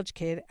Southern college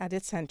kid at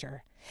its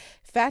center.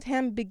 Fat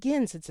Ham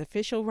begins its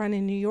official run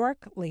in New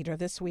York later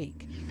this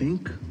week. I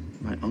think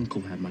my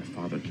uncle had my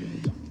father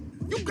killed.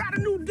 You got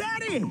a new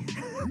daddy!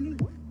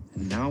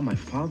 And now my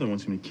father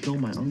wants me to kill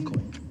my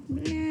uncle.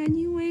 Man,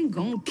 you ain't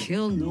gonna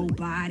kill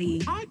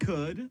nobody. I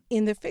could.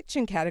 In the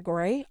fiction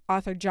category,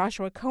 author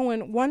Joshua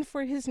Cohen won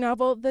for his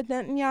novel The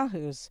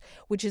Netanyahus,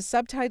 which is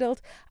subtitled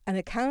An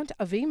Account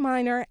of a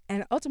Minor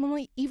and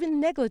Ultimately Even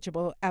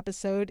Negligible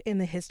Episode in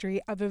the History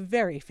of a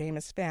Very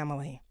Famous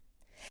Family.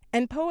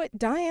 And poet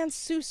Diane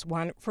Seuss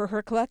won for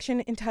her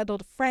collection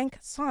entitled Frank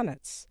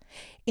Sonnets.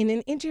 In an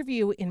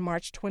interview in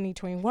March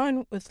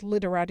 2021 with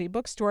Literati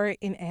Bookstore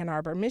in Ann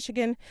Arbor,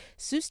 Michigan,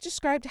 Seuss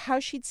described how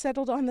she'd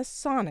settled on the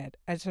sonnet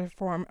as her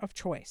form of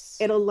choice.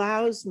 It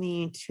allows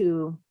me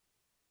to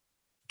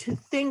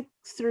think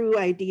through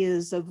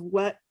ideas of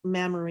what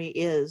memory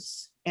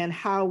is and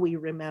how we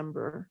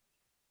remember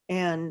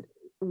and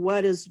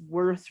what is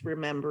worth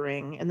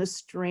remembering and the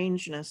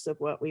strangeness of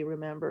what we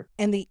remember.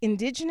 And the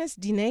indigenous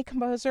Diné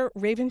composer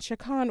Raven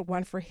Chacon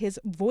won for his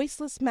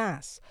Voiceless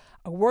Mass,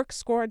 a work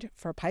scored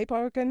for pipe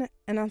organ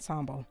and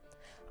ensemble.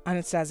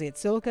 Anastasia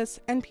Tsilkas,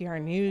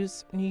 NPR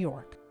News, New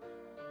York.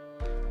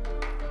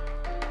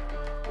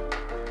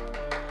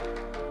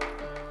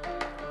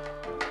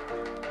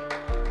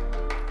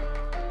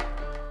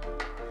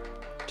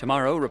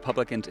 Tomorrow,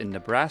 Republicans in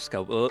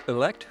Nebraska will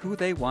elect who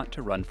they want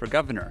to run for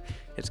governor.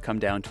 It's come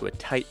down to a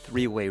tight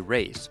 3-way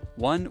race,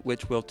 one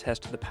which will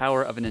test the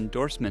power of an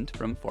endorsement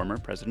from former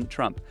President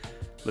Trump.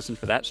 Listen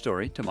for that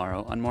story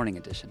tomorrow on Morning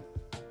Edition.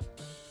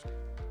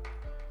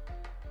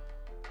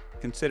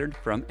 Considered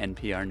from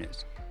NPR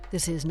News.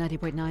 This is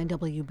 90.9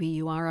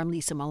 WBUR. I'm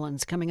Lisa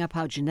Mullins. Coming up,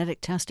 how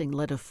genetic testing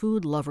led a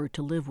food lover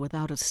to live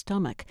without a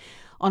stomach.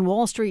 On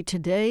Wall Street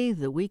today,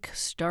 the week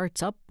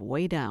starts up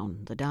way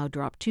down. The Dow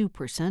dropped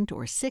 2%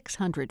 or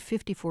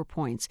 654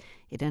 points.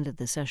 It ended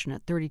the session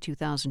at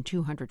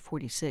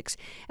 32,246.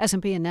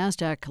 S&P and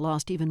Nasdaq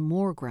lost even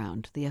more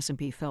ground. The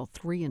S&P fell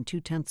 3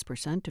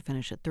 0.2% to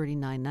finish at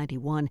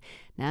 39.91.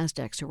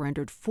 Nasdaq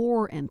surrendered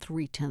 4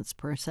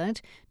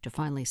 0.3% to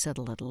finally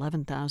settle at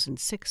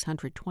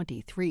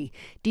 11,623.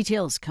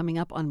 Details coming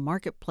up on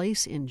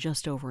Marketplace in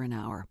just over an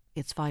hour.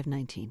 It's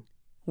 5:19.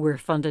 We're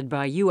funded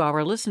by you,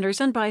 our listeners,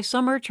 and by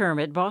Summer Term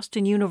at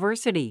Boston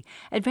University.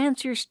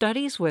 Advance your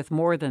studies with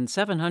more than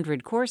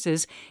 700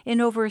 courses in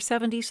over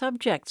 70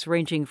 subjects,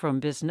 ranging from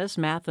business,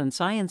 math, and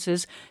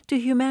sciences to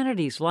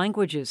humanities,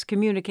 languages,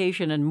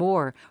 communication, and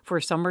more.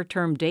 For summer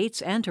term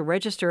dates and to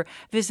register,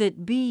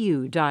 visit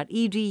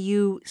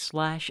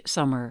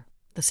bu.edu/summer.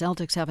 The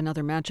Celtics have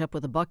another matchup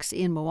with the Bucks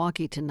in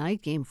Milwaukee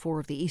tonight, Game 4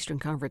 of the Eastern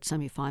Conference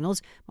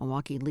semifinals.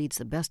 Milwaukee leads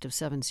the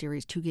best-of-7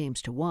 series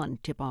 2-1.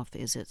 Tip-off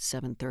is at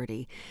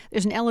 7:30.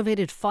 There's an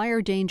elevated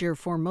fire danger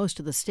for most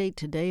of the state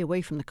today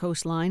away from the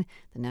coastline.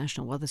 The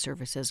National Weather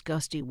Service says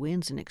gusty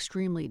winds and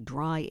extremely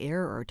dry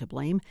air are to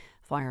blame.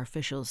 Fire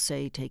officials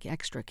say take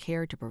extra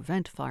care to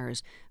prevent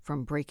fires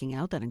from breaking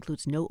out. That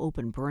includes no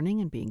open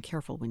burning and being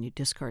careful when you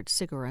discard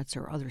cigarettes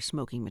or other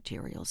smoking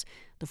materials.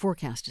 The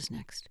forecast is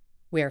next.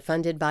 We are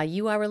funded by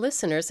you, our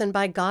listeners, and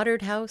by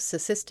Goddard House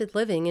Assisted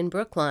Living in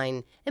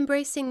Brookline,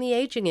 embracing the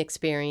aging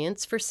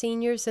experience for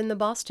seniors in the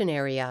Boston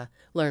area.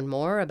 Learn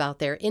more about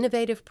their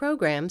innovative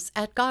programs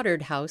at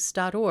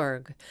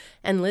goddardhouse.org.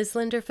 And Liz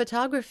Linder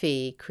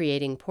Photography,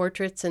 creating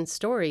portraits and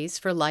stories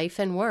for life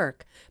and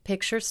work.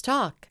 Pictures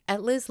talk at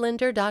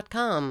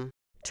lizlinder.com.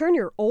 Turn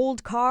your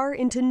old car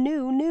into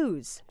new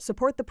news.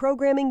 Support the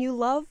programming you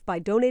love by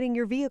donating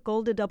your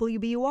vehicle to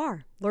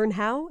WBUR. Learn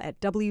how at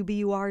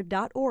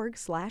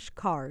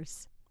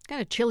wbur.org/cars.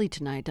 Kind of chilly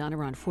tonight, down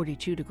around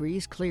 42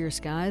 degrees, clear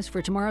skies.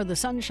 For tomorrow, the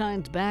sun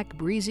shines back,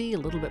 breezy, a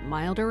little bit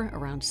milder,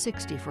 around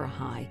 60 for a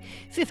high.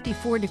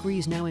 54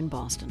 degrees now in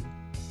Boston.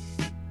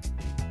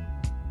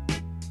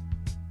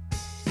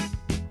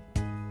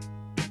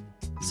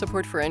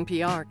 Support for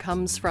NPR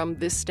comes from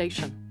this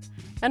station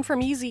and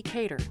from Easy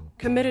Cater,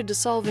 committed to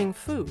solving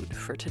food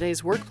for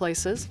today's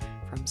workplaces,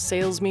 from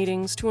sales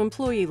meetings to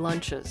employee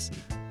lunches.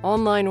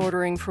 Online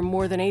ordering from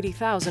more than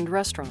 80,000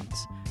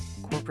 restaurants.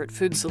 Corporate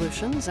food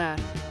solutions at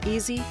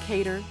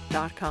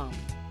easycater.com.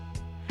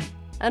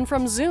 And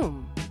from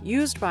Zoom,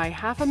 used by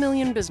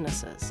 500,000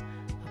 businesses,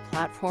 a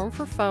platform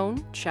for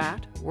phone,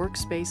 chat,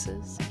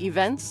 workspaces,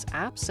 events,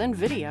 apps, and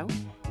video,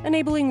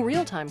 enabling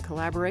real-time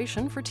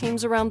collaboration for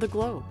teams around the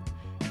globe.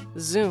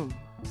 Zoom,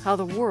 how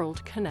the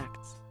world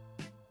connects.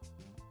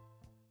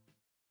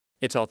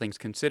 It's All Things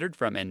Considered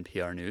from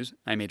NPR News.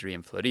 I'm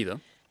Adrian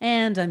Florido.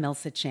 And I'm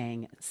Elsa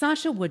Chang.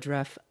 Sasha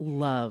Woodruff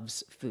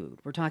loves food.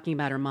 We're talking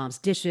about her mom's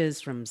dishes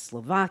from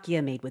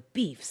Slovakia made with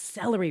beef,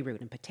 celery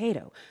root, and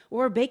potato,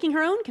 or baking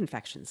her own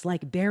confections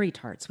like berry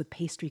tarts with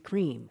pastry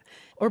cream,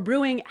 or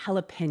brewing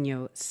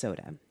jalapeno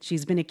soda.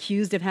 She's been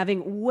accused of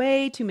having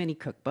way too many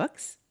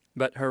cookbooks.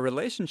 But her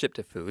relationship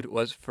to food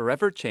was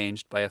forever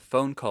changed by a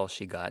phone call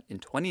she got in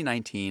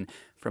 2019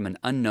 from an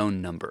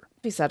unknown number.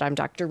 He said, "I'm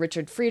Dr.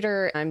 Richard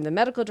Frieder. I'm the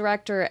medical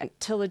director at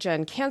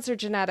Tilligen Cancer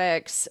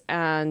Genetics,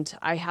 and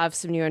I have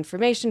some new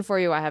information for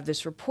you. I have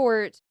this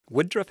report."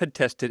 Woodruff had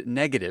tested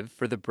negative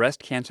for the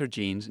breast cancer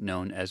genes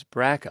known as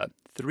BRCA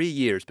 3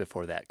 years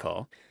before that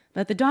call.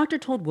 But the doctor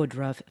told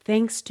Woodruff,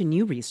 thanks to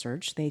new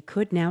research, they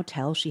could now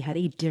tell she had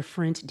a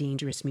different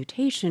dangerous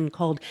mutation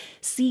called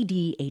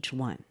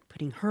CDH1,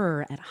 putting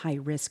her at high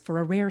risk for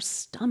a rare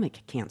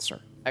stomach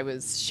cancer. I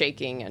was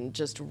shaking and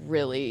just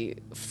really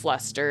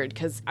flustered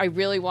because I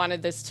really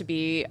wanted this to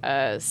be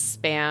a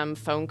spam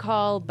phone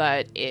call,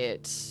 but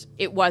it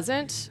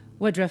wasn't.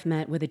 Woodruff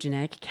met with a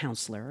genetic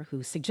counselor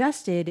who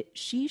suggested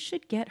she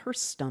should get her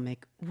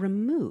stomach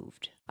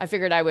removed. I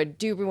figured I would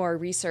do more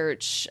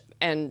research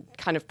and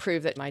kind of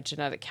prove that my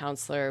genetic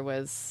counselor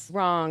was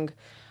wrong.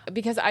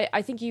 Because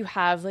I think you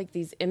have like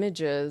these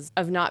images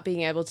of not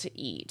being able to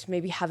eat,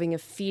 maybe having a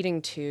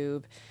feeding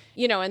tube,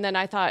 and then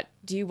I thought,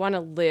 do you want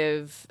to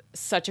live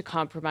such a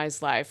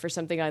compromised life for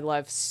something I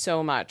love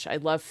so much? I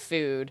love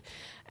food.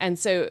 And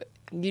so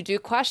you do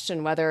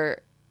question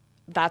whether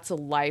that's a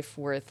life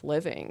worth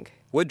living.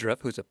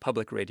 Woodruff, who's a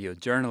public radio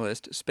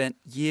journalist, spent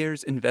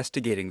years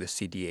investigating the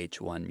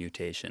CDH1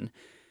 mutation.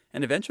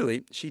 And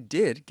eventually, she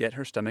did get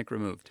her stomach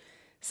removed.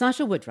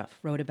 Sasha Woodruff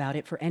wrote about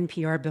it for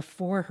NPR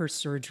before her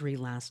surgery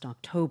last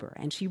October,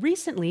 and she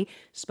recently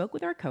spoke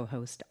with our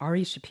co-host,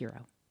 Ari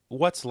Shapiro.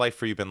 What's life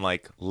for you been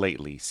like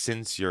lately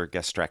since your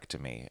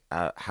gastrectomy?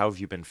 How have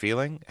you been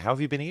feeling? How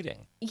have you been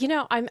eating?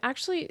 I'm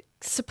actually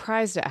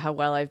surprised at how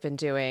well I've been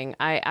doing.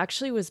 I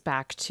actually was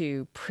back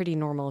to pretty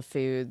normal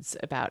foods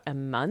about a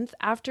month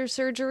after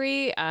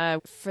surgery.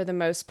 For the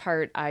most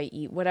part, I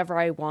eat whatever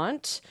I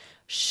want.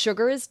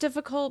 Sugar is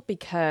difficult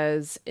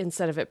because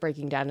instead of it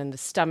breaking down in the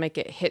stomach,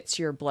 it hits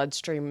your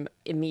bloodstream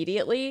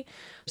immediately.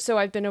 So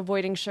I've been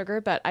avoiding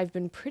sugar, but I've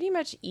been pretty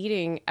much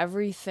eating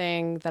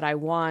everything that I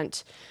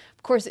want.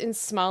 Of course, in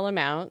small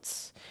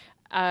amounts.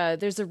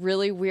 There's a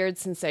really weird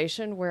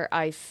sensation where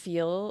I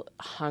feel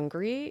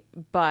hungry,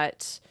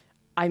 but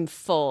I'm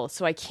full,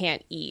 so I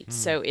can't eat.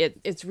 So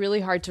it's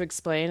really hard to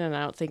explain, and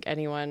I don't think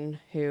anyone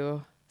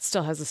who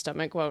still has a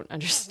stomach won't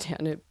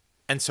understand it.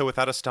 And so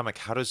without a stomach,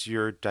 how does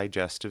your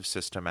digestive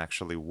system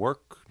actually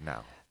work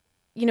now?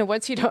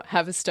 Once you don't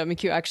have a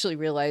stomach, you actually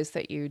realize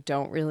that you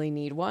don't really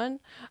need one.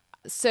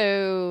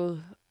 So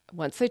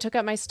once they took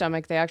out my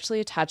stomach, they actually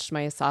attached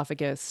my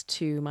esophagus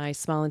to my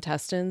small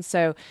intestine.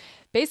 So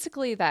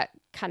basically that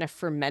kind of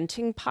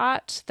fermenting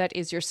pot that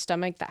is your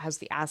stomach that has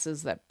the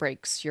acids that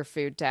breaks your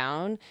food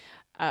down,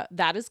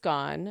 that is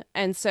gone.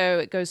 And so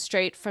it goes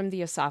straight from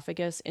the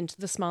esophagus into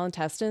the small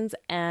intestines.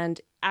 And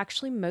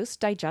actually,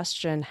 most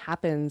digestion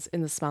happens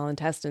in the small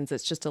intestines.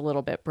 It's just a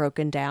little bit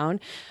broken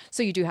down.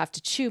 So you do have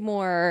to chew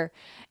more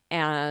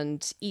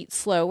and eat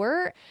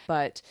slower.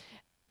 But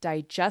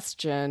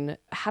digestion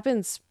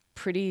happens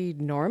pretty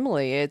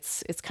normally.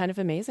 It's kind of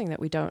amazing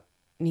that we don't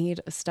need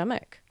a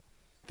stomach.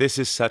 This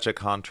is such a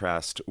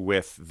contrast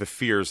with the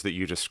fears that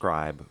you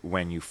describe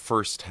when you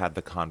first had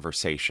the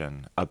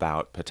conversation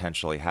about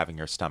potentially having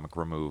your stomach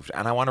removed.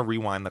 And I want to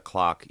rewind the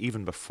clock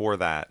even before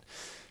that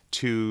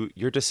to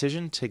your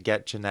decision to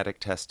get genetic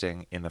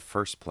testing in the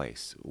first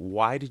place.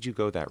 Why did you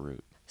go that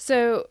route?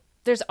 So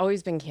there's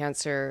always been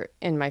cancer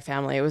in my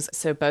family.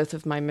 So both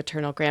of my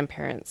maternal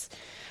grandparents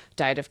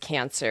died of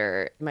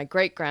cancer. My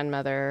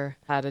great-grandmother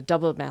had a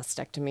double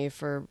mastectomy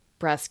for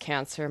breast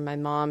cancer. My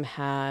mom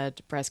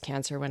had breast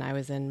cancer when I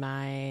was in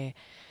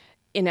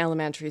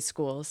elementary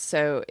school.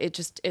 So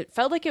it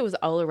felt like it was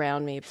all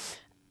around me.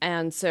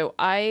 And so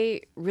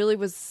I really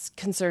was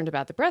concerned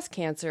about the breast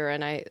cancer.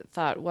 And I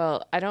thought,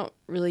 well, I don't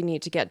really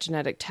need to get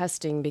genetic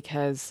testing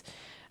because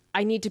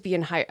I need to be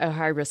in a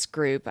high-risk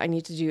group. I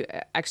need to do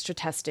extra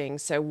testing.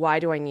 So why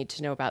do I need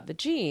to know about the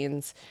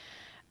genes?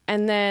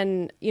 And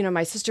then,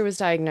 my sister was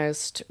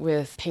diagnosed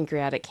with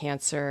pancreatic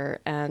cancer,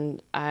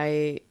 and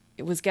I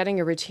was getting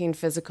a routine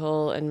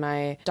physical, and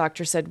my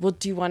doctor said, well,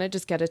 do you want to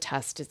just get a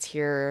test? It's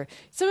here.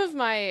 Some of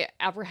my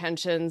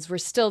apprehensions were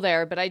still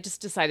there, but I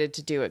just decided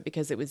to do it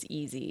because it was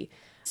easy.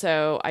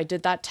 So I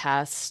did that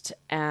test,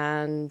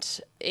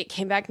 and it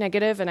came back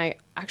negative, and I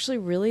actually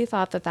really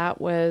thought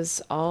that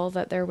was all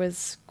that there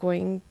was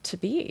going to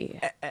be.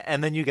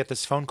 And then you get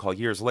this phone call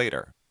years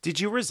later. Did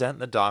you resent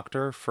the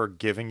doctor for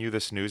giving you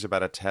this news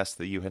about a test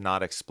that you had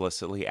not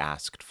explicitly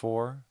asked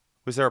for?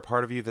 Was there a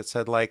part of you that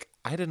said, I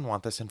didn't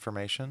want this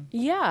information?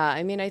 Yeah.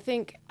 I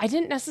think I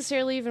didn't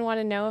necessarily even want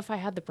to know if I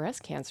had the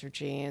breast cancer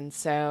gene.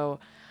 So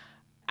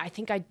I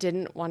think I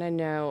didn't want to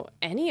know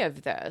any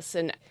of this.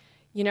 And,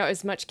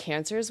 as much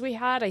cancer as we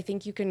had, I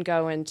think you can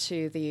go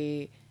into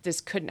this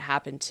couldn't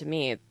happen to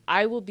me.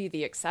 I will be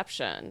the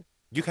exception.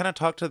 You kind of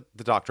talked to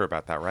the doctor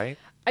about that, right?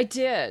 I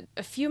did.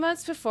 A few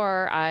months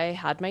before I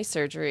had my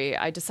surgery,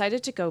 I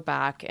decided to go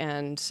back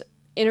and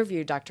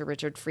interview Dr.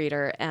 Richard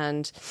Frieder,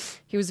 and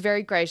he was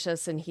very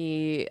gracious, and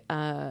he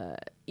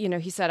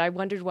said, I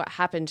wondered what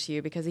happened to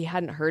you because he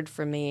hadn't heard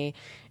from me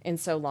in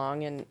so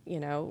long, and,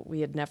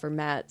 we had never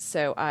met.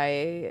 So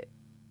I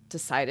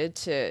decided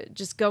to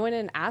just go in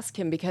and ask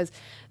him because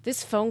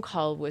this phone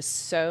call was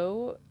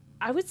so,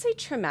 I would say,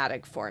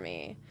 traumatic for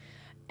me.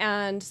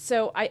 And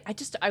so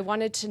I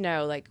wanted to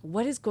know,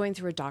 what is going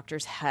through a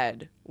doctor's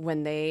head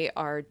when they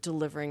are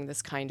delivering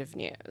this kind of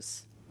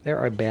news? There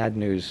are bad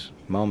news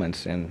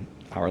moments in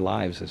our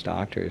lives as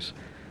doctors.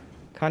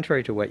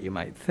 Contrary to what you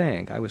might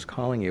think, I was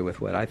calling you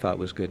with what I thought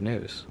was good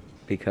news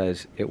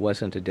because it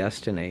wasn't a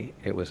destiny,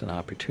 it was an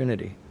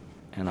opportunity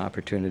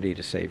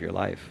to save your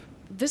life.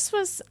 This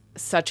was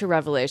such a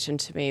revelation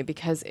to me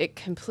because it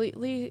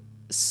completely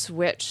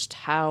switched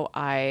how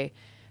I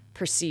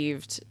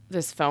perceived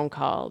this phone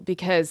call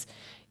because,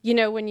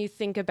 when you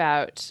think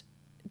about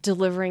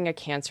delivering a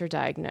cancer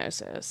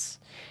diagnosis,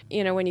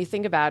 when you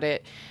think about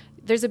it,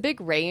 there's a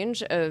big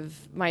range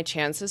of my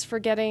chances for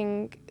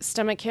getting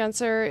stomach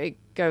cancer.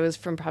 It goes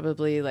from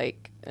probably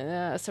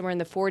somewhere in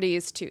the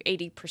 40s to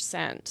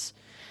 80%.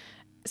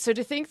 So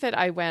to think that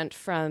I went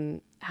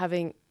from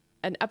having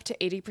an up to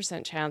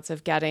 80% chance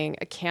of getting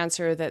a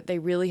cancer that they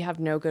really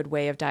have no good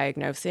way of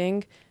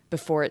diagnosing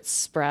before it's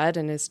spread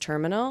and is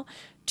terminal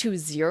to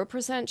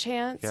 0%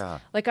 chance. Yeah.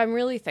 I'm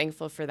really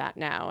thankful for that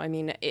now.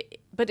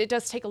 But it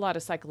does take a lot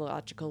of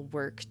psychological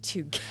work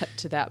to get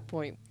to that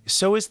point.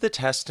 So is the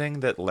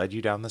testing that led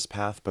you down this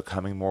path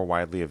becoming more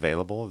widely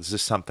available? Is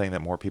this something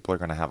that more people are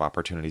going to have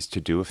opportunities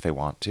to do if they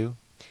want to?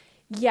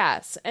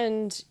 Yes.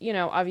 And,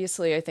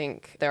 obviously I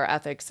think there are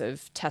ethics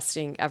of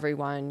testing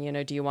everyone.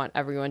 Do you want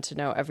everyone to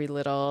know every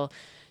little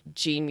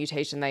gene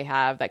mutation they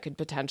have that could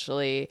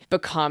potentially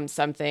become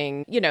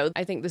something?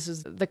 I think this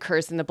is the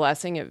curse and the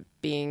blessing of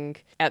being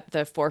at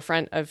the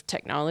forefront of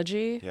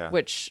technology,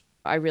 which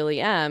I really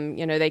am.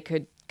 They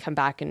could come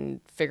back and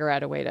figure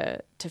out a way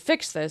to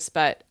fix this.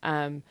 But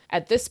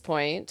at this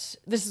point,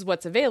 this is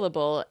what's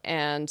available.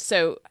 And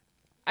so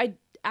I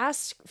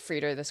asked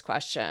Frieder this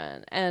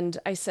question, and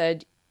I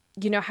said,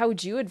 how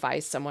would you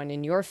advise someone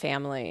in your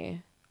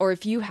family Or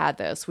if you had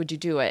this, would you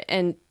do it?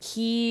 And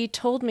he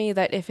told me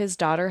that if his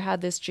daughter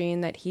had this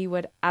gene, that he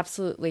would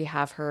absolutely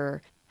have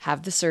her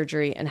have the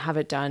surgery and have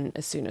it done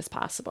as soon as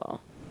possible.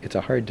 It's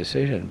a hard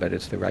decision, but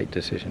it's the right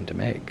decision to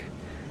make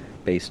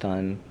based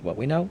on what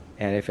we know.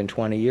 And if in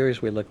 20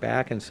 years we look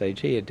back and say,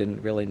 gee, it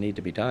didn't really need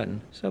to be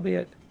done, so be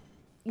it.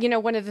 You know,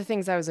 one of the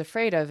things I was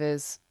afraid of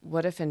is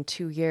what if in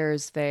 2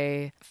 years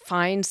they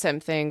find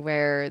something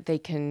where they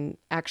can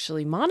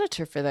actually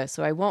monitor for this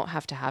so I won't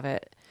have to have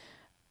it.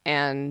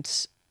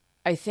 And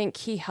I think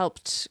he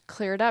helped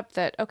clear it up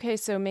that, okay,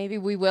 so maybe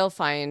we will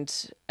find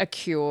a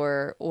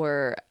cure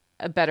or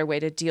a better way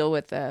to deal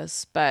with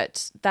this,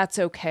 but that's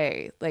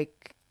okay.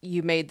 Like,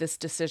 you made this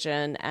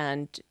decision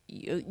and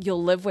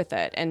you'll live with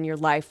it and your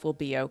life will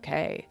be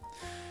okay.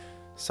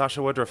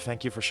 Sasha Woodruff,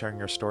 thank you for sharing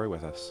your story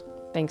with us.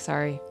 Thanks,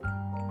 Ari.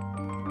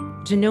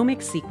 Genomic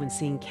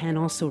sequencing can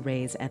also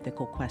raise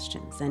ethical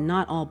questions, and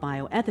not all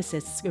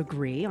bioethicists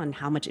agree on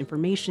how much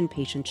information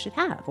patients should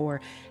have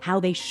or how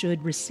they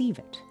should receive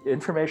it.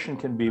 Information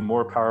can be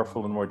more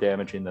powerful and more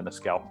damaging than a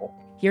scalpel.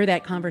 Hear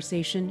that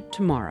conversation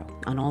tomorrow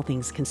on All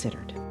Things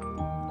Considered.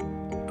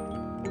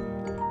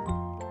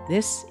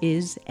 This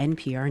is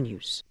NPR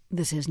News.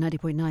 This is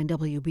 90.9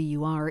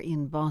 WBUR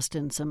in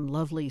Boston. Some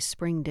lovely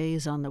spring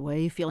days on the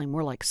way, feeling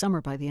more like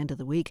summer by the end of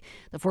the week.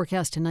 The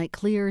forecast tonight,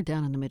 clear,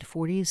 down in the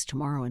mid-40s.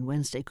 Tomorrow and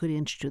Wednesday could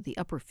inch to the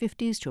upper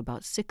 50s to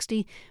about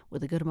 60,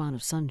 with a good amount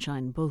of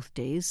sunshine both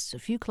days. A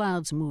few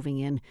clouds moving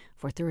in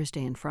for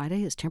Thursday and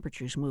Friday as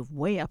temperatures move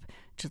way up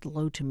to the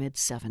low to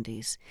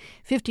mid-70s.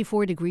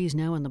 54 degrees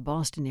now in the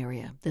Boston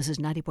area. This is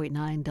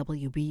 90.9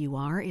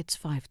 WBUR. It's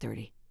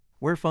 5:30.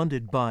 We're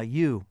funded by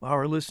you,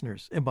 our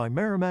listeners, and by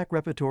Merrimack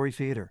Repertory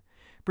Theater,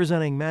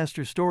 presenting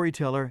master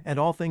storyteller and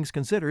All Things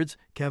Considered's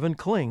Kevin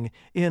Kling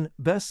in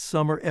Best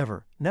Summer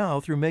Ever, now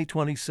through May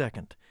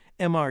 22nd.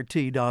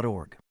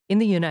 MRT.org. In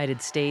the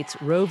United States,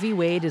 Roe v.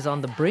 Wade is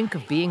on the brink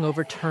of being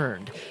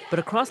overturned. But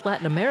across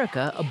Latin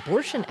America,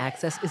 abortion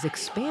access is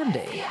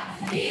expanding.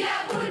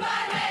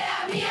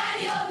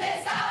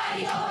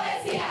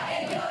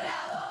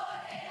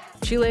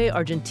 Chile,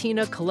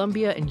 Argentina,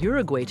 Colombia, and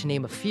Uruguay, to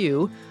name a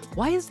few.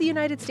 Why is the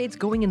United States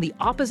going in the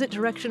opposite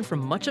direction from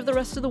much of the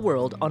rest of the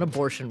world on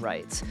abortion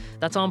rights?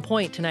 That's On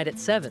Point tonight at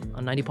 7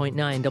 on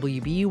 90.9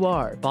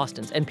 WBUR,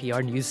 Boston's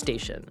NPR news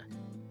station.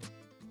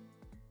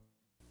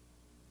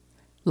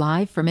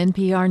 Live from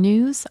NPR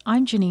News,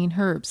 I'm Janine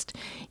Herbst.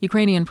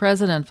 Ukrainian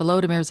President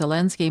Volodymyr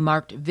Zelensky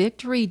marked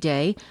Victory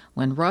Day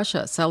when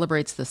Russia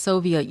celebrates the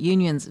Soviet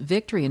Union's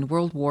victory in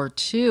World War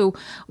II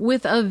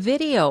with a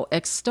video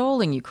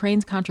extolling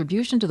Ukraine's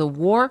contribution to the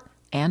war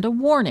and a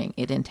warning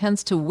it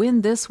intends to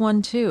win this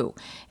one too.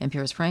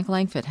 NPR's Frank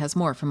Langfitt has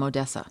more from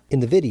Odessa.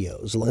 In the video,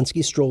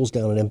 Zelensky strolls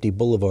down an empty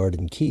boulevard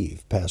in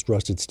Kyiv past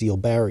rusted steel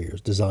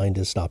barriers designed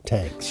to stop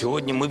tanks.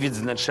 Сьогодні ми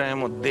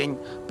відзначаємо День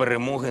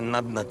перемоги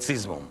над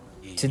нацизмом.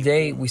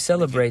 Today, we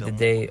celebrate the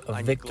day of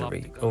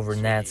victory over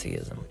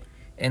Nazism,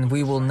 and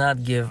we will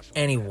not give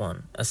anyone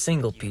a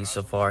single piece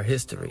of our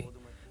history.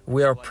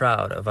 We are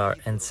proud of our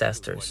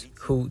ancestors,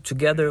 who,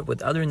 together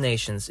with other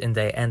nations in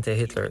the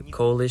anti-Hitler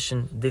coalition,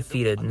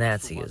 defeated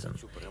Nazism,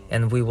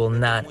 and we will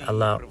not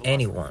allow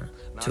anyone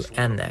to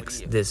annex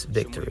this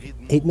victory.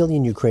 8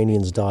 million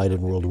Ukrainians died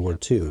in World War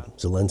II.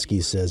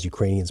 Zelensky says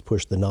Ukrainians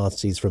pushed the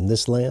Nazis from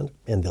this land,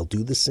 and they'll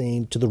do the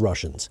same to the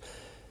Russians.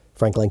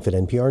 Frank Langfitt,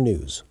 NPR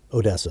News,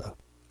 Odessa.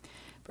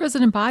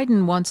 President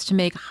Biden wants to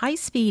make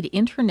high-speed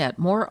internet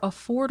more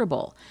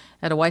affordable.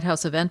 At a White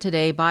House event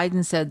today,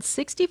 Biden said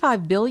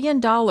 $65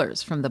 billion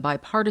from the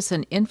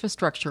bipartisan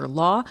infrastructure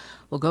law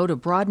will go to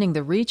broadening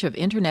the reach of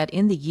internet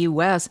in the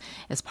U.S.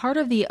 as part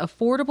of the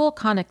Affordable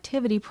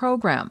Connectivity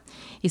Program.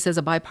 He says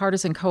a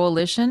bipartisan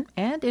coalition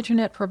and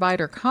internet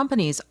provider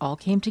companies all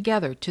came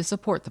together to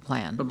support the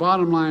plan. The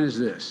bottom line is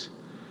this.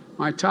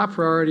 My top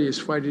priority is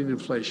fighting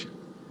inflation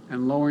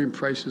and lowering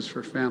prices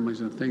for families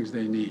and things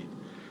they need.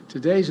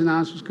 Today's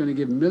announcement is going to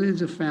give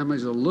millions of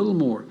families a little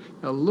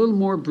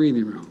more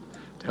breathing room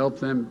to help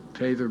them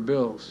pay their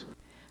bills.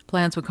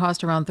 Plans would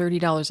cost around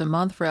 $30 a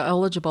month for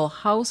eligible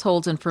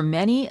households, and for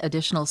many,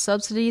 additional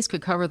subsidies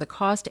could cover the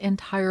cost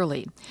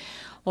entirely.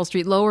 Wall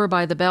Street lower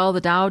by the bell, the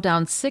Dow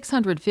down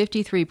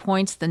 653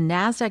 points, the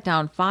Nasdaq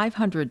down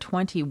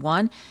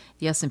 521,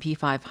 the S&P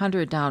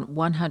 500 down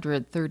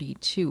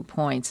 132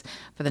 points.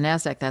 For the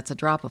Nasdaq, that's a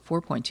drop of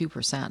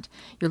 4.2%.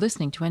 You're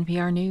listening to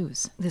NPR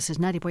News. This is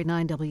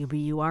 90.9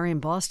 WBUR in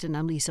Boston.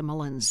 I'm Lisa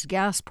Mullins.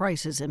 Gas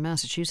prices in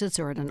Massachusetts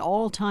are at an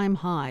all-time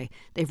high.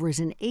 They've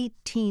risen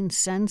 18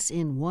 cents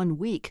in 1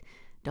 week.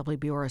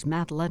 WBUR's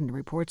Matt Ledden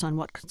reports on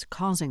what's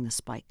causing the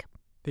spike.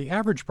 The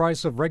average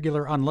price of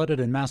regular unleaded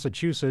in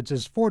Massachusetts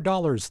is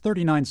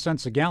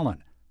 $4.39 a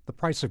gallon. The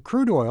price of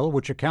crude oil,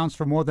 which accounts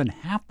for more than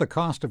half the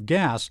cost of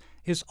gas,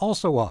 is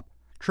also up.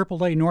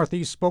 AAA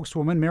Northeast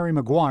spokeswoman Mary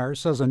McGuire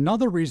says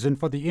another reason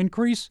for the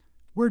increase,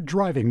 we're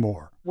driving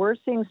more. We're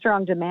seeing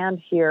strong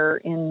demand here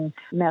in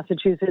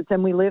Massachusetts,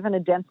 and we live in a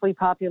densely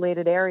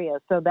populated area.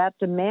 So that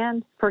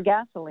demand for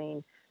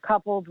gasoline,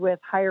 coupled with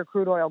higher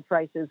crude oil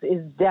prices,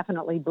 is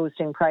definitely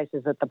boosting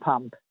prices at the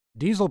pump.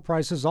 Diesel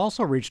prices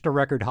also reached a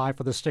record high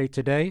for the state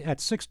today at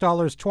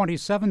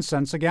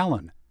 $6.27 a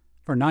gallon.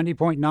 For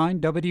 90.9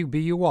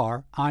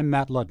 WBUR, I'm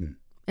Matt Ludden.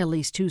 At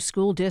least 2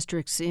 school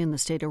districts in the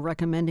state are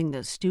recommending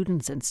that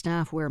students and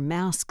staff wear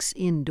masks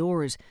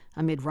indoors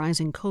amid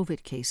rising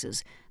COVID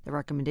cases. The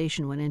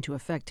recommendation went into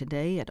effect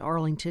today at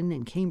Arlington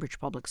and Cambridge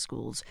public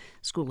schools.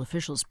 School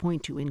officials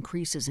point to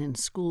increases in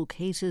school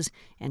cases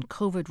and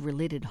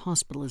COVID-related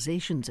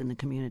hospitalizations in the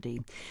community.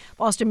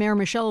 Boston Mayor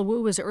Michelle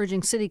Wu is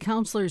urging city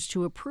councilors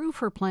to approve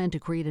her plan to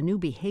create a new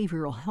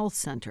behavioral health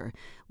center.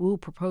 Wu's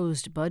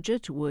proposed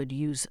budget would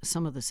use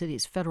some of the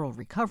city's federal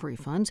recovery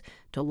funds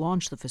to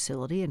launch the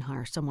facility and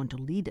hire someone to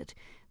lead it.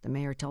 The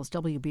mayor tells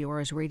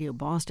WBUR's Radio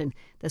Boston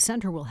the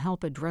center will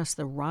help address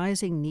the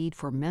rising need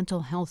for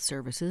mental health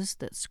services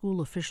that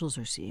school officials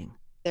are seeing.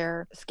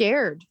 They're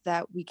scared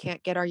that we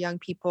can't get our young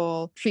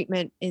people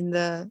treatment in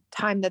the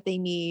time that they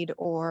need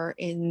or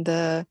in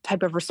the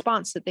type of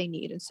response that they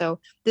need. And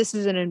so this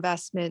is an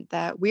investment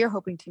that we are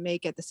hoping to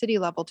make at the city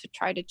level to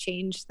try to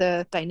change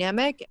the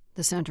dynamic.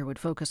 The center would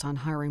focus on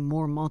hiring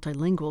more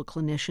multilingual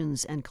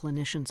clinicians and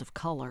clinicians of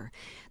color.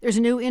 There's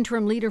a new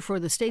interim leader for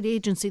the state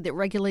agency that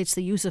regulates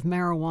the use of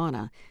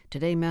marijuana.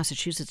 Today,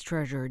 Massachusetts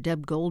Treasurer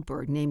Deb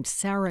Goldberg named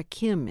Sarah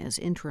Kim as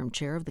interim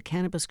chair of the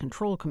Cannabis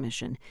Control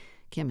Commission.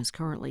 Kim is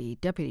currently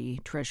Deputy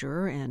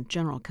Treasurer and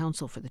General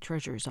Counsel for the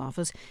Treasurer's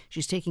Office.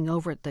 She's taking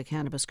over at the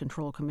Cannabis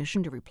Control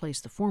Commission to replace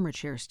the former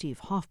chair, Steve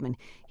Hoffman.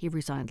 He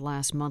resigned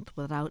last month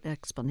without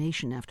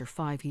explanation after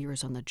 5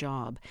 years on the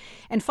job.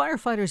 And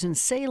firefighters in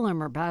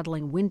Salem are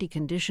battling windy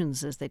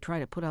conditions as they try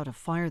to put out a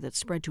fire that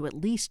spread to at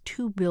least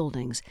 2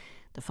 buildings.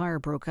 The fire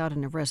broke out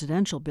in a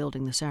residential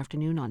building this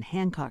afternoon on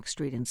Hancock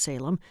Street in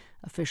Salem.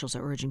 Officials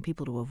are urging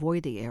people to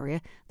avoid the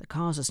area. The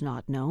cause is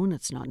not known.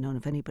 It's not known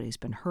if anybody's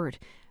been hurt.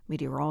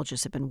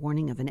 Meteorologists have been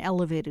warning of an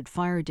elevated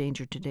fire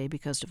danger today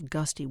because of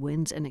gusty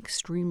winds and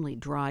extremely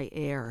dry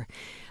air.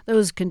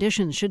 Those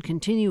conditions should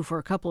continue for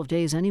a couple of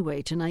days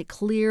anyway. Tonight,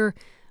 clear,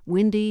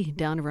 windy,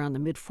 down around the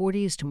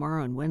mid-40s.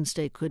 Tomorrow and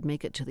Wednesday could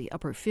make it to the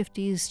upper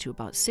 50s to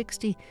about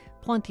 60.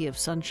 Plenty of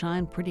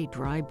sunshine, pretty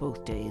dry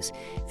both days.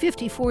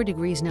 54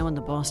 degrees now in the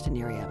Boston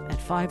area at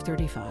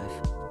 5:35.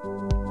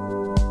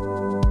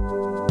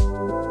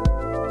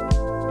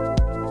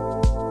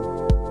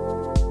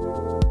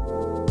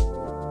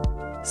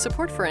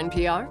 Support for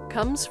NPR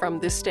comes from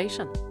this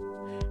station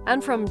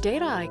and from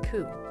Data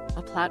IQ,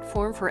 a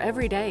platform for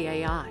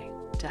everyday AI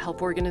to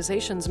help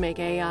organizations make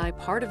AI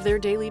part of their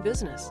daily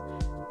business,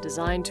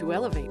 designed to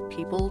elevate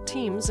people,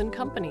 teams, and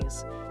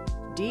companies.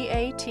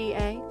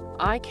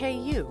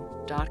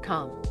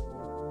 DATAIKU.com.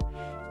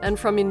 And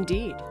from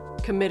Indeed,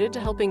 committed to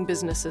helping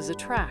businesses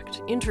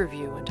attract,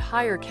 interview, and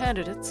hire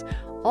candidates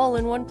all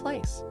in one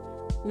place.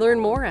 Learn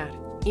more at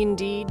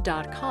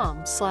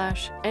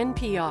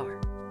Indeed.com/NPR.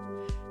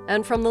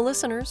 And from the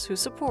listeners who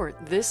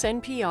support this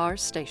NPR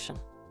station.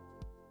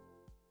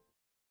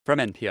 From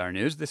NPR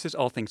News, this is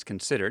All Things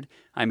Considered.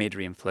 I'm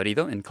Adrian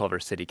Florido in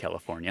Culver City,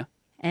 California.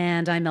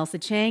 And I'm Elsa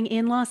Chang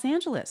in Los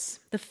Angeles.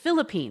 The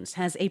Philippines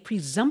has a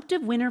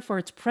presumptive winner for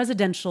its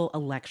presidential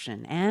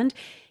election, and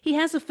he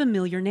has a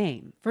familiar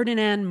name.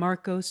 Ferdinand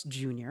Marcos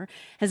Jr.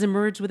 has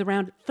emerged with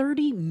around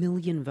 30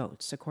 million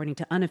votes, according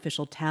to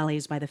unofficial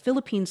tallies by the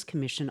Philippines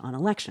Commission on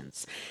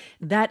Elections.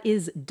 That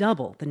is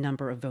double the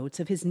number of votes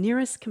of his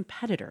nearest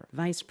competitor,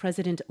 Vice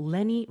President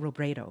Leni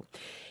Robredo.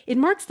 It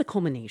marks the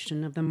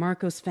culmination of the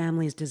Marcos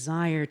family's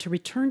desire to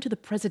return to the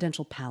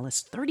presidential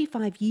palace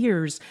 35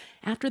 years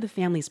after the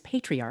family's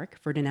patriarch,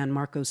 Ferdinand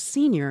Marcos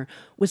Sr.,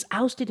 was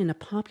ousted in a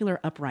popular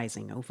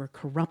uprising over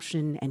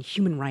corruption and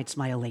human rights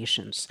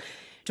violations.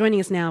 Joining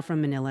us now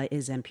from Manila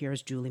is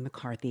NPR's Julie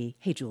McCarthy.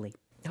 Hey, Julie.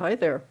 Hi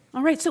there.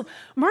 All right, so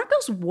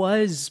Marcos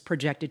was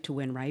projected to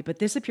win, right? But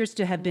this appears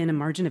to have been a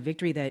margin of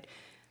victory that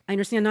I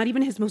understand not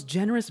even his most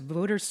generous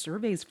voter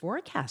surveys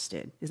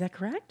forecasted. Is that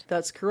correct?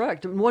 That's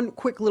correct. And one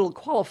quick little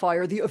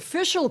qualifier, the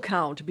official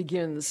count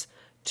begins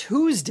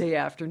Tuesday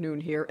afternoon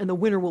here, and the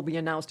winner will be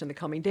announced in the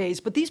coming days.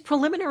 But these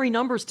preliminary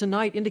numbers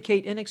tonight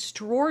indicate an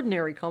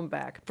extraordinary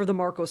comeback for the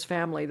Marcos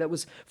family that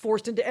was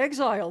forced into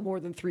exile more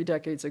than 3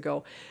 decades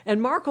ago.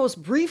 And Marcos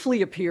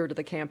briefly appeared at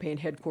the campaign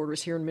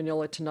headquarters here in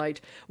Manila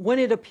tonight when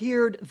it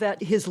appeared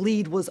that his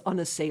lead was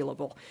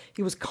unassailable.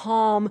 He was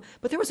calm,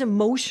 but there was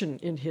emotion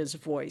in his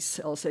voice,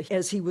 Elsa,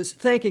 as he was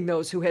thanking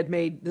those who had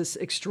made this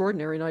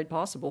extraordinary night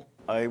possible.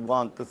 I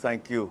want to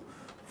thank you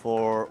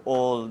for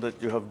all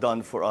that you have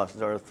done for us.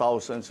 There are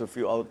thousands of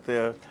you out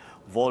there,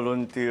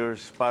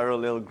 volunteers,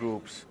 parallel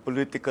groups,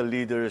 political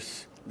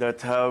leaders that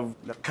have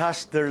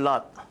cast their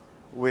lot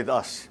with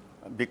us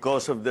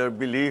because of their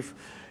belief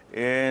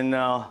in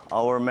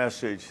our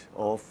message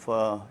of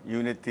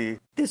unity.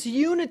 This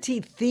unity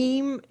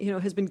theme,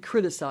 has been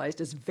criticized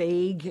as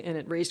vague, and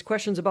it raised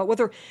questions about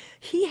whether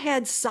he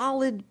had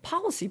solid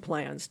policy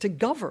plans to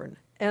govern.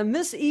 And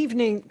this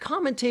evening,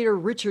 commentator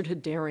Richard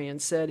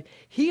Hadarian said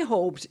he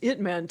hoped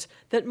it meant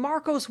that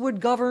Marcos would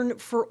govern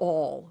for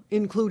all,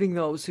 including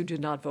those who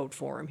did not vote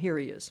for him. Here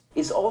he is.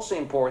 It's also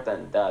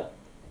important that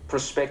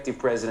prospective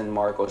President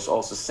Marcos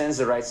also sends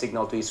the right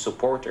signal to his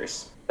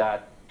supporters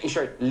that In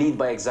short, lead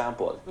by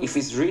example. If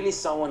he's really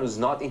someone who's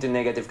not into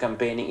negative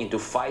campaigning, into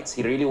fights,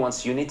 he really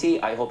wants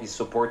unity, I hope his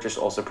supporters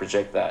also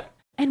project that.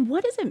 And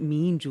what does it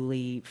mean,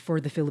 Julie, for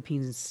the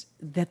Philippines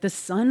that the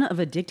son of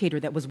a dictator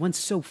that was once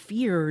so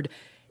feared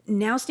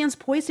now stands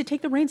poised to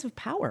take the reins of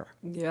power?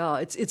 Yeah,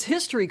 it's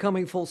history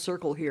coming full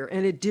circle here,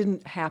 and it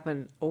didn't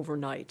happen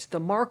overnight.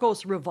 The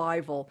Marcos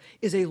revival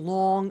is a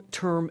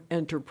long-term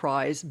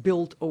enterprise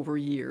built over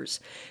years,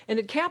 and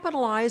it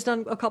capitalized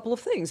on a couple of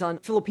things, on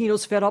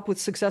Filipinos fed up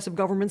with successive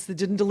governments that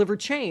didn't deliver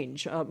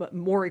change,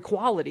 more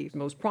equality,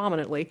 most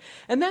prominently,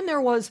 and then there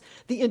was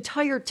the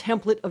entire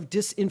template of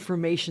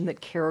disinformation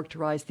that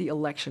characterized the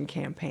election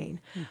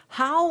campaign.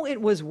 How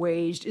it was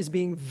waged is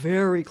being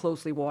very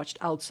closely watched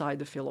outside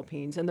the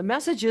Philippines. And the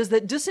message is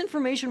that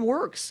disinformation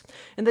works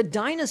and the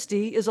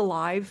dynasty is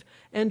alive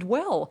and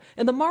well.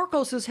 And the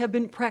Marcoses have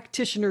been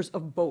practitioners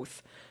of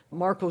both.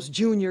 Marcos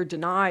Jr.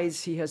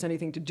 denies he has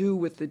anything to do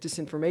with the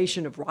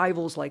disinformation of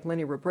rivals like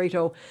Leni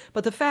Robredo,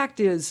 but the fact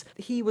is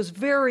he was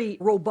very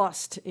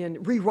robust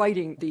in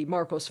rewriting the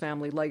Marcos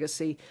family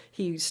legacy.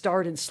 He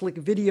starred in slick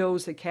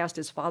videos that cast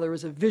his father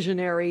as a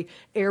visionary,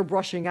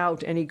 airbrushing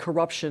out any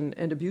corruption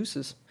and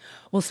abuses.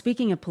 Well,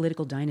 speaking of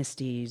political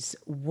dynasties,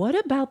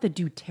 what about the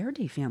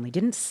Duterte family?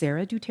 Didn't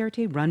Sara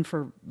Duterte run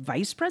for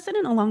vice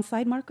president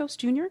alongside Marcos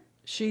Jr.?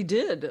 She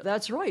did.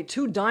 That's right.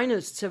 Two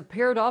dynasts have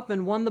paired up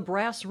and won the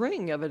brass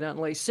ring,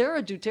 evidently.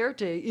 Sara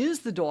Duterte is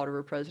the daughter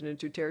of President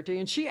Duterte,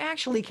 and she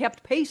actually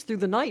kept pace through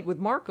the night with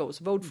Marcos,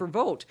 vote for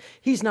vote.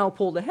 He's now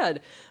pulled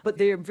ahead. But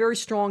they're a very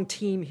strong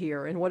team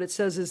here, and what it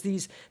says is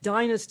these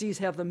dynasties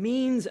have the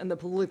means and the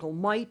political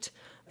might,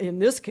 in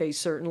this case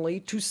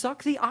certainly, to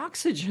suck the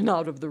oxygen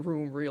out of the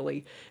room,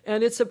 really.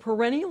 And it's a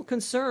perennial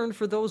concern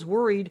for those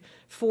worried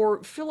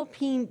for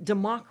Philippine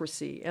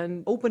democracy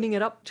and opening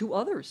it up to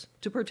others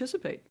to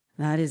participate.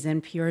 That is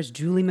NPR's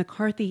Julie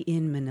McCarthy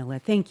in Manila.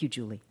 Thank you,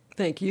 Julie.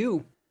 Thank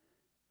you.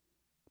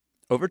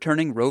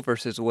 Overturning Roe v.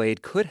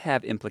 Wade could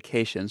have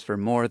implications for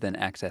more than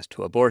access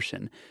to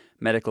abortion.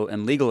 Medical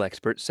and legal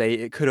experts say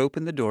it could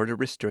open the door to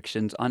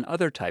restrictions on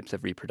other types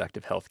of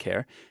reproductive health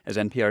care, as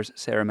NPR's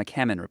Sarah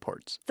McCammon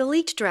reports. The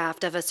leaked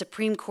draft of a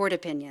Supreme Court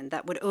opinion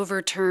that would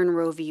overturn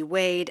Roe v.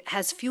 Wade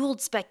has fueled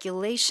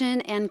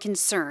speculation and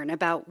concern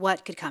about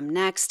what could come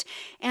next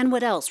and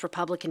what else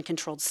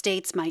Republican-controlled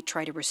states might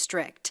try to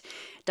restrict.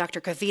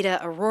 Dr.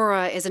 Kavita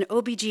Arora is an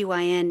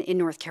OBGYN in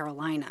North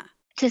Carolina.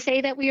 To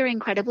say that we are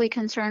incredibly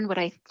concerned would,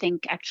 I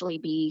think, actually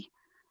be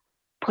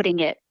putting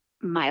it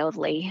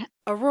mildly.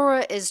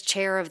 Aurora is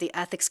chair of the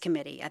Ethics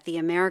Committee at the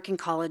American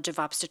College of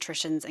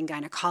Obstetricians and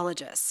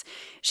Gynecologists.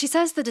 She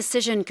says the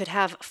decision could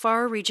have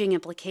far-reaching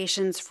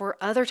implications for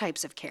other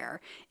types of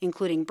care,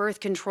 including birth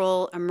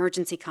control,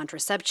 emergency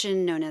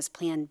contraception known as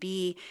Plan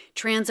B,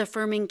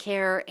 trans-affirming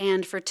care,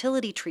 and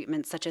fertility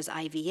treatments such as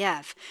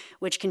IVF,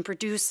 which can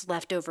produce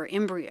leftover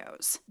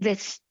embryos.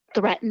 This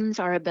threatens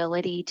our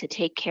ability to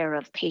take care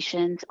of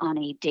patients on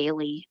a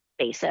daily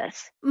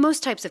basis.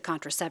 Most types of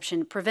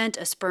contraception prevent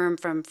a sperm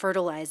from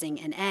fertilizing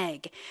an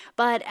egg,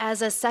 but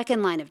as a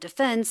second line of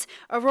defense,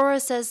 Aurora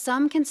says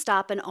some can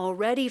stop an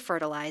already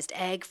fertilized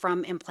egg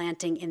from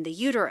implanting in the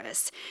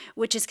uterus,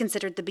 which is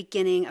considered the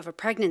beginning of a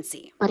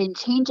pregnancy. But in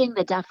changing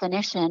the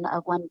definition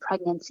of when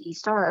pregnancy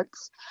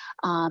starts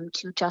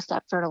to just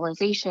at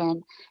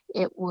fertilization,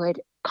 it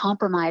would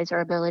compromise our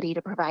ability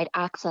to provide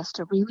access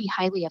to really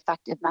highly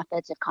effective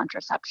methods of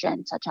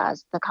contraception, such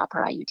as the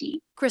copper IUD.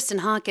 Kristen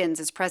Hawkins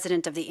is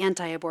president of the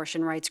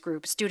anti-abortion rights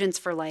group Students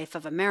for Life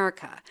of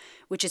America,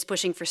 which is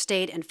pushing for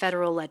state and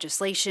federal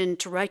legislation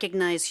to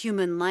recognize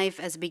human life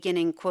as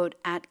beginning, quote,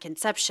 at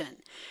conception.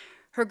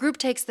 Her group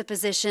takes the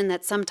position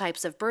that some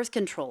types of birth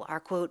control are,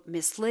 quote,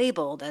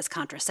 mislabeled as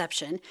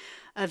contraception,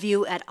 a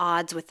view at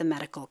odds with the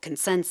medical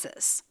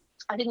consensus.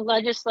 I think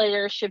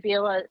legislators should be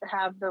able to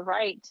have the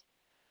right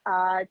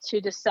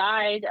to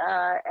decide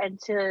and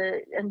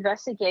to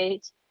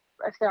investigate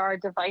if there are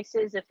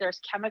devices, if there's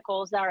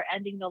chemicals that are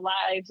ending the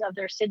lives of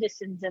their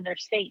citizens in their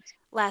state.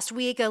 Last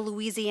week, a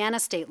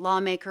Louisiana state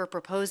lawmaker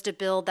proposed a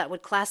bill that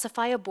would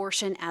classify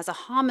abortion as a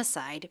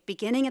homicide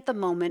beginning at the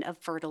moment of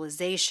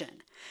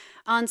fertilization.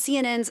 On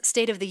CNN's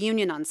State of the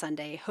Union on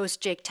Sunday, host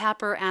Jake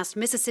Tapper asked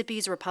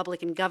Mississippi's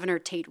Republican Governor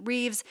Tate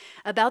Reeves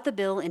about the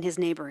bill in his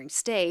neighboring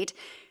state.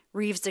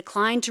 Reeves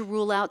declined to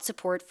rule out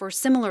support for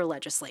similar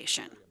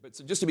legislation. But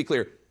so just to be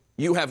clear,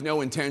 you have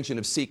no intention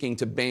of seeking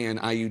to ban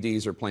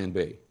IUDs or Plan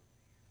B?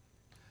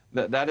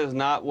 That is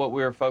not what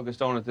we're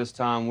focused on at this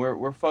time.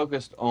 We're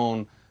focused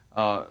on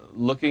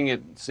looking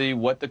at see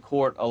what the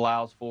court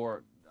allows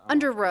for.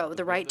 Under Roe,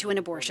 the right to an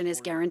abortion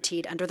is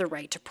guaranteed under the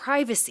right to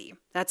privacy.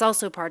 That's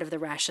also part of the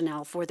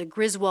rationale for the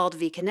Griswold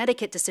v.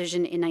 Connecticut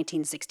decision in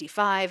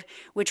 1965,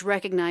 which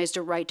recognized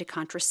a right to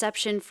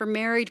contraception for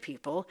married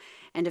people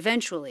and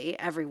eventually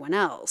everyone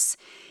else.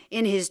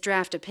 In his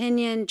draft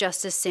opinion,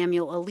 Justice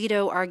Samuel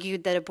Alito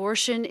argued that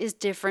abortion is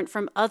different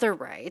from other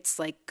rights,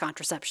 like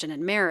contraception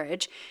and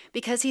marriage,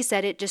 because he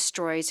said it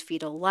destroys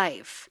fetal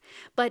life.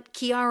 But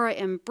Kiara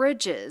M.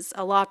 Bridges,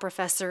 a law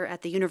professor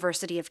at the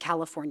University of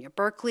California,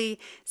 Berkeley,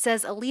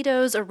 says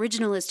Alito's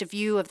originalist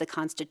view of the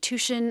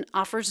Constitution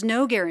offers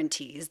no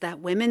guarantees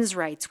that women's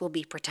rights will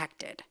be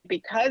protected.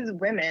 Because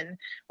women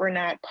were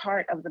not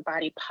part of the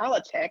body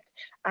politic,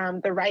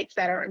 the rights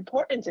that are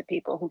important to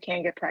people who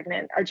can get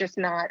pregnant are just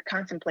not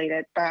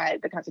contemplated by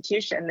the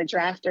Constitution. The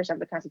drafters of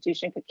the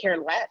Constitution could care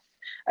less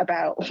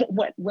about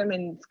what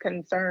women's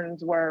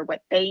concerns were,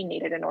 what they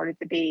needed in order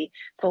to be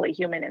fully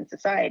human in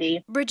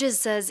society. Bridges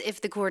says if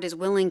the court is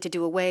willing to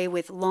do away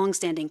with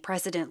longstanding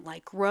precedent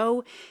like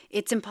Roe,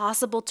 it's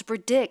impossible to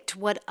predict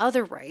what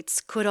other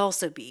rights could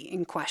also be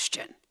in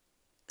question.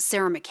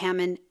 Sarah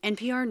McCammon,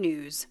 NPR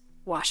News,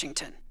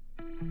 Washington.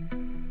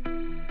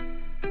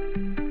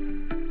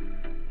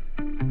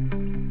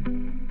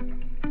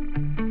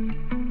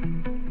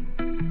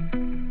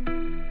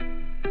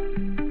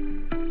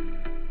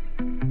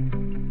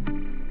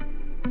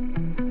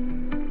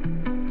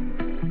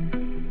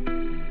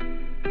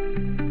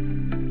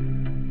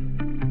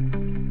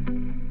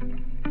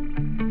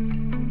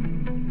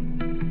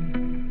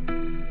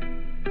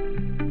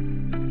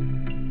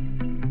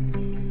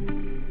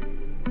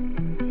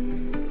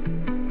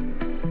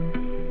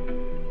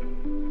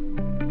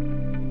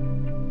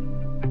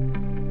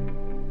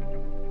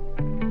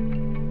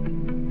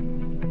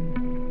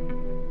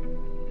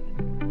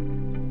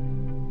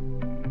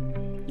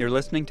 You're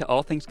listening to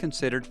All Things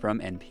Considered from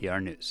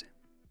NPR News.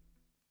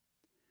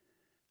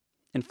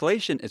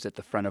 Inflation is at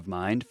the front of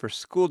mind for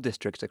school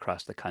districts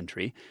across the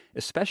country,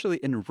 especially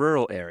in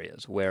rural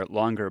areas where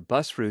longer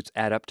bus routes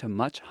add up to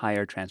much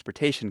higher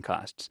transportation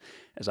costs.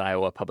 As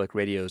Iowa Public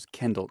Radio's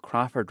Kendall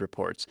Crawford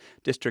reports,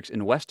 districts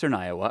in western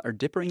Iowa are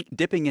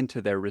dipping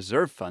into their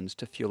reserve funds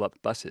to fuel up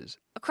buses.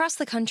 Across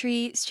the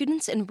country,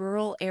 students in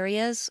rural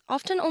areas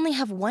often only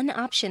have one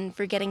option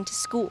for getting to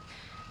school.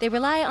 They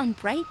rely on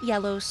bright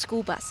yellow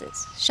school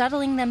buses,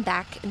 shuttling them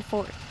back and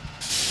forth.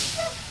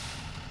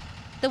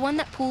 The one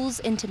that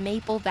pulls into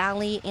Maple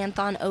Valley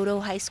Anthon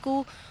Odo High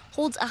School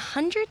holds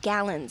 100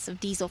 gallons of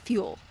diesel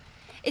fuel.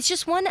 It's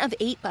just one of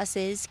 8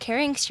 buses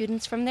carrying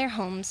students from their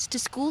homes to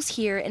schools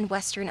here in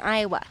western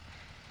Iowa.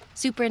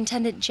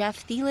 Superintendent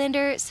Jeff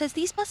Thielander says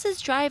these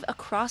buses drive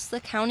across the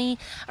county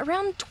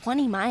around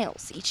 20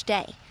 miles each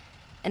day.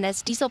 And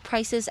as diesel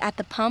prices at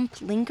the pump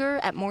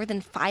linger at more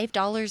than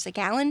 $5 a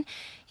gallon,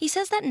 he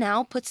says that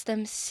now puts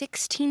them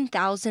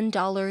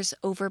 $16,000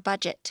 over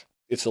budget.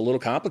 It's a little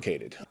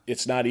complicated.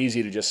 It's not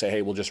easy to just say,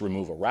 hey, we'll just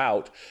remove a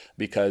route,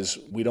 because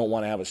we don't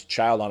want to have a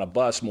child on a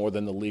bus more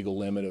than the legal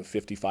limit of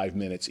 55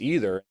 minutes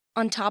either.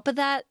 On top of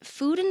that,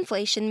 food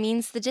inflation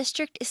means the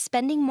district is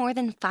spending more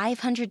than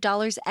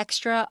 $500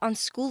 extra on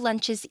school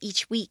lunches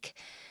each week.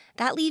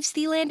 That leaves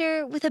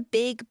Thielander with a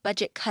big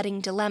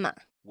budget-cutting dilemma.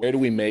 Where do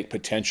we make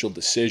potential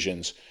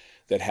decisions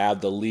that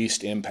have the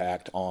least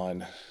impact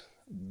on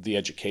the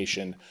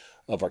education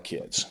of our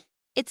kids?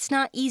 It's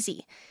not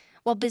easy.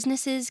 While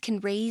businesses can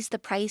raise the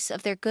price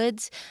of their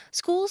goods,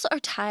 schools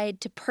are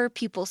tied to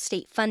per-pupil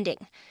state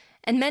funding.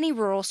 And many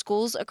rural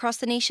schools across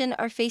the nation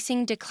are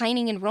facing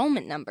declining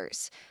enrollment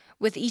numbers.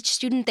 With each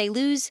student they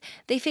lose,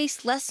 they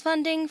face less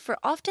funding for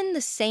often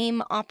the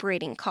same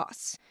operating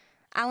costs.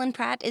 Alan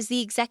Pratt is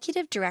the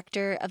executive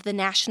director of the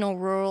National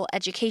Rural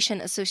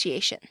Education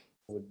Association.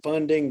 With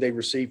funding they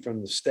receive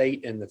from the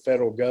state and the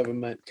federal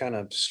government kind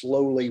of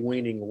slowly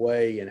weaning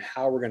away, and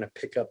how we're going to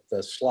pick up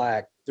the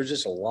slack, there's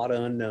just a lot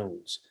of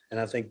unknowns. And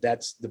I think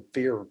that's the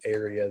fear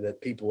area that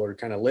people are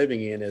kind of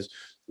living in, is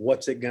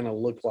what's it going to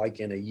look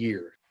like in a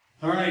year?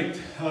 All right,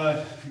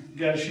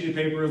 got a sheet of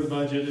paper of the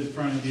budget in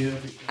front of you.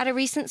 At a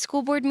recent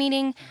school board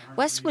meeting,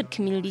 Westwood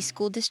Community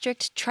School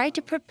District tried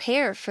to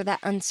prepare for that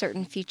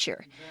uncertain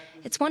future.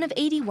 It's one of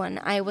 81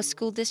 Iowa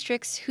school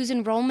districts whose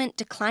enrollment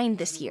declined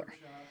this year.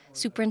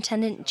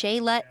 Superintendent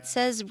Jay Lett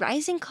says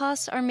rising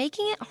costs are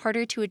making it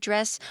harder to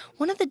address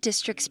one of the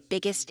district's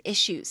biggest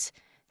issues,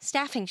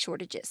 staffing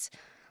shortages.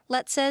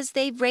 Lett says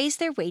they've raised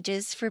their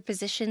wages for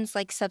positions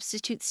like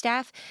substitute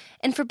staff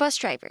and for bus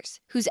drivers,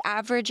 whose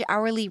average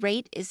hourly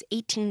rate is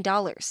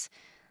 $18.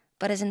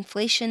 But as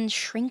inflation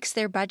shrinks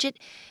their budget,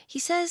 he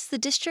says the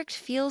district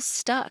feels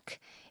stuck.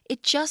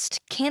 It just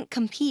can't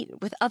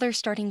compete with other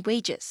starting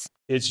wages.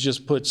 It's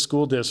just put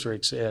school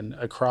districts in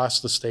across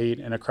the state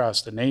and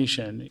across the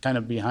nation kind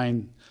of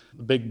behind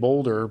the big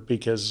boulder,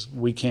 because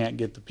we can't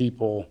get the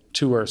people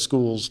to our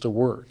schools to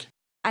work.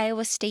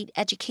 Iowa State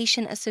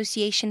Education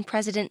Association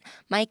President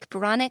Mike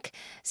Baranek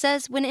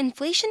says when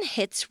inflation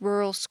hits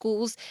rural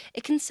schools,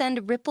 it can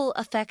send ripple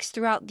effects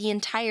throughout the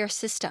entire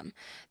system,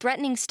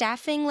 threatening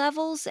staffing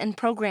levels and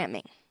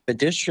programming. The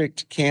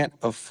district can't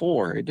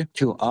afford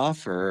to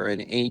offer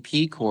an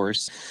AP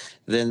course,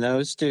 then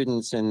those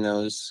students in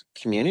those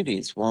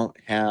communities won't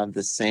have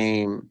the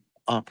same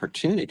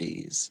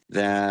opportunities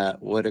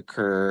that would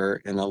occur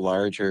in a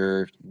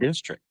larger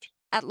district.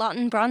 At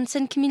Lawton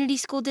Bronson Community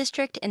School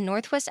District in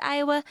northwest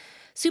Iowa,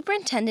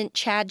 Superintendent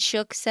Chad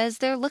Shook says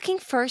they're looking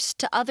first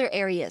to other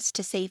areas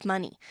to save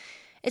money.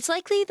 It's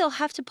likely they'll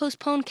have to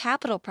postpone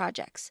capital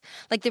projects,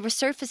 like the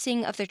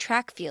resurfacing of their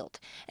track field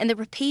and the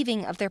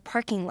repaving of their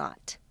parking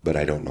lot. But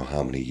I don't know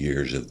how many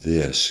years of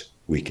this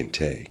we can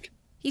take.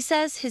 He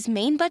says his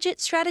main budget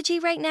strategy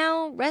right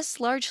now rests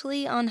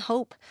largely on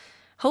hope.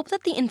 Hope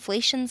that the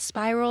inflation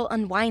spiral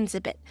unwinds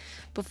a bit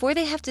before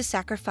they have to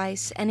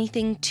sacrifice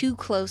anything too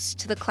close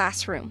to the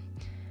classroom.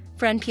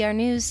 For NPR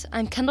News,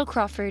 I'm Kendall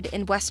Crawford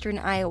in Western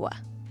Iowa.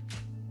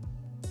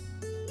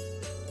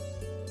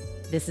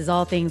 This is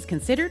All Things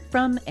Considered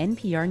from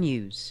NPR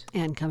News.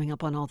 And coming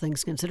up on All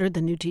Things Considered,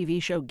 the new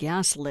TV show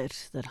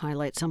Gaslit that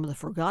highlights some of the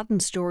forgotten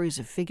stories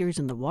of figures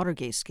in the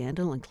Watergate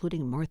scandal,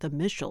 including Martha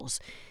Mitchell's.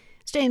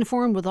 Stay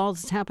informed with all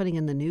that's happening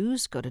in the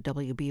news. Go to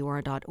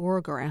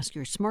WBUR.org or ask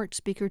your smart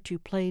speaker to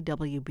play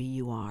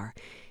WBUR.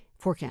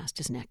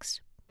 Forecast is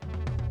next.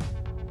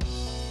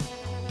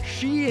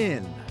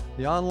 Shein,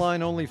 the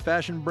online-only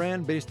fashion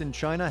brand based in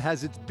China,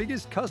 has its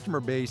biggest customer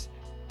base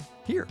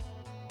here.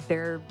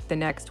 They're the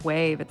next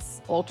wave.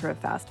 It's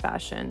ultra-fast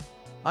fashion.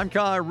 I'm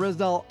Kai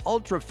Rizdal,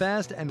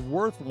 ultra-fast and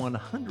worth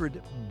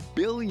 $100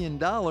 billion.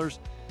 We'll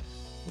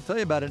tell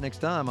you about it next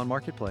time on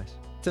Marketplace.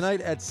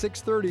 Tonight at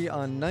 6:30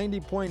 on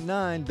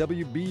 90.9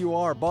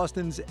 WBUR,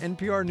 Boston's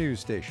NPR news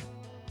station.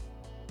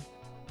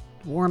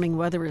 Warming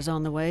weather is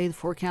on the way. The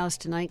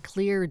forecast tonight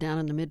clear, down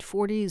in the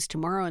mid-40s.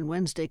 Tomorrow and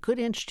Wednesday could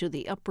inch to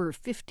the upper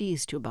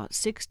 50s to about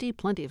 60.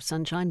 Plenty of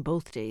sunshine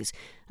both days.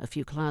 A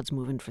few clouds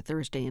moving for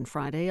Thursday and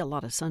Friday. A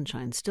lot of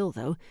sunshine still,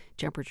 though.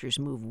 Temperatures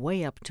move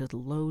way up to the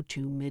low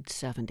to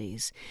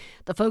mid-70s.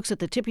 The folks at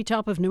the tippy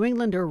top of New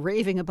England are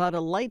raving about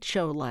a light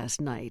show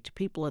last night.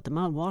 People at the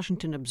Mount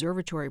Washington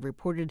Observatory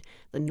reported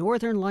the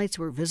northern lights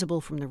were visible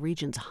from the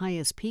region's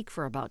highest peak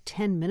for about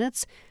 10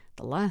 minutes.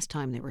 The last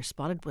time they were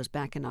spotted was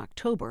back in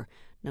October.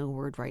 No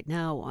word right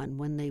now on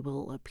when they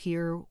will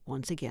appear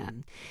once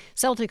again.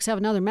 Celtics have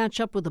another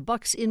matchup with the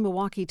Bucks in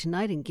Milwaukee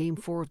tonight in Game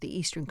 4 of the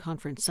Eastern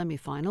Conference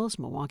semifinals.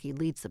 Milwaukee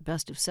leads the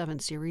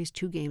best-of-7 series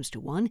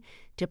 2-1.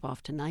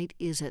 Tip-off tonight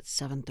is at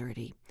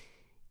 7:30.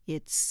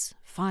 It's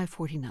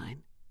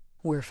 5:49.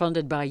 We're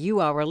funded by you,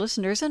 our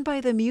listeners, and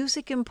by the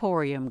Music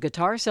Emporium,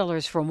 guitar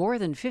sellers for more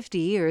than 50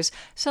 years,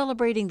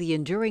 celebrating the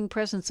enduring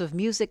presence of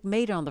music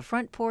made on the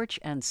front porch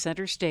and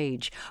center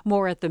stage.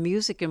 More at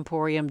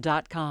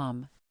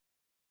themusicemporium.com.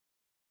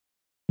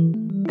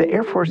 The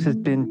Air Force has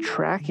been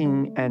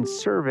tracking and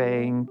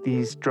surveying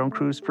these drone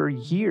crews for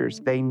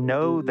years. They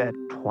know that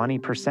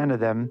 20%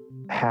 of them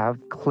have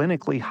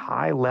clinically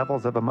high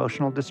levels of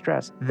emotional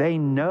distress. They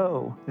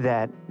know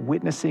that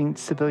witnessing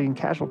civilian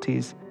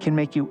casualties can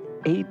make you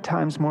 8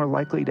 times more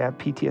likely to have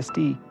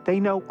PTSD. They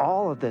know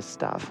all of this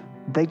stuff.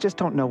 They just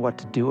don't know what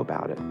to do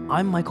about it.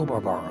 I'm Michael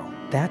Barbaro.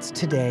 That's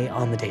Today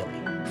on the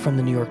Daily from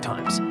the New York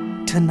Times.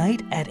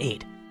 Tonight at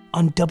 8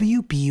 on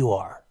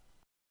WBUR.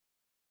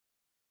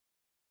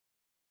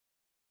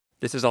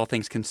 This is All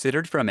Things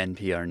Considered from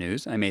NPR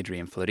News. I'm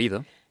Adrian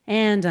Florido.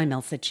 And I'm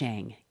Elsa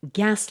Chang.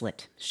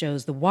 Gaslit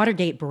shows the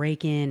Watergate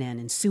break-in and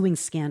ensuing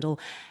scandal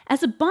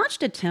as a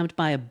botched attempt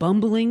by a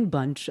bumbling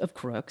bunch of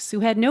crooks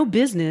who had no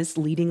business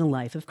leading a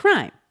life of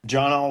crime.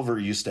 John Oliver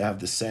used to have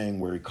this saying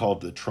where he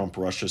called the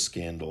Trump-Russia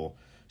scandal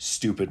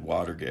stupid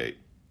Watergate.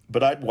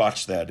 But I'd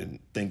watch that and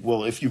think,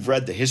 well, if you've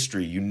read the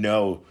history, you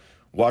know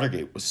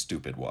Watergate was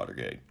stupid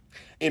Watergate.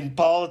 In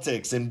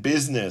politics, in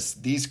business,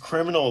 these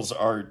criminals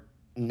are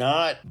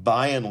not,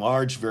 by and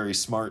large, very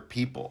smart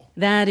people.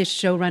 That is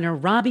showrunner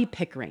Robbie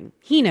Pickering.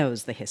 He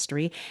knows the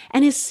history,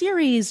 and his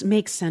series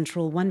makes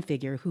central one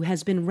figure who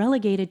has been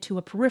relegated to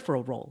a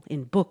peripheral role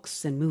in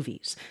books and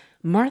movies,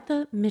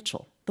 Martha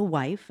Mitchell, the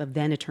wife of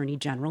then Attorney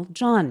General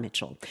John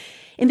Mitchell.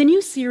 In the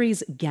new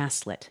series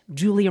Gaslit,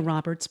 Julia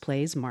Roberts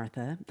plays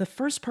Martha, the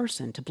first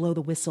person to blow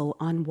the whistle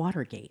on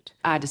Watergate.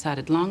 I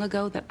decided long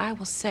ago that I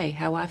will say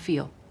how I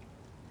feel.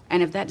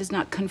 And if that does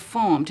not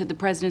conform to the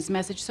president's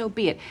message, so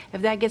be it.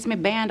 If that gets me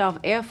banned off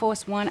Air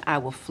Force One, I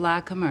will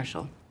fly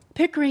commercial.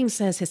 Pickering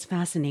says his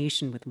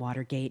fascination with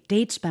Watergate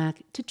dates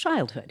back to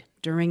childhood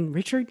during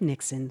Richard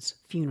Nixon's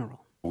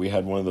funeral. We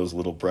had one of those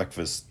little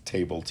breakfast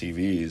table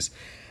TVs,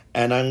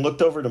 and I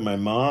looked over to my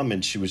mom,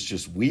 and she was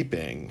just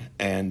weeping.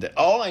 And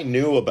all I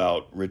knew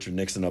about Richard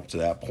Nixon up to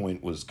that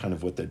point was kind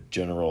of what the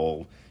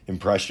general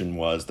impression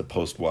was, the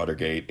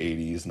post-Watergate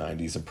 80s,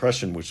 90s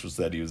impression, which was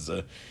that he was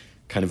a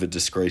kind of a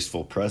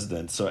disgraceful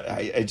president. So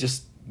I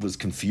just was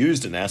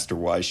confused and asked her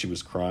why she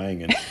was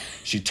crying. And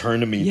she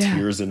turned to me,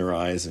 tears in her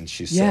eyes, and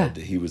she said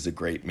he was a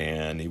great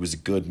man. He was a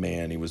good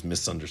man. He was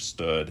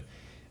misunderstood.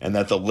 And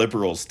that the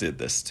liberals did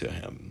this to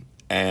him.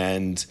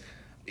 And,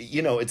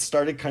 you know, it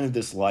started kind of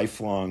this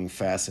lifelong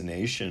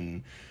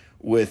fascination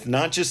with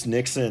not just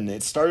Nixon.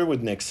 It started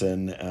with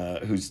Nixon,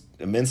 who's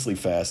immensely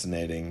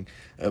fascinating,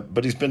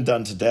 but he's been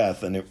done to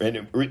death. And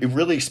it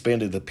really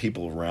expanded the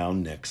people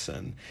around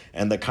Nixon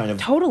and the kind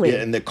of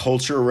and the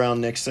culture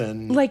around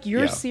Nixon. Like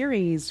your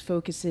series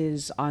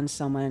focuses on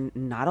someone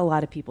not a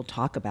lot of people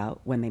talk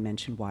about when they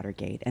mention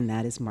Watergate, and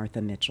that is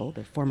Martha Mitchell,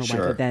 the former wife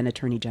of then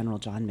Attorney General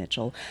John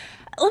Mitchell.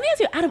 Let me ask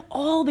you, out of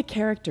all the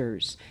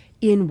characters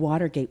in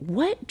Watergate,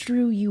 what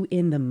drew you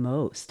in the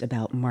most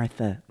about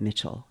Martha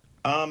Mitchell?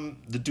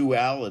 The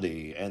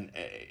duality, and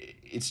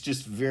it's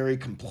just very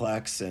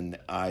complex, and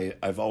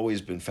I've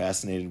always been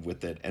fascinated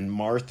with it. And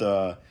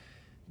Martha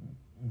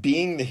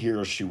being the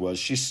hero she was,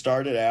 she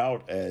started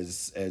out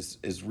as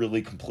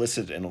really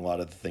complicit in a lot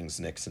of the things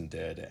Nixon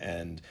did,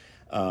 and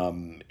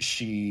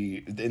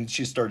she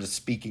started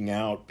speaking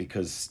out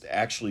because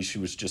actually she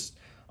was just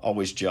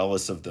always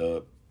jealous of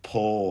the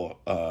pull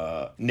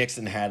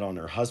Nixon had on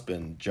her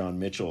husband, John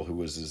Mitchell, who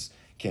was his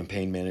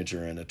campaign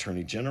manager and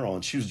attorney general,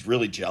 and she was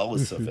really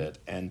jealous of it.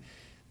 And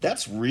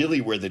that's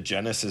really where the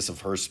genesis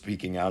of her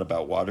speaking out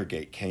about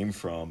Watergate came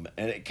from.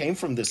 And it came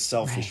from this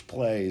selfish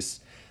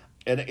place.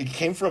 And it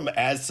came from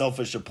as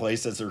selfish a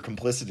place as her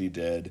complicity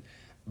did,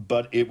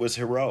 but it was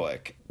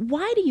heroic.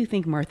 Why do you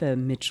think Martha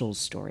Mitchell's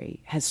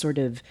story has sort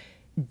of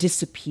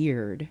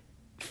disappeared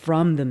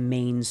from the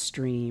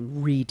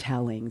mainstream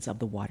retellings of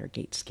the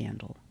Watergate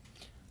scandal?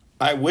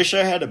 I wish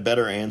I had a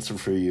better answer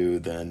for you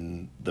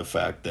than the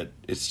fact that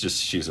it's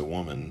just she's a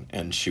woman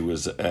and she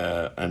was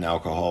an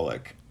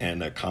alcoholic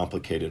and a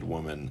complicated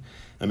woman.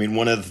 I mean,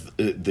 one of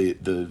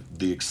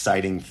the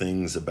exciting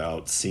things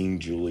about seeing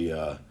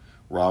Julia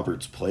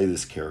Roberts play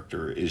this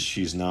character is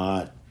she's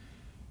not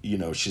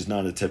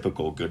a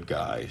typical good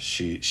guy.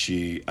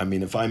 I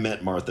mean, if I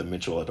met Martha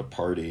Mitchell at a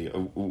party,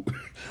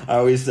 I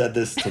always said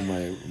this to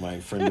my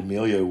friend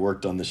Amelia who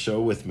worked on the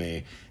show with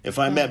me. If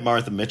I met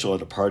Martha Mitchell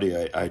at a party,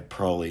 I'd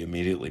probably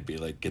immediately be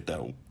like, get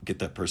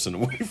that person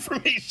away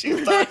from me.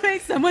 She's not...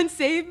 Someone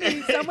save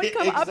me. Someone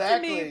come up to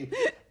me.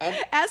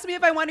 Ask me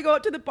if I want to go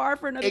out to the bar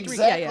for another drink.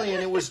 Exactly.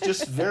 And it was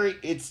just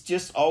it's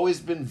just always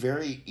been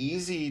very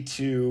easy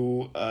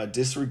to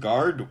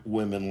disregard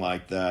women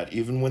like that,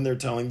 even when they're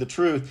telling the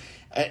truth.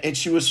 And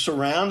she was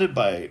surrounded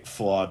by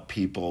flawed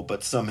people,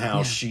 but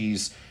somehow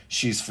she's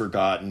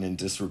forgotten and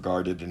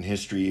disregarded in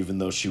history, even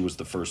though she was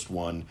the first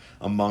one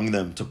among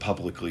them to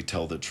publicly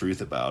tell the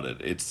truth about it.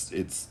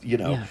 It's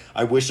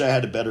I wish I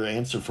had a better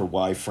answer for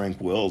why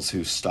Frank Wills,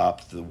 who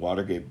stopped the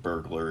Watergate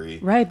burglary.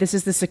 Right. This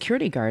is the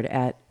security guard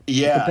at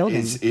the building.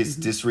 is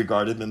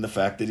disregarded in the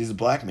fact that he's a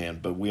black man.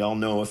 But we all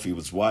know if he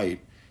was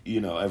white,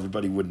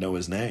 everybody would know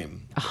his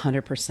name.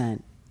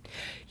 100%.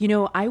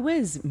 I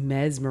was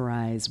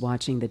mesmerized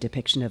watching the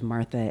depiction of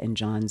Martha and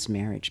John's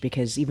marriage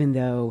because even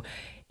though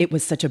it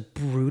was such a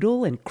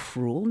brutal and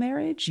cruel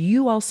marriage,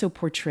 you also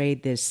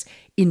portrayed this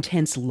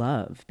intense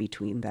love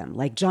between them.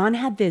 Like John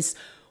had this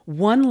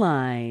one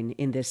line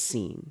in this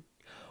scene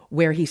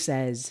where he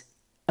says,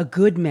 "A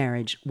good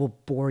marriage will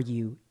bore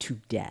you to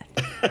death."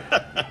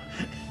 The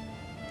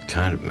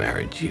kind of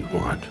marriage you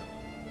want.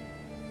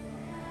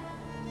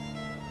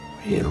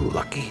 You're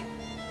lucky.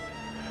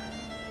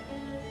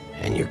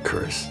 And you're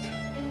cursed.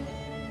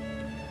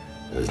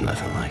 There's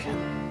nothing like it.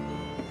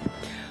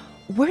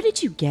 Where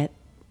did you get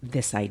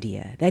this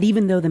idea that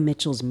even though the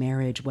Mitchells'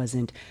 marriage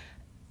wasn't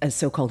a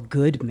so-called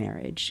good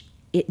marriage,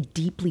 it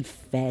deeply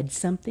fed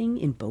something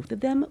in both of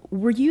them?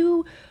 Were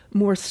you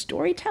more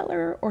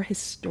storyteller or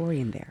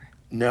historian there?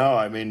 No,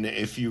 I mean,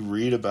 if you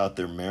read about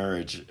their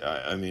marriage,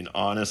 I mean,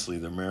 honestly,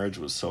 their marriage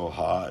was so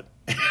hot.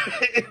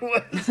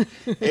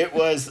 It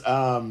was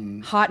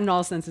hot in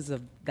all senses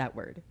of that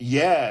word.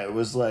 Yeah, it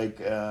was like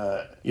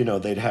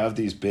they'd have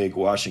these big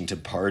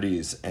Washington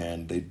parties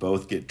and they'd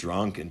both get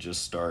drunk and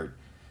just start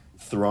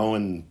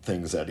throwing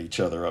things at each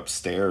other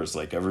upstairs.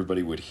 Like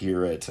everybody would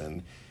hear it,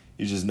 and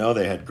you just know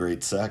they had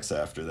great sex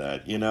after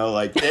that.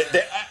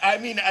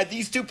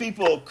 These two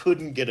people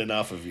couldn't get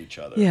enough of each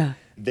other. Yeah,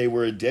 they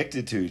were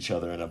addicted to each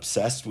other and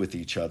obsessed with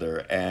each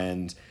other.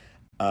 And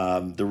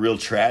the real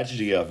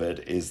tragedy of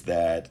it is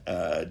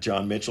that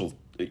John Mitchell,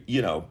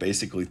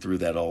 basically threw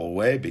that all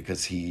away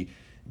because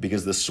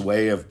the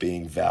sway of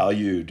being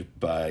valued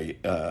by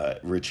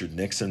Richard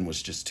Nixon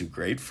was just too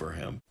great for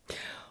him.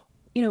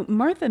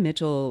 Martha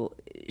Mitchell,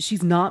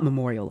 she's not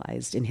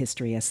memorialized in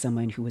history as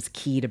someone who was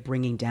key to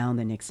bringing down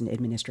the Nixon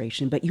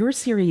administration, but your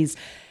series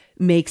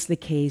makes the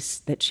case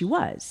that she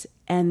was.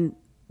 And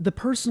the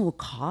personal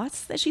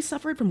costs that she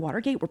suffered from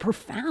Watergate were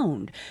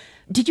profound.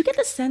 Did you get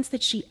the sense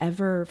that she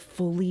ever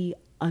fully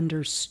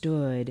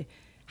understood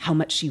how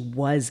much she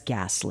was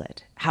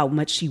gaslit, how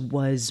much she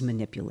was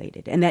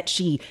manipulated, and that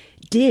she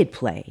did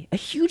play a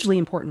hugely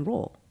important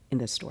role in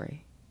this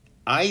story?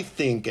 I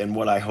think, and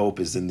what I hope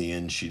is in the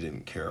end, she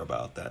didn't care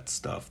about that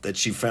stuff, that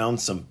she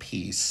found some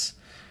peace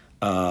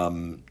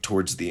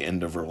towards the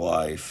end of her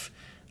life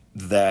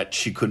that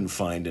she couldn't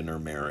find in her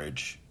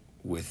marriage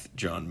with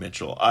John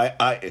Mitchell.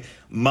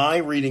 My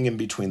reading in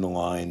between the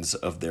lines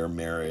of their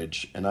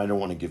marriage, and I don't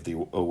want to give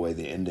away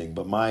the ending,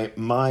 but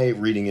my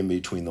reading in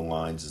between the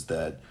lines is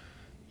that,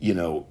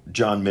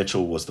 John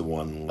Mitchell was the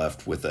one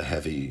left with a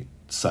heavy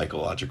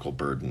psychological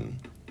burden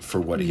for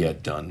what he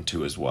had done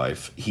to his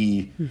wife.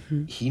 He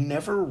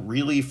never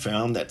really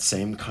found that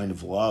same kind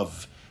of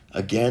love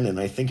again, and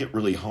I think it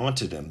really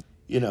haunted him.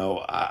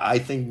 I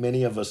think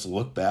many of us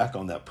look back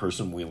on that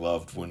person we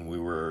loved when we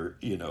were,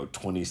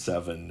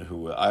 27,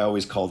 who I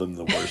always called him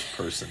the worst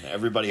person.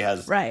 Everybody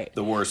has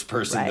the worst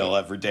person they'll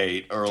ever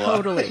date or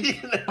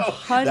totally.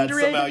 love. That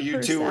somehow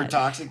you two were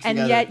toxic together.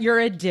 And yet you're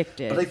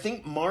addicted. But I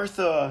think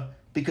Martha,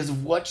 because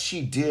of what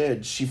she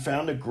did, she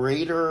found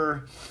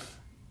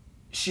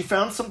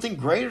something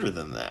greater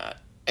than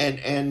that.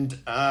 And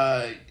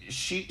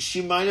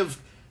she might have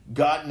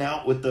gotten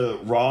out with the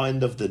raw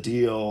end of the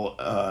deal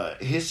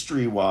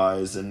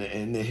history-wise and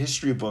in the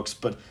history books,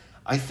 but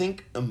I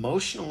think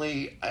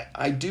emotionally,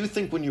 I do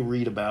think when you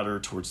read about her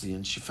towards the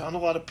end, she found a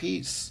lot of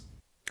peace.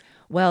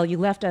 Well, you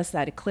left us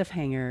at a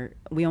cliffhanger.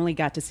 We only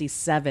got to see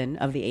 7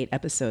 of the 8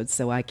 episodes,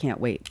 so I can't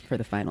wait for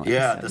the final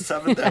episode. The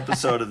 7th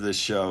episode of this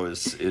show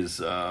is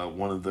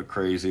one of the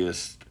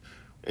craziest.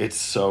 It's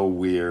so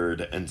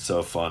weird and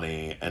so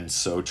funny and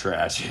so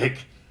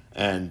tragic,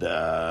 and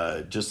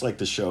just like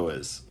the show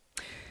is.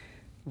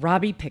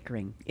 Robbie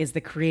Pickering is the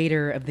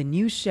creator of the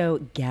new show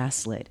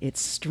Gaslit. It's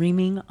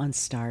streaming on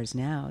Starz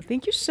now.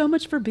 Thank you so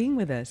much for being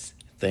with us.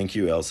 Thank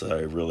you, Elsa.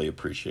 I really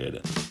appreciate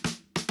it.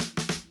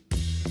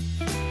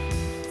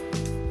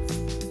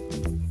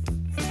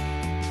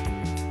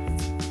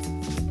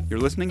 You're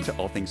listening to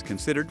All Things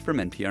Considered from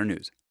NPR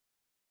News.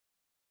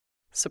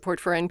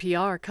 Support for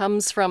NPR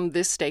comes from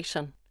this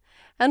station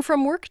and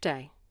from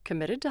Workday,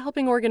 committed to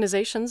helping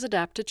organizations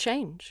adapt to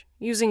change,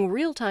 using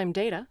real-time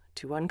data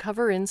to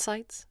uncover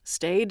insights,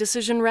 stay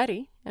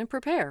decision-ready, and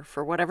prepare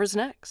for whatever's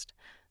next.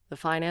 The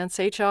finance,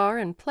 HR,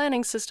 and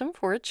planning system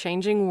for a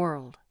changing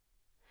world.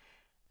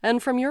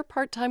 And from your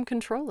part-time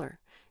controller.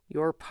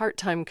 Your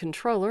part-time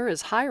controller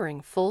is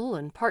hiring full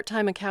and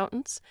part-time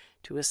accountants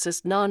to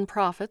assist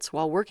nonprofits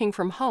while working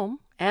from home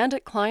and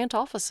at client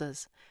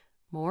offices.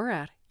 More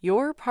at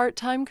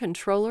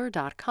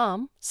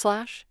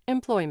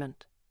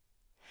yourparttimecontroller.com/employment.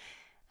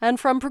 And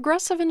from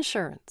Progressive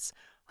Insurance,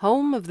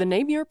 home of the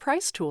Name Your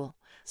Price tool,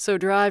 so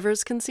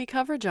drivers can see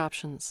coverage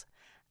options.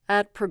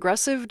 At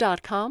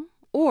progressive.com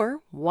or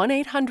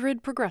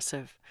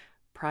 1-800-PROGRESSIVE.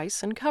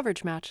 Price and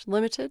coverage match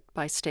limited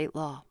by state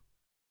law.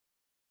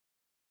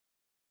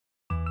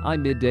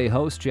 I'm midday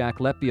host Jack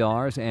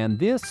Leppiars, and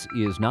this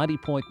is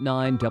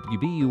 90.9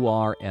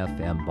 WBUR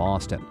FM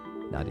Boston,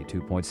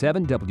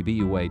 92.7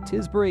 WBUA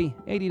Tisbury,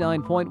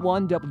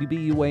 89.1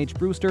 WBUH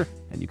Brewster,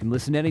 and you can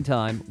listen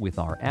anytime with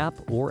our app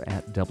or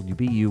at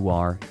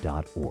WBUR.org.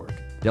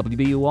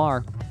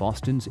 WBUR,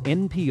 Boston's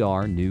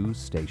NPR news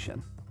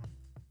station.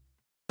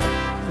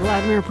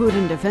 Vladimir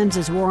Putin defends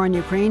his war on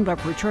Ukraine by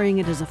portraying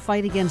it as a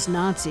fight against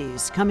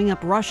Nazis. Coming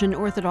up, Russian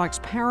Orthodox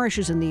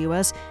parishes in the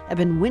U.S. have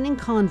been winning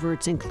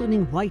converts,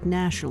 including white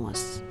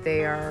nationalists.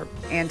 They are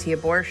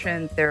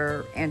anti-abortion,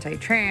 they're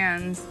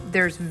anti-trans.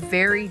 There's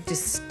very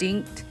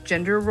distinct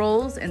gender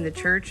roles in the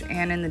church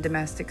and in the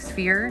domestic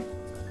sphere.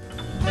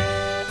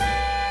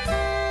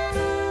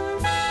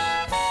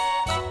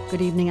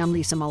 Good evening, I'm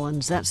Lisa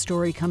Mullins. That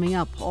story coming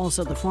up.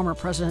 Also, the former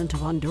president of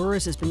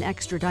Honduras has been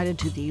extradited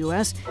to the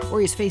U.S., where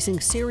he's facing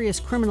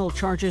serious criminal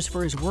charges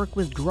for his work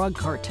with drug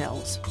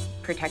cartels.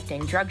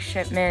 Protecting drug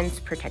shipments,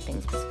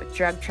 protecting specific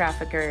drug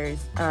traffickers,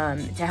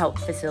 to help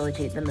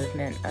facilitate the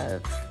movement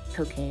of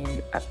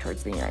cocaine up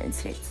towards the United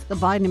States. The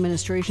Biden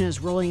administration is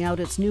rolling out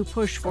its new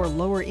push for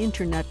lower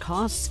internet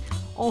costs.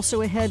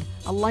 Also ahead,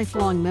 a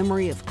lifelong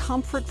memory of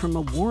comfort from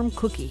a warm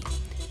cookie.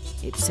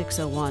 It's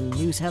 6:01.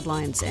 News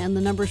headlines and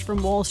the numbers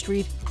from Wall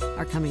Street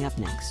are coming up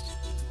next.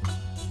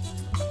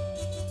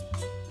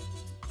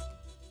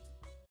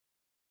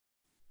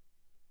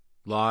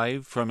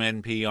 Live from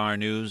NPR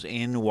News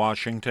in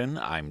Washington,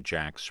 I'm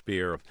Jack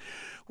Speer.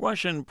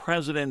 Russian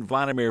President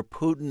Vladimir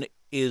Putin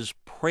is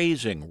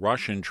praising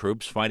Russian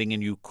troops fighting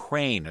in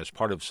Ukraine as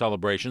part of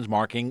celebrations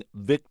marking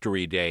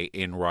Victory Day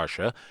in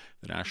Russia.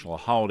 The national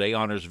holiday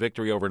honors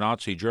victory over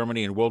Nazi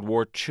Germany in World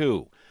War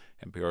II.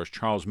 NPR's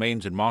Charles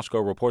Maynes in Moscow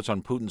reports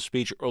on Putin's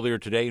speech earlier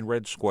today in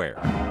Red Square.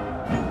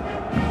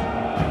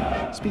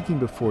 Speaking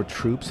before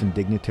troops and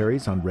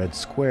dignitaries on Red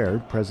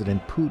Square,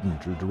 President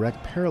Putin drew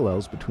direct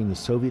parallels between the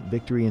Soviet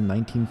victory in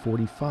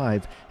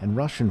 1945 and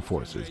Russian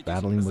forces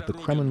battling what the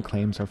Kremlin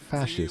claims are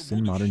fascists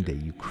in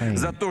modern-day Ukraine.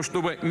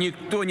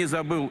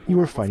 You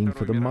were fighting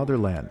for the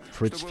motherland,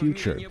 for its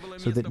future,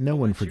 so that no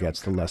one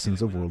forgets the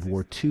lessons of World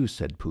War II,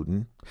 said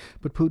Putin.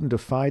 But Putin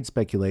defied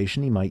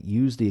speculation he might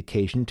use the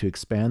occasion to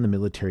expand the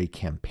military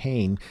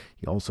campaign.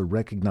 He also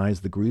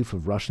recognized the grief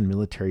of Russian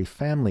military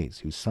families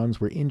whose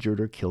sons were injured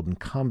or killed in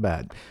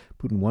combat.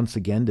 Putin once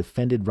again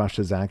defended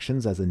Russia's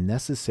actions as a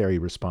necessary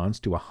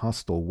response to a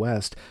hostile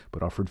West,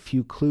 but offered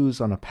few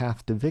clues on a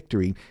path to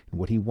victory in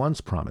what he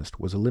once promised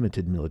was a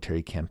limited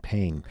military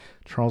campaign.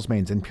 Charles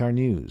Maynes, NPR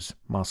News,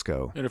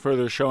 Moscow. In a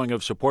further showing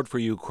of support for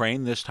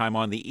Ukraine, this time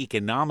on the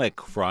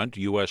economic front,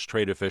 U.S.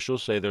 trade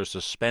officials say they're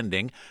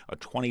suspending a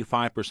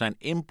 25%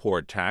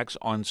 import tax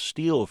on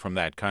steel from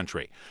that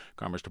country.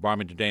 Commerce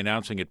Department today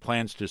announcing it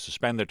plans to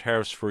suspend the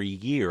tariffs for a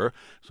year.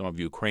 Some of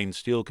Ukraine's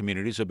steel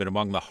communities have been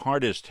among the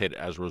hardest hit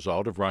as a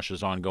result of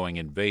Russia's ongoing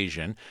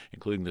invasion,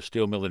 including the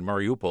steel mill in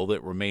Mariupol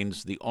that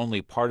remains the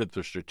only part of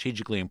the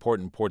strategically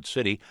important port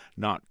city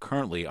not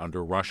currently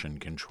under Russian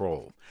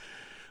control.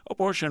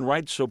 Abortion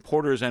rights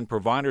supporters and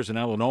providers in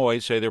Illinois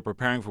say they're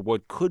preparing for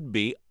what could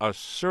be a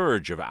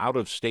surge of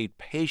out-of-state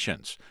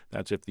patients.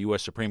 That's if the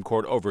U.S. Supreme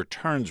Court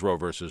overturns Roe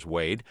v.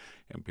 Wade.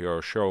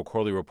 NPR's Cheryl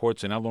Corley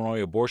reports in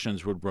Illinois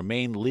abortions would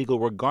remain legal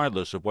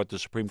regardless of what the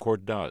Supreme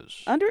Court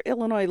does. Under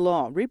Illinois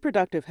law,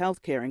 reproductive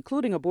health care,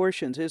 including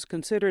abortions, is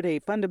considered a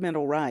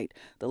fundamental right.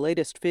 The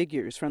latest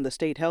figures from the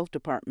state health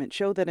department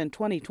show that in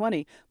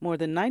 2020, more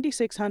than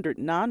 9,600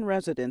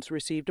 non-residents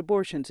received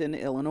abortions in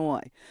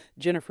Illinois.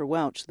 Jennifer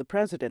Welch, the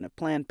president of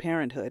Planned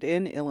Parenthood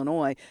in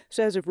Illinois,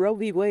 says if Roe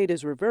v. Wade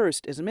is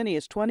reversed, as many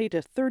as 20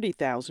 to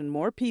 30,000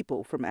 more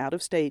people from out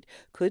of state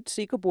could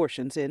seek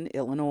abortions in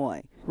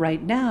Illinois.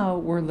 Right now,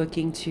 we're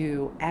looking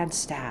to add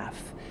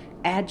staff,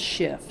 add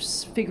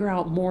shifts, figure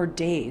out more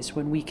days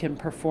when we can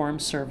perform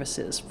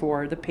services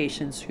for the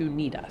patients who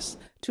need us.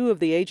 Two of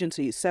the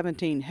agency's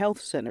 17 health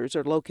centers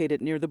are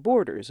located near the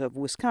borders of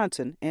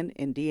Wisconsin and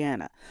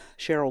Indiana.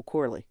 Cheryl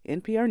Corley,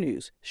 NPR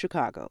News,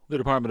 Chicago. The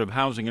Department of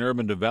Housing and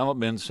Urban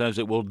Development says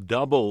it will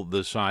double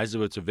the size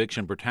of its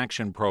eviction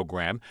protection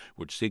program,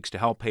 which seeks to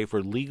help pay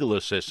for legal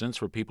assistance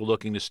for people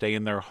looking to stay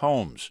in their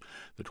homes.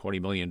 The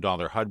 $20 million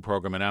HUD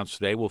program announced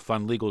today will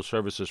fund legal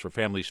services for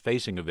families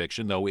facing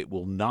eviction, though it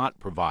will not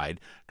provide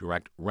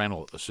direct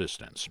rental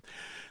assistance.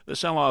 The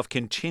sell-off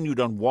continued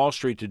on Wall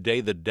Street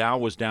today. The Dow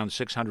was down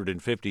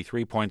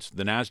 653 points.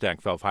 The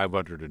Nasdaq fell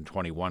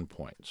 521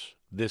 points.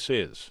 This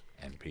is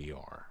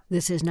NPR.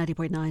 This is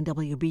 90.9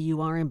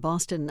 WBUR in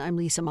Boston. I'm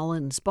Lisa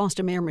Mullins.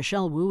 Boston Mayor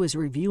Michelle Wu is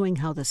reviewing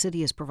how the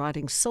city is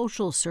providing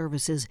social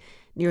services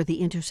near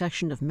the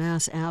intersection of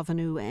Mass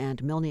Avenue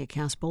and Melnia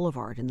Cass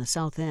Boulevard in the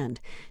South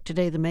End.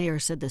 Today, the mayor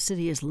said the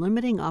city is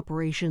limiting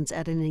operations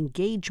at an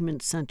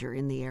engagement center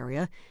in the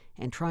area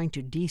and trying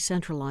to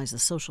decentralize the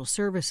social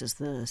services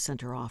the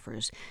center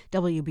offers.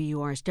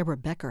 WBUR's Deborah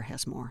Becker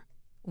has more.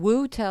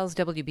 Wu tells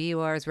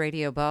WBUR's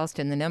Radio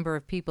Boston the number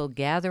of people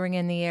gathering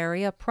in the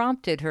area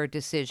prompted her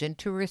decision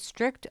to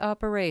restrict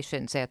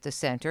operations at the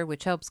center,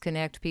 which helps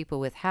connect people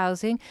with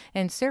housing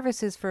and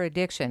services for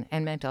addiction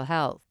and mental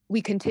health.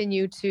 We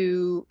continue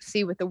to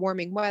see with the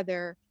warming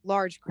weather,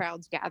 large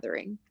crowds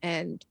gathering,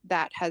 and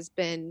that has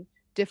been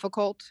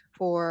difficult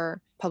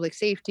for public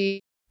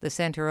safety. The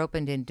center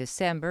opened in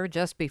December,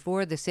 just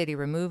before the city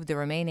removed the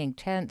remaining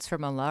tents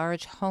from a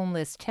large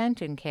homeless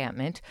tent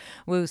encampment.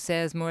 Wu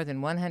says more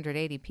than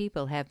 180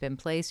 people have been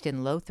placed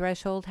in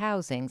low-threshold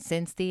housing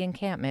since the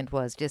encampment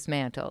was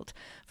dismantled.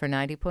 For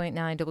 90.9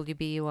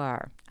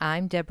 WBUR,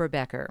 I'm Deborah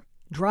Becker.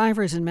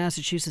 Drivers in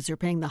Massachusetts are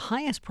paying the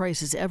highest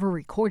prices ever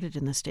recorded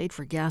in the state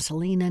for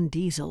gasoline and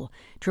diesel.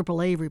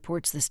 AAA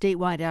reports the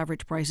statewide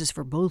average prices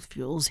for both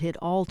fuels hit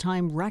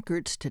all-time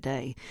records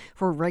today.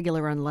 For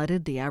regular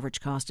unleaded, the average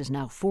cost is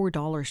now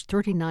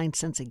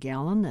 $4.39 a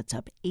gallon. That's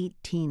up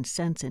 18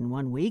 cents in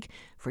 1 week.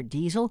 For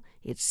diesel,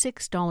 it's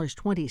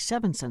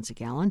 $6.27 a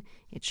gallon.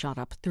 It shot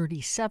up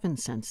 37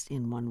 cents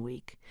in 1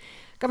 week.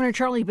 Governor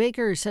Charlie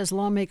Baker says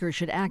lawmakers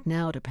should act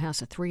now to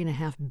pass a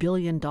 $3.5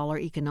 billion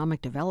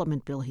economic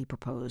development bill he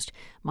proposed.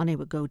 Money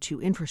would go to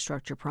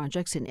infrastructure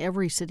projects in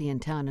every city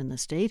and town in the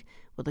state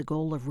with the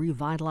goal of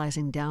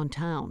revitalizing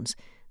downtowns.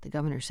 The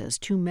governor says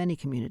too many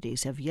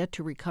communities have yet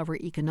to recover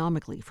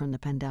economically from the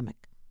pandemic.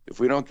 If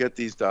we don't get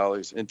these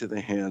dollars into the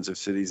hands of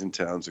cities and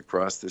towns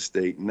across the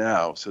state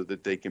now so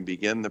that they can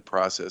begin the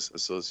process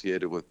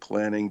associated with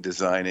planning,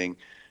 designing,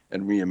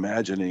 and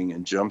reimagining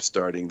and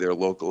jumpstarting their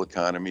local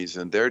economies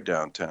and their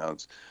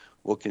downtowns,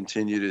 we'll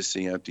continue to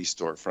see empty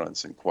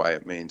storefronts and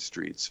quiet main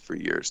streets for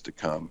years to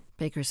come.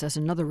 Baker says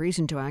another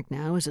reason to act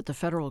now is that the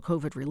federal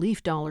COVID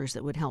relief dollars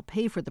that would help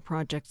pay for the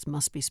projects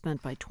must be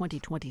spent by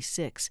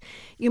 2026.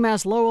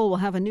 UMass Lowell will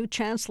have a new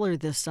chancellor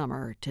this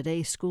summer.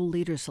 Today, school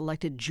leaders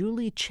selected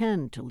Julie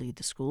Chen to lead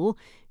the school.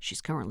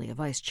 She's currently a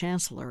vice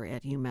chancellor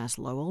at UMass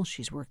Lowell.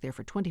 She's worked there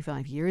for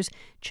 25 years.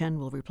 Chen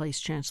will replace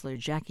Chancellor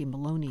Jackie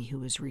Maloney,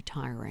 who is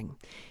retiring.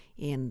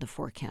 In the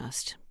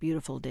forecast,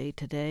 beautiful day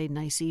today,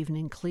 nice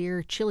evening,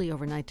 clear, chilly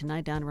overnight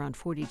tonight, down around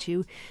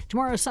 42.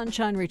 Tomorrow,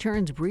 sunshine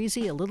returns,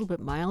 breezy, a little bit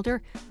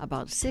milder,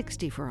 about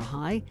 60 for a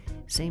high.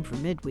 Same for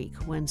midweek.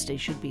 Wednesday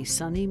should be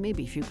sunny,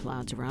 maybe a few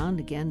clouds around,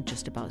 again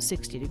just about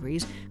 60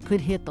 degrees.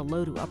 Could hit the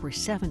low to upper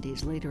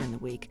 70s later in the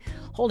week.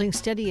 Holding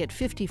steady at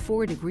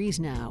 54 degrees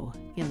now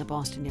in the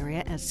Boston area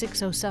at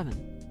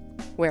 6:07.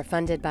 We're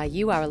funded by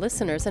you, our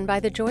listeners, and by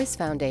the Joyce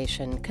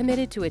Foundation,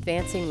 committed to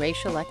advancing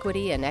racial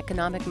equity and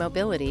economic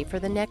mobility for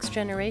the next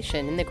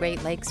generation in the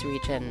Great Lakes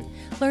region.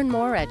 Learn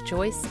more at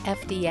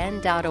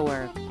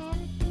joycefdn.org.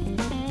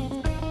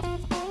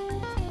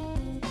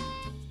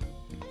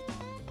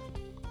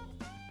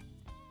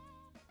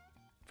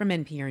 From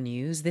NPR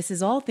News, this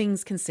is All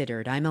Things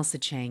Considered. I'm Elsa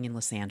Chang in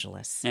Los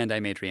Angeles. And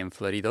I'm Adrian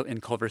Florido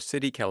in Culver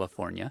City,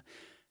 California.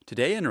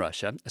 Today in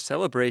Russia, a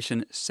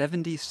celebration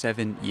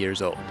 77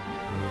 years old.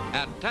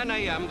 At 10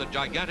 a.m., the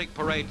gigantic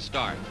parade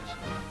starts.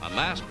 A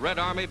masked Red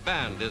Army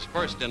band is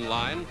first in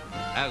line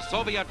as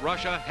Soviet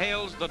Russia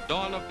hails the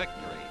dawn of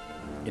victory.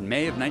 In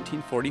May of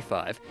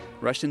 1945,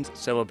 Russians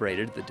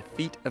celebrated the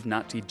defeat of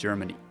Nazi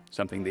Germany,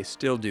 something they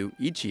still do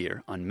each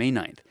year on May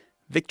 9th,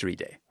 Victory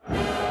Day.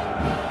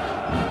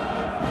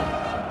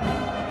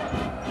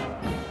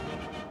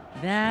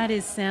 That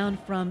is sound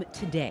from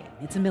Today.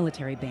 It's a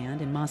military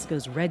band in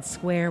Moscow's Red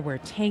Square where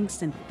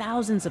tanks and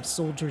thousands of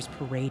soldiers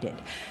paraded.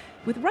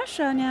 with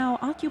Russia now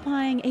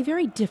occupying a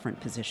very different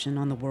position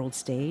on the world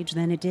stage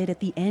than it did at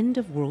the end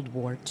of World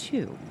War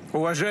II.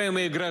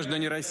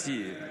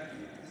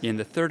 In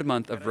the third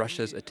month of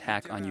Russia's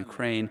attack on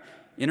Ukraine,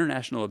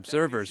 international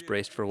observers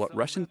braced for what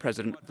Russian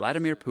President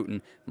Vladimir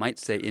Putin might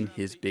say in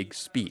his big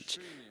speech.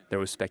 There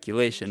was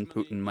speculation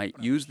Putin might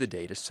use the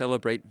day to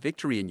celebrate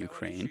victory in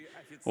Ukraine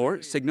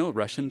or signal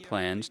Russian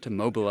plans to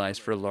mobilize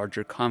for a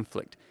larger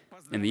conflict.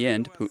 In the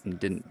end, Putin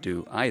didn't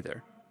do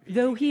either.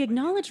 Though he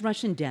acknowledged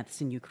Russian deaths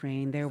in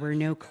Ukraine, there were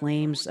no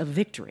claims of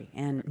victory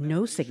and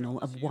no signal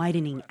of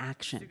widening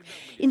action.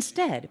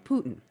 Instead,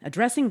 Putin,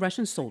 addressing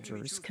Russian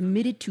soldiers,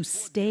 committed to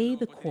stay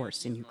the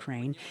course in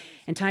Ukraine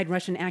and tied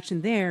Russian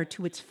action there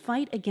to its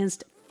fight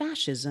against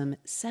fascism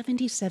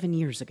 77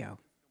 years ago.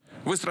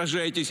 Вы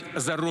сражаетесь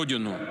за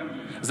Родину,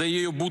 за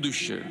ее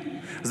будущее,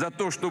 за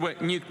то, чтобы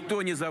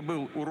никто не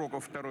забыл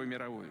уроков Второй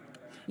мировой.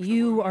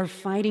 You are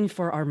fighting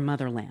for our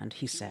motherland,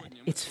 he said,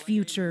 its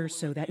future,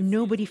 so that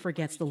nobody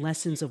forgets the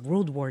lessons of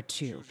World War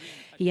II.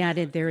 He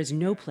added there is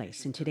no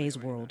place in today's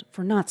world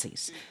for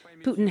Nazis.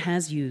 Putin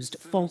has used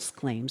false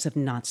claims of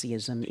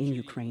Nazism in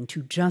Ukraine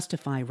to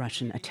justify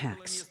Russian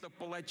attacks.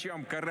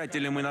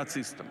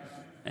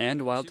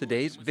 And while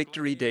today's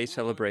Victory Day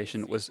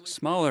celebration was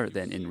smaller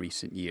than in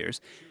recent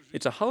years,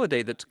 it's a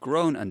holiday that's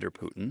grown under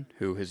Putin,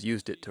 who has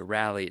used it to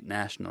rally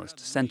nationalist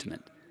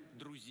sentiment.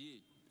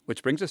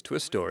 Which brings us to a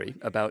story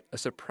about a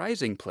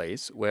surprising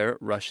place where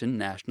Russian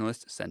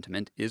nationalist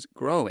sentiment is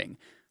growing,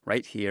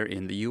 right here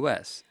in the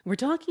U.S. We're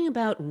talking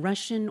about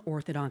Russian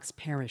Orthodox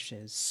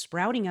parishes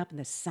sprouting up in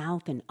the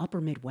South and Upper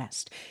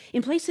Midwest,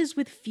 in places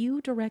with few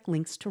direct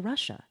links to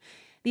Russia.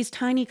 These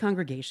tiny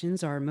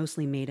congregations are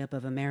mostly made up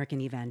of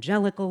American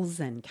evangelicals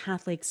and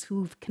Catholics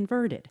who've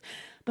converted.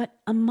 But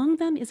among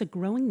them is a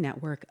growing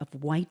network of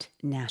white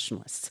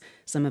nationalists,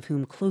 some of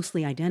whom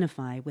closely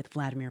identify with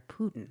Vladimir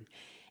Putin.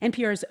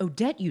 NPR's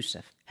Odette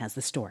Youssef has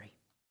the story.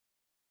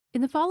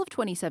 In the fall of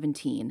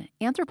 2017,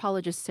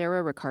 anthropologist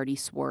Sarah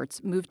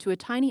Riccardi-Swartz moved to a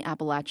tiny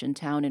Appalachian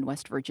town in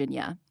West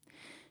Virginia.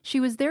 She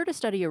was there to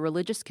study a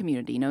religious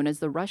community known as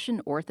the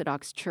Russian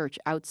Orthodox Church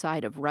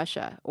outside of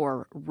Russia,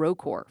 or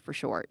ROKOR for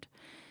short.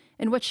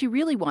 And what she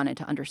really wanted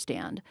to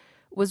understand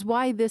was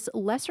why this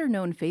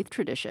lesser-known faith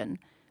tradition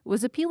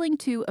was appealing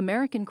to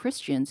American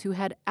Christians who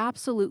had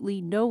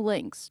absolutely no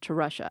links to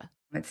Russia.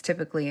 It's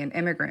typically an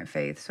immigrant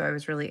faith, so I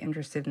was really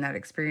interested in that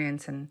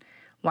experience and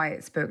why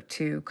it spoke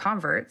to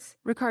converts.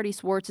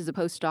 Riccardi-Swartz is a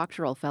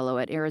postdoctoral fellow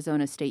at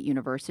Arizona State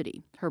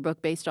University. Her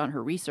book, based on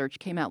her research,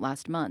 came out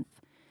last month.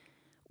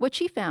 What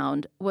she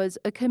found was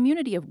a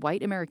community of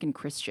white American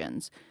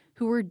Christians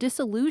who were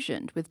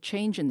disillusioned with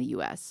change in the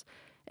U.S.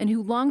 and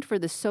who longed for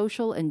the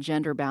social and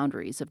gender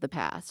boundaries of the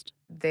past.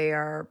 They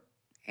are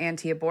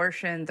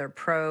anti-abortion, they're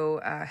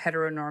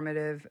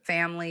pro-heteronormative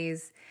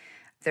families,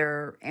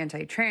 they're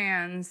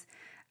anti-trans.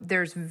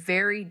 There's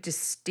very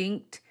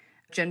distinct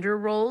gender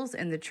roles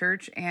in the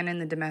church and in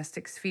the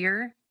domestic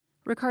sphere.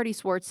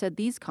 Riccardi-Swartz said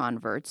these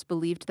converts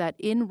believed that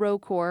in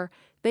ROKOR,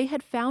 they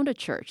had found a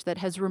church that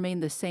has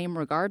remained the same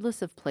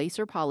regardless of place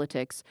or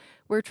politics,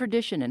 where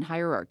tradition and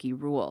hierarchy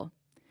rule.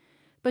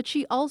 But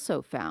she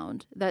also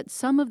found that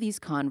some of these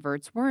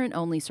converts weren't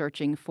only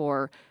searching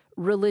for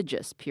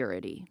religious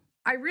purity.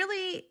 I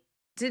really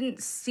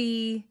didn't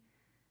see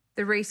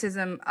the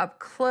racism up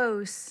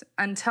close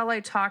until I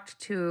talked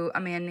to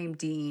a man named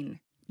Dean.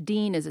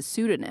 Dean is a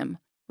pseudonym.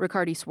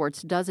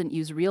 Riccardi-Swartz doesn't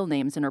use real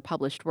names in her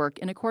published work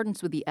in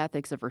accordance with the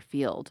ethics of her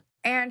field.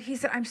 And he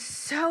said, I'm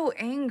so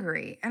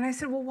angry. And I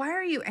said, well, why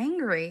are you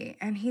angry?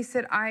 And he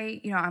said,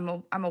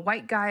 I'm a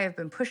white guy. I've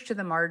been pushed to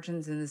the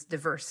margins in this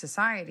diverse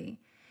society.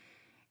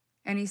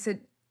 And he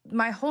said,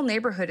 my whole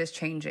neighborhood is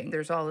changing.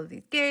 There's all of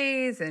these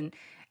gays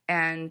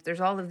and there's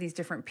all of these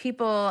different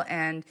people,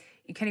 and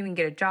you can't even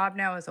get a job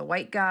now as a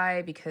white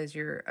guy because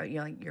you're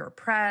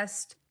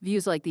oppressed.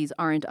 Views like these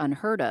aren't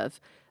unheard of,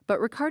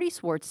 but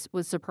Riccardi-Swartz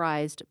was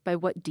surprised by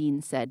what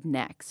Dean said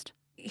next.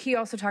 He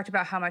also talked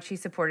about how much he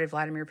supported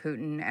Vladimir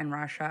Putin and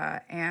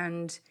Russia,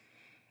 and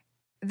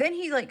then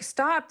he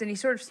stopped and he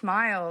sort of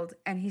smiled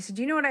and he said,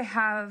 do you know what I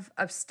have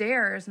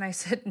upstairs? And I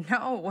said,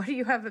 no, what do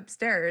you have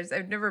upstairs?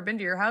 I've never been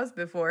to your house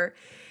before.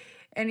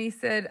 And he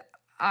said,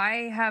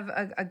 I have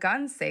a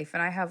gun safe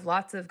and I have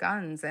lots of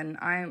guns, and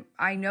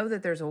I know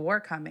that there's a war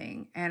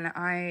coming and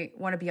I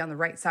want to be on the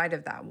right side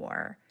of that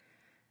war.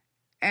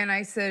 And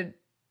I said,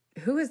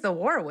 who is the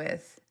war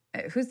with?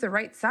 Who's the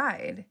right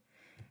side?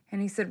 And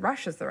he said,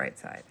 Russia's the right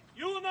side.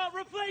 You will not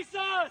replace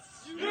us!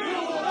 You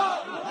will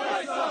not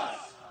replace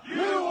us! You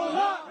will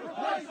not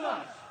replace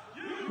us!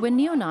 When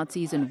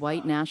neo-Nazis and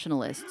white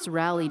nationalists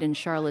rallied in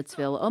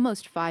Charlottesville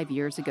almost 5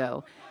 years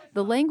ago,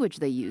 the language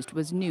they used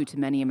was new to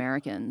many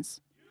Americans.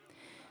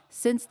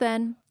 Since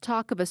then,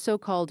 talk of a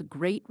so-called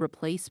Great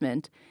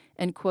Replacement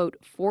and, quote,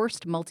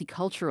 forced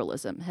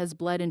multiculturalism has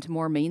bled into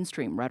more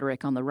mainstream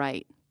rhetoric on the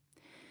right.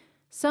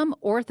 Some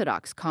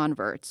Orthodox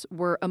converts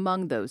were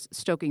among those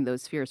stoking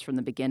those fears from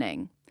the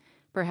beginning.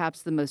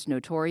 Perhaps the most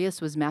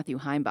notorious was Matthew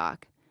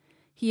Heimbach.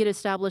 He had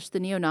established the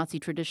neo-Nazi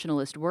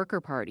Traditionalist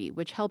Worker Party,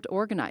 which helped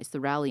organize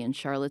the rally in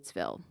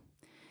Charlottesville.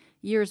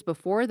 Years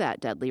before that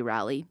deadly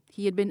rally,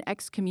 he had been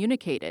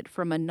excommunicated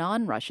from a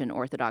non-Russian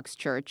Orthodox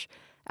church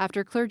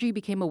after clergy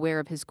became aware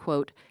of his,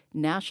 quote,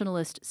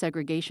 nationalist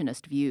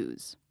segregationist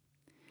views.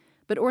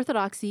 But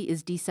Orthodoxy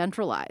is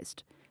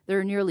decentralized. There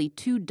are nearly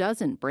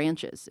 24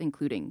 branches,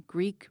 including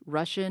Greek,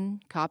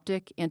 Russian,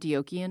 Coptic,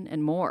 Antiochian,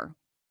 and more.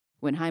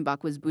 When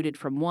Heimbach was booted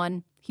from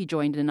one, he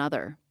joined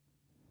another.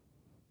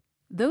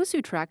 Those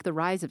who track the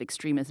rise of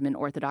extremism in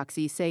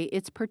Orthodoxy say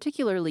it's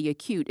particularly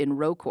acute in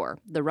Rokor,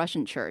 the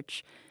Russian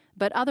church,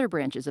 but other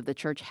branches of the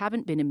church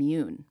haven't been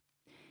immune.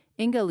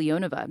 Inga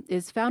Leonova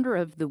is founder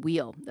of The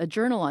Wheel, a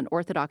journal on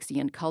Orthodoxy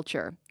and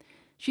culture.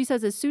 She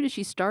says as soon as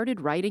she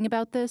started writing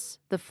about this,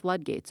 the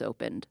floodgates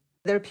opened.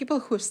 There are people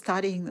who are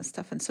studying this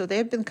stuff, and so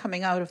they've been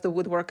coming out of the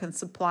woodwork and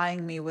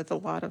supplying me with a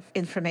lot of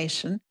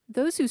information.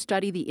 Those who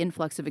study the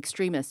influx of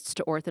extremists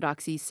to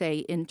Orthodoxy say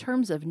in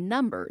terms of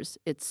numbers,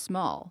 it's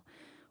small.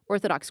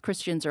 Orthodox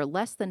Christians are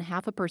less than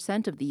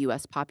 0.5% of the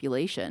U.S.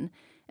 population,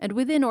 and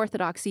within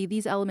Orthodoxy,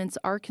 these elements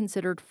are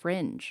considered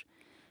fringe.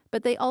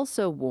 But they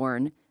also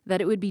warn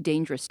that it would be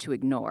dangerous to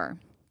ignore.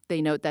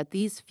 They note that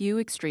these few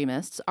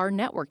extremists are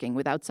networking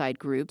with outside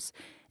groups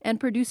and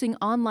producing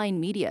online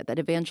media that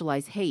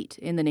evangelize hate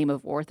in the name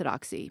of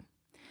Orthodoxy.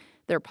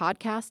 Their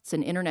podcasts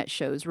and internet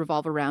shows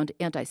revolve around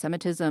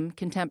anti-Semitism,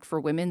 contempt for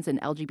women's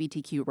and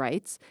LGBTQ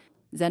rights,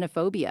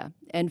 xenophobia,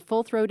 and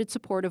full-throated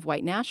support of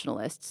white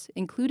nationalists,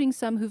 including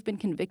some who've been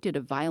convicted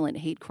of violent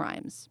hate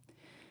crimes.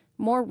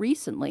 More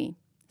recently,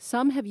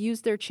 some have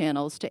used their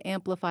channels to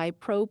amplify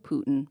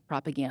pro-Putin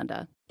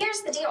propaganda.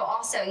 Here's the deal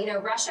also,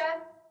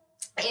 Russia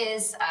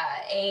is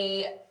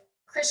a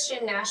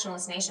Christian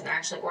nationalist nation. They're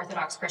actually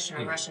Orthodox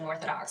Christian or Russian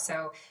Orthodox.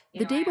 So,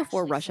 the day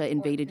before Russia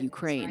invaded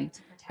Ukraine,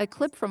 a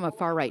clip from a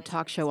far-right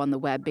talk show on the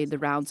web made the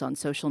rounds on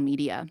social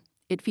media.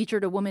 It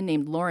featured a woman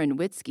named Lauren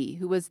Witzke,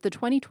 who was the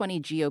 2020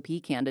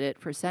 GOP candidate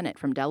for Senate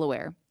from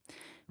Delaware.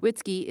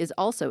 Witzke is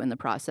also in the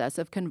process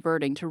of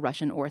converting to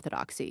Russian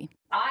Orthodoxy.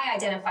 I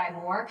identify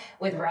more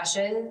with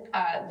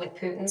with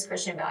Putin's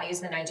Christian values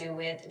than I do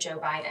with Joe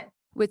Biden.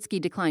 Witzke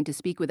declined to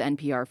speak with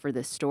NPR for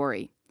this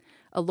story.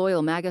 A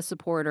loyal MAGA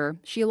supporter,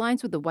 she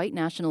aligns with the white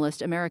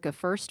nationalist America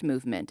First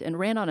movement and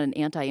ran on an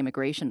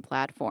anti-immigration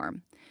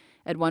platform.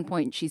 At one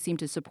point, she seemed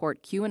to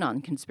support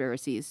QAnon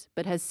conspiracies,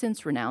 but has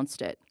since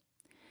renounced it.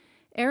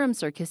 Aram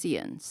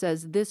Sarkisian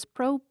says this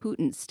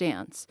pro-Putin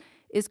stance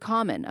is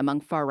common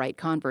among far-right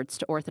converts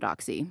to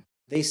Orthodoxy.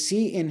 They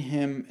see in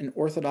him an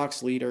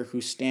Orthodox leader who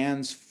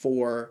stands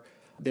for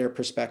their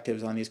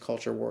perspectives on these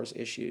culture wars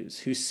issues,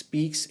 who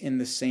speaks in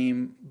the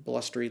same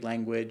blustery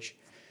language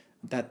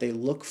that they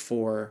look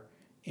for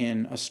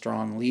in a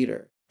strong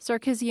leader.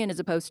 Sarkisian is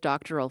a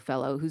postdoctoral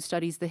fellow who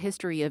studies the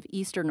history of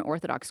Eastern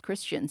Orthodox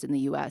Christians in the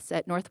U.S.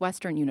 at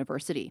Northwestern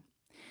University.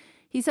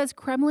 He says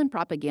Kremlin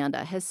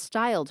propaganda has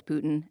styled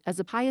Putin as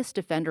a pious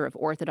defender of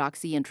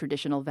orthodoxy and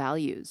traditional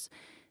values.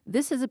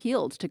 This has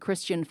appealed to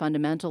Christian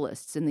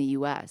fundamentalists in the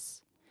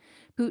U.S.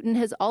 Putin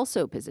has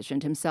also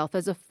positioned himself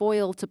as a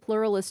foil to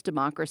pluralist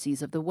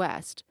democracies of the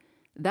West.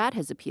 That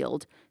has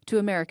appealed to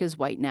America's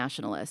white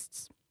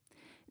nationalists.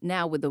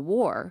 Now, with the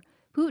war,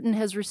 Putin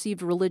has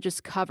received religious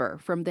cover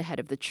from the head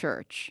of the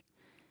church.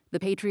 The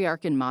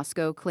patriarch in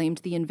Moscow claimed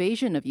the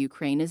invasion of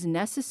Ukraine is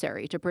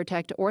necessary to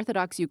protect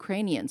Orthodox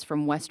Ukrainians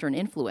from Western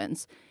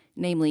influence,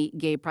 namely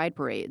gay pride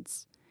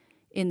parades.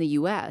 In the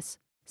U.S.,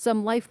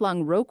 some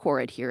lifelong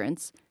Rokor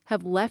adherents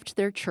have left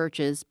their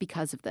churches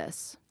because of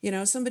this.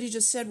 Somebody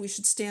just said we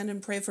should stand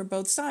and pray for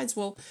both sides.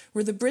 Well,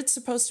 were the Brits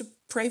supposed to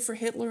pray for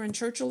Hitler and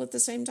Churchill at the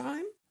same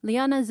time?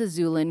 Liana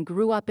Zazulin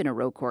grew up in a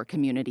Rokor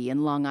community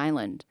in Long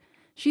Island.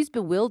 She's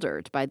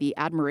bewildered by the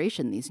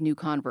admiration these new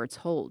converts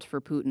hold for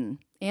Putin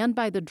and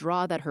by the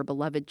draw that her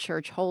beloved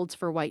church holds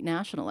for white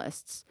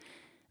nationalists.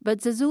 But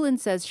Zazulin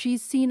says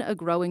she's seen a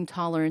growing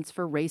tolerance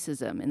for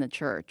racism in the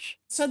church.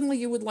 Suddenly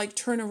you would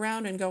turn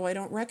around and go, I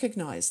don't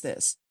recognize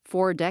this.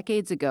 4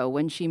 decades ago,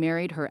 when she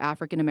married her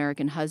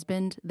African-American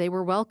husband, they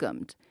were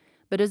welcomed.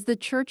 But as the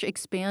church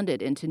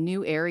expanded into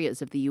new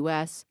areas of the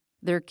U.S.,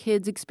 their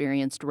kids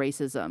experienced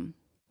racism.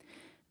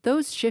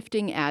 Those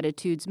shifting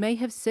attitudes may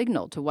have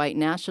signaled to white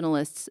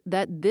nationalists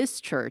that this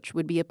church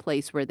would be a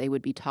place where they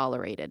would be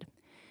tolerated.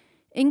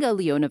 Inga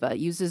Leonova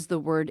uses the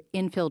word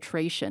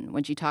infiltration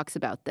when she talks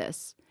about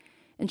this,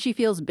 and she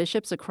feels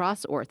bishops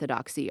across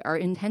Orthodoxy are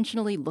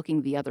intentionally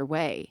looking the other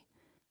way.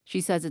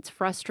 She says it's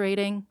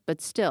frustrating,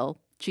 but still,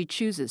 she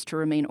chooses to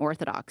remain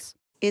Orthodox.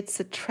 It's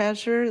a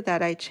treasure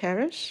that I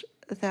cherish,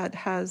 that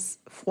has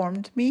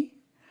formed me,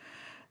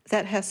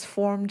 that has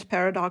formed,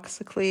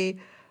 paradoxically,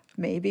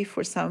 maybe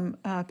for some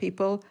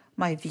people,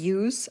 my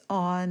views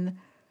on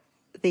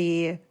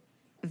the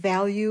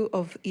value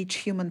of each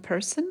human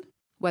person.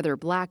 Whether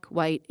black,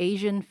 white,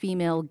 Asian,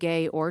 female,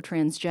 gay, or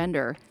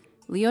transgender,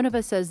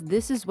 Leonova says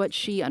this is what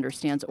she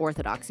understands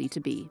Orthodoxy to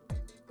be.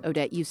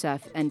 Odette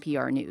Youssef,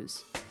 NPR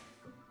News.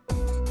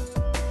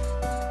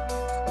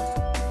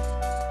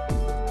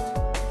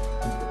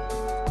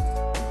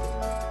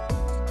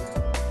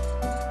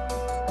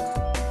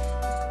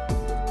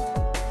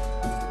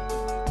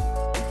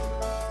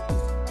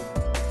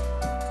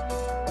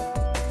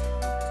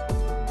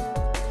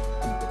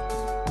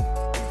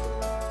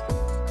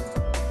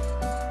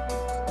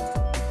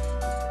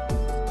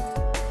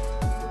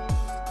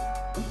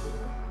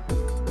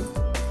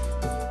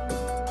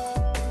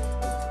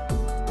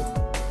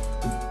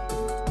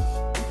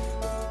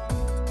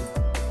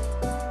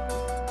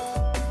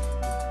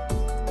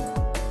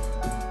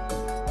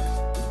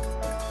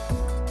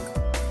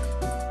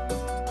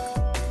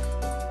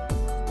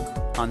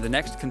 On the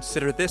next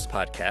Consider This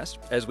podcast,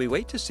 as we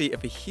wait to see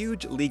if a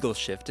huge legal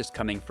shift is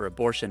coming for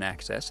abortion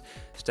access,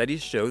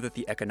 studies show that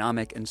the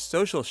economic and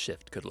social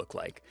shift could look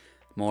like.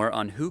 More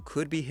on who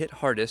could be hit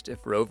hardest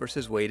if Roe v.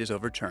 Wade is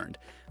overturned.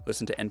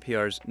 Listen to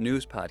NPR's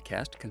news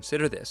podcast,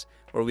 Consider This,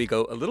 where we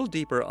go a little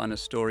deeper on a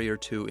story or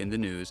two in the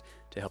news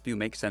to help you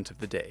make sense of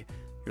the day.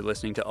 You're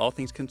listening to All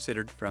Things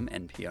Considered from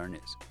NPR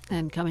News.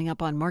 And coming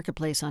up on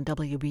Marketplace on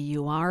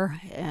WBUR,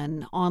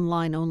 an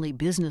online-only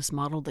business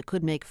model that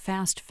could make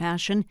fast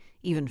fashion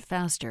even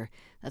faster.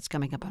 That's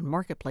coming up on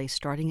Marketplace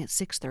starting at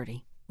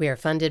 6:30. We are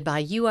funded by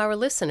you, our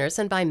listeners,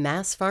 and by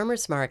Mass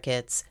Farmers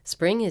Markets.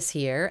 Spring is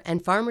here,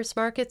 and farmers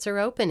markets are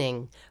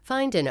opening.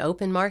 Find an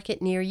open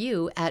market near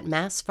you at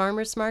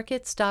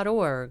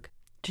massfarmersmarkets.org.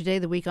 Today,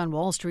 the week on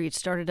Wall Street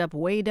started up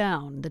way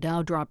down. The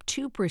Dow dropped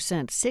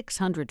 2%,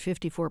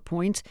 654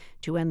 points,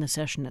 to end the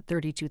session at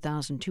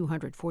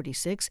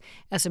 32,246.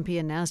 S&P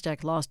and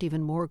NASDAQ lost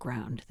even more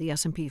ground. The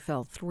S&P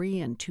fell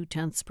 3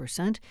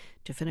 0.2%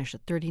 to finish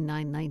at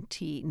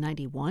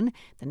 39,91.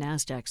 The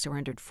NASDAQ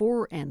surrendered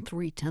 4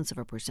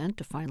 0.3%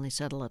 to finally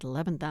settle at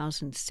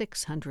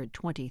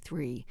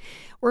 11,623.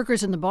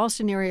 Workers in the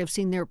Boston area have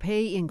seen their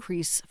pay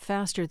increase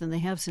faster than they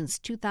have since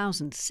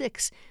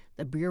 2006.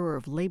 The Bureau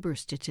of Labor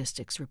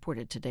Statistics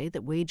reported today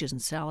that wages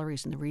and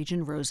salaries in the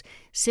region rose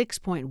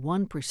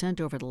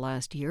 6.1% over the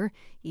last year.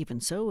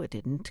 Even so, it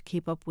didn't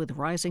keep up with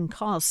rising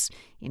costs.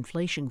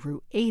 Inflation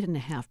grew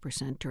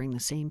 8.5% during the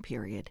same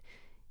period.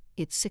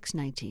 It's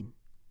 6:19.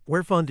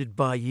 We're funded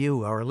by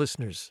you, our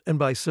listeners, and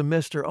by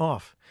Semester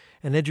Off,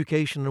 an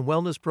education and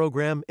wellness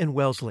program in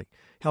Wellesley,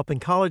 helping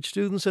college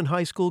students and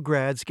high school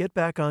grads get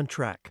back on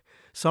track.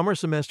 Summer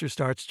semester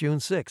starts June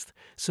 6th.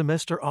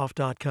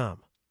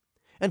 SemesterOff.com.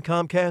 And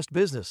Comcast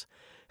Business,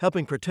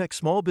 helping protect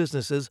small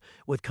businesses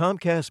with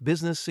Comcast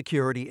Business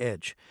Security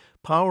Edge.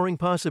 Powering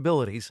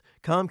possibilities,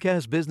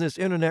 Comcast Business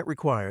Internet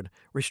required.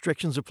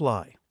 Restrictions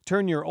apply.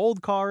 Turn your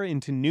old car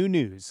into new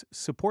news.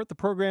 Support the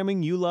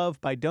programming you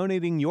love by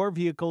donating your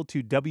vehicle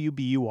to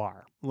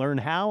WBUR. Learn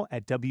how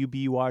at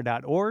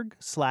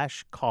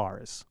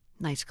WBUR.org/cars.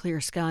 Nice clear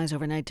skies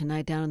overnight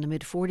tonight, down in the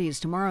mid-40s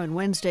tomorrow and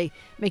Wednesday,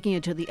 making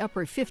it to the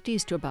upper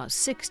 50s to about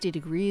 60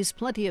 degrees.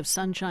 Plenty of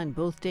sunshine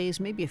both days,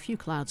 maybe a few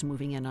clouds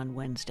moving in on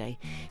Wednesday.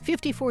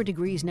 54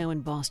 degrees now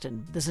in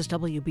Boston. This is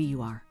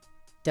WBUR.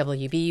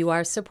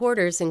 WBUR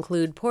supporters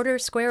include Porter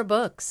Square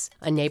Books,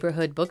 a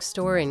neighborhood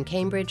bookstore in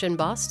Cambridge and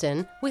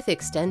Boston with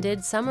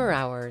extended summer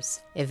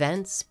hours.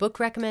 Events, book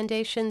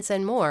recommendations,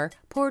 and more,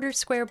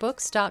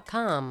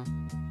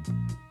 portersquarebooks.com.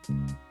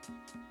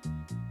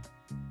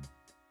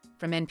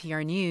 From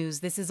NPR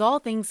News, this is All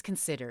Things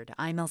Considered.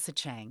 I'm Elsa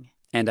Chang.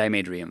 And I'm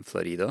Adrian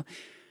Florido.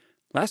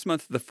 Last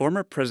month, the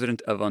former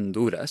president of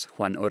Honduras,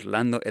 Juan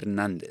Orlando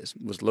Hernandez,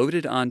 was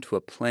loaded onto a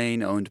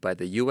plane owned by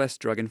the U.S.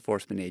 Drug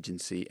Enforcement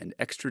Agency and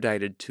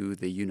extradited to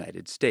the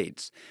United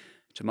States.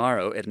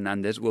 Tomorrow,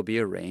 Hernandez will be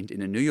arraigned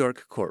in a New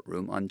York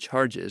courtroom on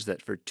charges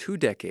that for 2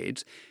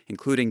 decades,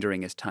 including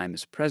during his time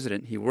as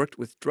president, he worked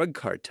with drug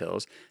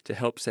cartels to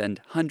help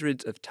send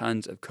hundreds of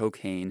tons of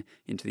cocaine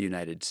into the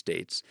United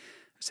States.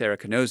 Sarah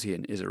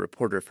Kanosian is a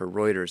reporter for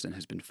Reuters and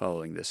has been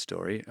following this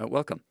story.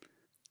 Welcome.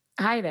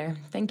 Hi there.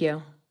 Thank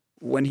you.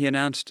 When he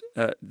announced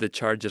the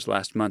charges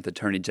last month,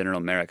 Attorney General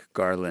Merrick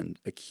Garland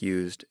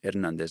accused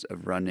Hernandez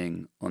of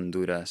running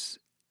Honduras,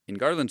 in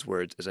Garland's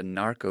words, as a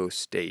narco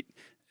state.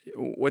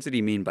 What did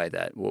he mean by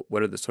that?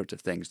 What are the sorts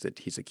of things that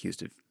he's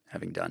accused of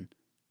having done?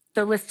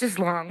 The list is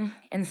long,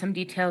 and some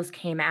details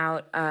came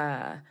out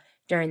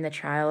during the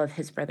trial of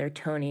his brother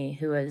Tony,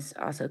 who was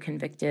also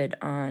convicted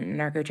on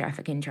narco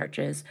trafficking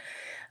charges.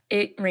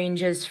 It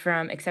ranges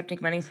from accepting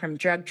money from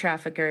drug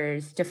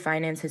traffickers to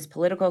finance his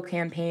political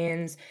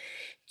campaigns,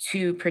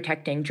 to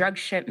protecting drug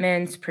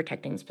shipments,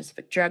 protecting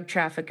specific drug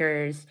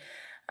traffickers,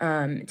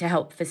 to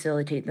help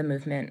facilitate the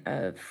movement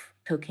of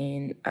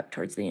cocaine up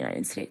towards the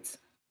United States.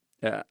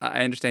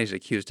 I understand he's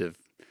accused of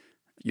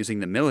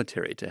using the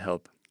military to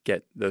help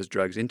get those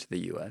drugs into the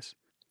U.S.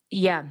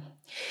 Yeah,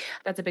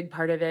 that's a big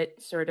part of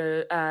it. Sort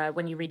of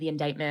when you read the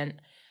indictment,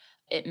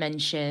 it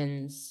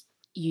mentions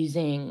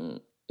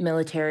using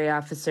military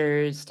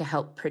officers to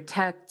help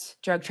protect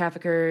drug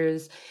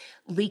traffickers,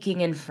 leaking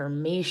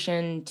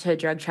information to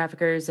drug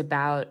traffickers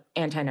about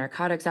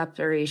anti-narcotics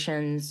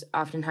operations,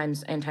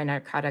 oftentimes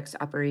anti-narcotics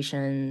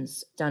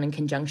operations done in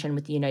conjunction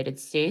with the United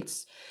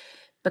States.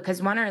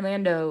 Because Juan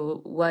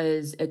Orlando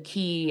was a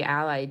key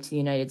ally to the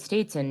United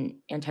States in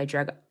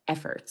anti-drug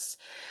efforts.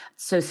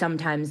 So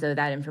sometimes, though,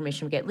 that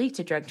information would get leaked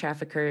to drug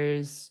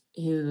traffickers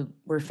who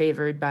were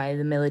favored by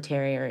the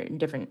military or a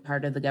different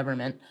part of the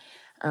government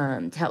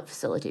to help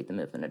facilitate the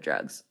movement of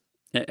drugs.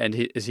 And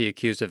is he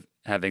accused of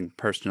having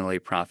personally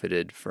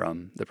profited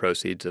from the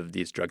proceeds of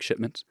these drug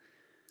shipments?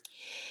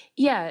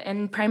 Yeah,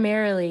 and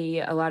primarily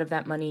a lot of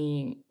that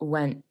money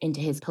went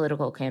into his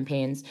political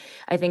campaigns.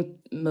 I think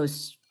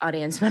most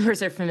audience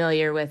members are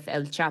familiar with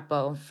El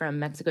Chapo from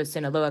Mexico's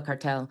Sinaloa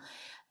cartel.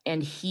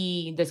 And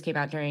this came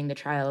out during the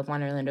trial of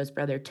Juan Orlando's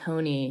brother,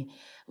 Tony,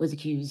 was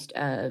accused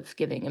of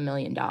giving $1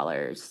 million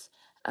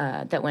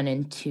that went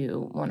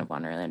into one of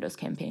Juan Orlando's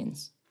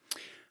campaigns.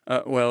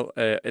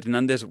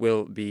 Hernandez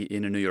will be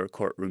in a New York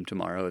courtroom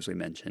tomorrow, as we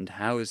mentioned.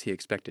 How is he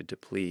expected to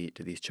plead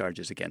to these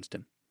charges against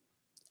him?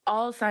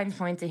 All signs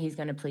point to he's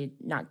going to plead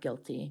not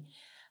guilty.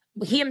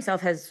 He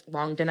himself has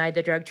long denied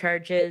the drug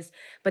charges,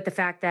 but the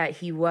fact that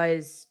he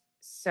was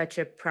such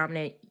a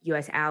prominent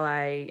U.S.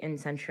 ally in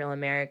Central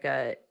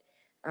America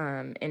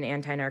in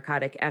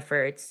anti-narcotic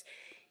efforts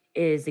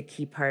is a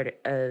key part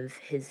of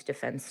his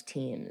defense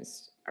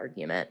team's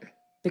argument.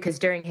 Because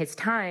during his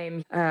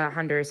time,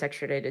 Honduras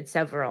extradited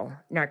several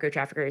narco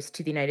traffickers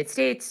to the United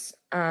States,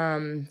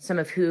 some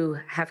of who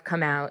have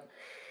come out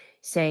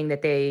saying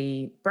that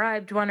they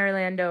bribed Juan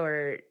Orlando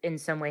or in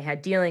some way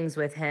had dealings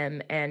with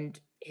him. And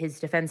his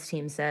defense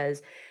team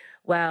says,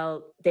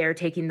 well, they're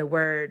taking the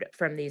word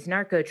from these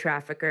narco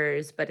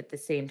traffickers, but at the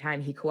same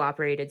time, he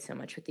cooperated so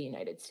much with the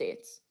United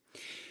States.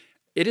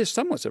 It is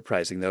somewhat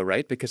surprising, though,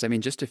 right? Because, I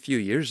mean, just a few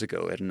years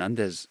ago,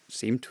 Hernandez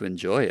seemed to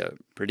enjoy a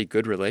pretty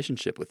good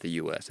relationship with the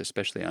U.S.,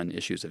 especially on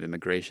issues of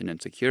immigration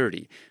and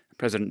security.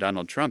 President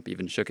Donald Trump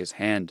even shook his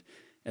hand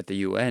at the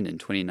UN in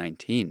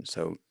 2019.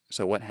 So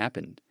what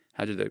happened?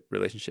 How did the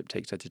relationship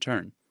take such a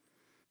turn?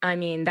 I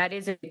mean, that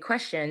is a big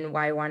question,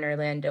 why Juan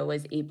Orlando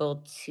was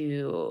able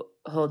to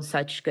hold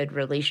such good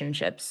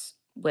relationships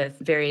with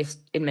various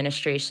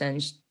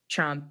administrations,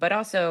 Trump, but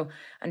also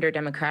under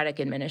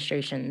Democratic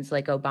administrations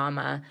like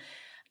Obama.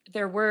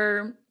 There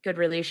were good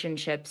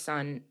relationships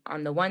on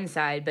the one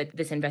side, but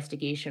this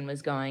investigation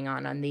was going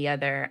on the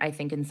other. I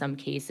think in some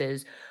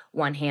cases,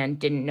 one hand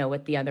didn't know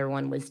what the other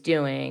one was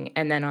doing.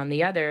 And then on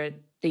the other,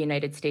 the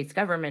United States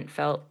government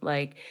felt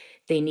like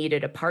they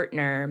needed a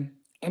partner,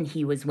 and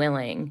he was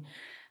willing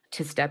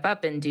to step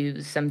up and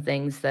do some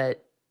things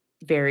that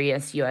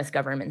various U.S.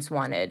 governments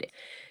wanted.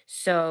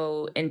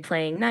 So in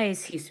playing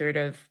nice, he sort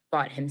of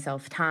bought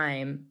himself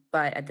time,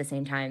 but at the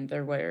same time,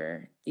 there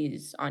were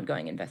these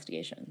ongoing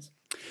investigations.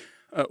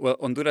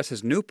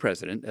 Honduras' new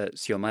president,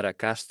 Xiomara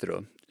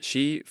Castro,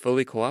 she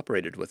fully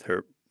cooperated with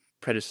her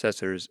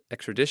predecessor's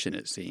extradition,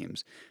 it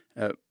seems.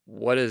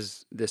 What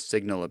does this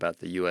signal about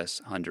the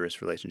U.S.-Honduras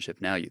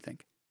relationship now, you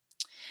think?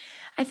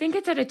 I think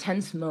it's at a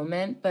tense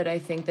moment, but I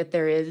think that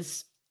there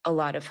is a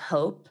lot of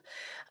hope.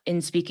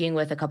 In speaking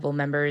with a couple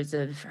members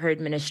of her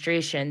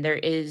administration, there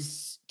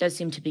does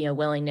seem to be a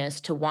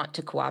willingness to want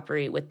to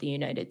cooperate with the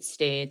United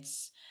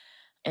States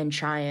and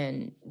try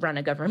and run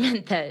a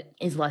government that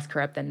is less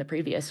corrupt than the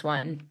previous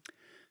one.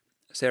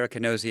 Sarah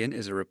Kanosian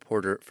is a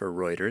reporter for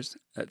Reuters.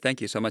 Thank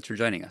you so much for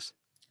joining us.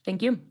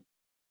 Thank you.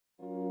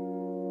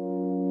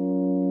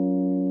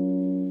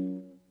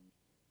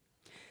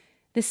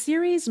 The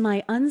series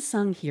My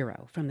Unsung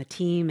Hero from the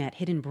team at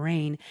Hidden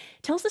Brain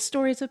tells the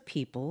stories of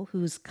people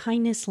whose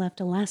kindness left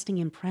a lasting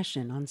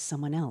impression on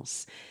someone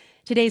else.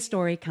 Today's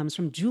story comes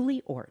from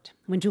Julie Ort.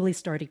 When Julie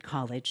started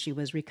college, she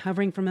was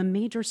recovering from a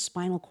major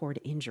spinal cord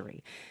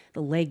injury.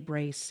 The leg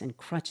brace and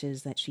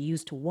crutches that she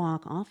used to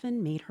walk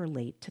often made her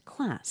late to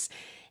class.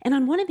 And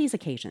on one of these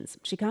occasions,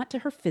 she got to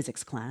her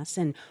physics class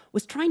and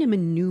was trying to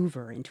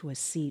maneuver into a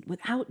seat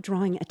without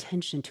drawing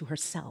attention to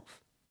herself.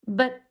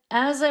 But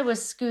as I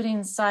was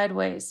scooting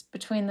sideways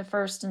between the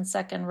first and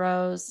second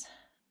rows,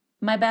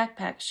 my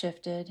backpack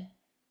shifted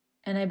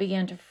and I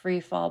began to free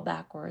fall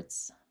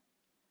backwards.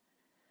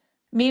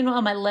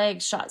 Meanwhile, my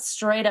legs shot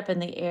straight up in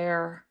the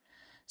air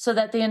so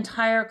that the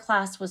entire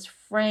class was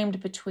framed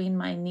between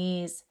my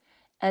knees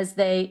as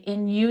they,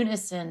 in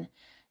unison,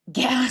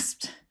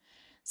 gasped,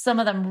 some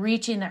of them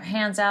reaching their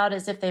hands out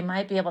as if they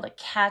might be able to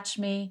catch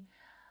me,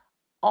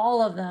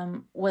 all of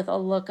them with a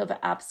look of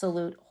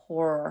absolute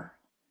horror.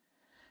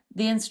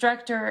 The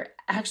instructor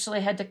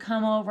actually had to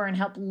come over and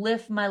help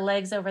lift my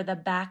legs over the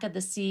back of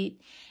the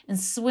seat and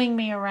swing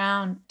me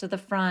around to the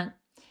front.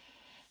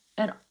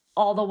 And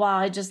all the while,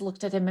 I just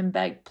looked at him and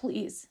begged,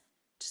 please,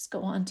 just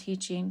go on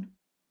teaching.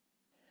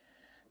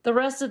 The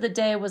rest of the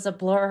day was a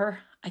blur.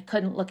 I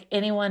couldn't look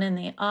anyone in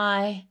the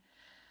eye.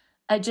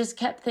 I just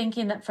kept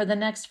thinking that for the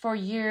next 4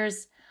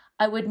 years,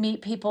 I would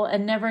meet people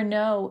and never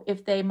know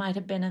if they might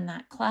have been in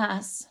that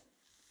class.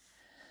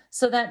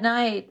 So that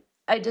night,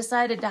 I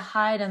decided to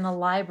hide in the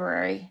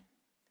library.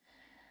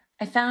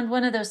 I found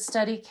one of those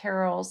study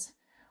carrels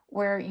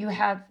where you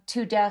have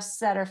two desks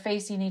that are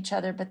facing each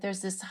other, but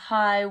there's this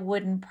high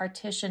wooden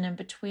partition in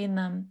between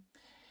them.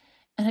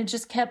 And I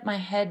just kept my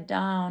head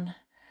down,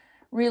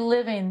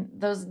 reliving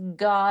those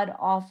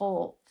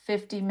god-awful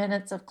 50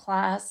 minutes of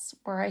class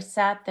where I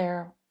sat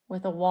there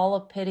with a wall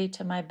of pity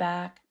to my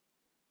back.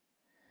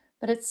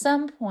 But at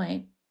some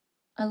point,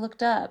 I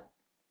looked up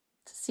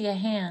to see a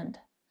hand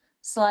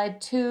slide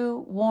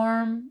 2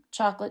 warm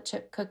chocolate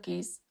chip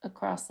cookies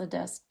across the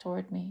desk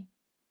toward me.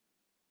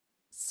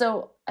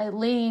 So I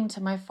leaned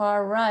to my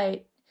far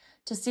right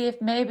to see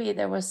if maybe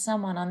there was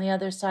someone on the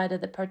other side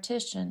of the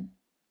partition.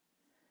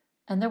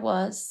 And there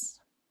was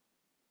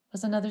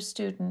another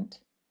student.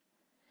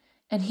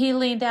 And he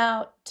leaned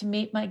out to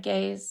meet my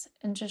gaze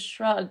and just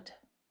shrugged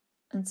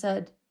and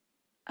said,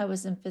 I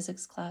was in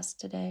physics class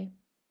today.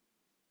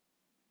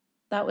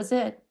 That was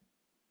it.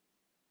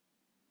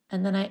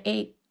 And then I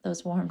ate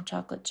those warm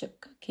chocolate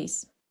chip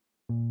cookies.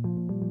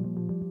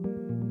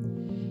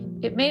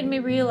 It made me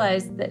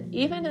realize that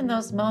even in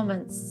those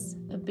moments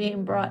of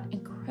being brought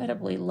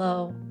incredibly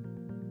low,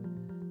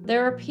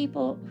 there are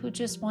people who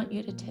just want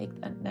you to take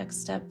that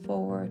next step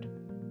forward.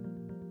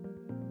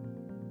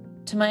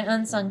 To my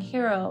unsung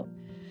hero,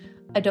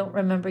 I don't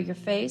remember your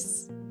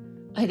face.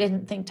 I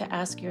didn't think to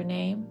ask your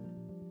name,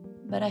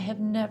 but I have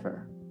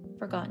never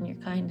forgotten your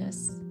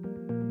kindness.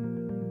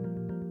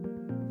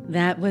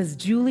 That was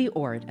Julie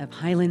Ort of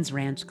Highlands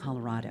Ranch,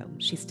 Colorado.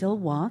 She still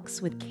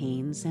walks with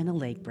canes and a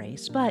leg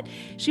brace, but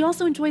she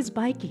also enjoys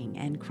biking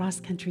and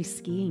cross-country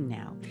skiing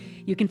now.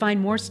 You can find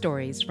more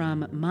stories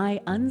from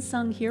My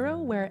Unsung Hero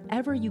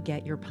wherever you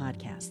get your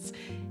podcasts.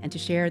 And to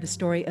share the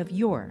story of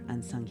your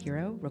unsung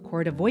hero,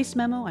 record a voice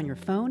memo on your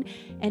phone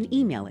and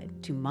email it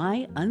to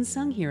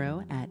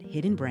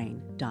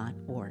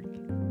myunsunghero@hiddenbrain.org.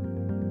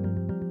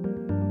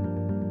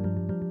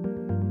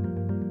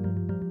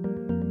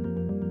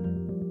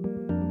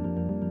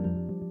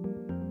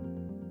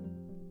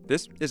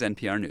 This is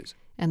NPR News.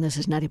 And this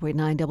is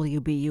 90.9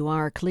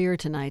 WBUR. Clear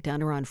tonight,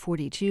 down around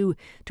 42.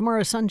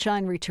 Tomorrow,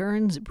 sunshine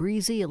returns,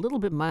 breezy, a little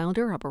bit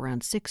milder, up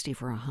around 60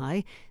 for a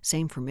high.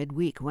 Same for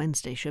midweek.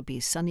 Wednesday should be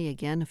sunny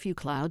again, a few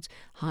clouds.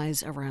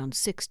 Highs around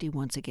 60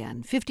 once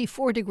again.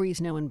 54 degrees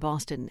now in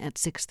Boston at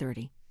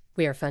 6:30.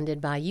 We are funded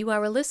by you,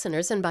 our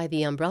listeners, and by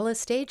the Umbrella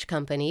Stage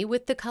Company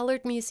with The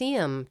Colored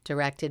Museum,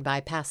 directed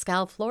by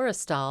Pascal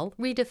Florestal,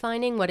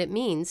 redefining what it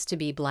means to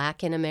be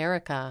Black in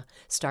America.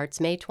 Starts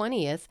May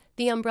 20th,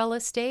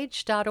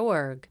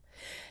 theumbrellastage.org.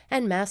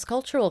 And Mass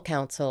Cultural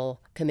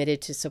Council,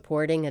 committed to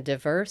supporting a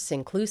diverse,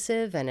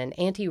 inclusive, and an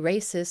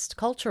anti-racist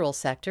cultural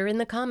sector in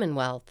the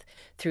Commonwealth.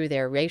 Through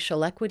their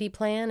racial equity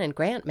plan and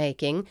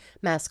grant-making,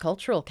 Mass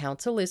Cultural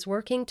Council is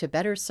working to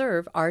better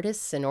serve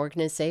artists and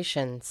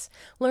organizations.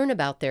 Learn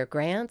about their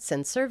grants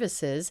and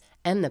services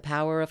and the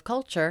power of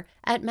culture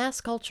at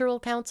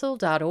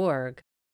massculturalcouncil.org.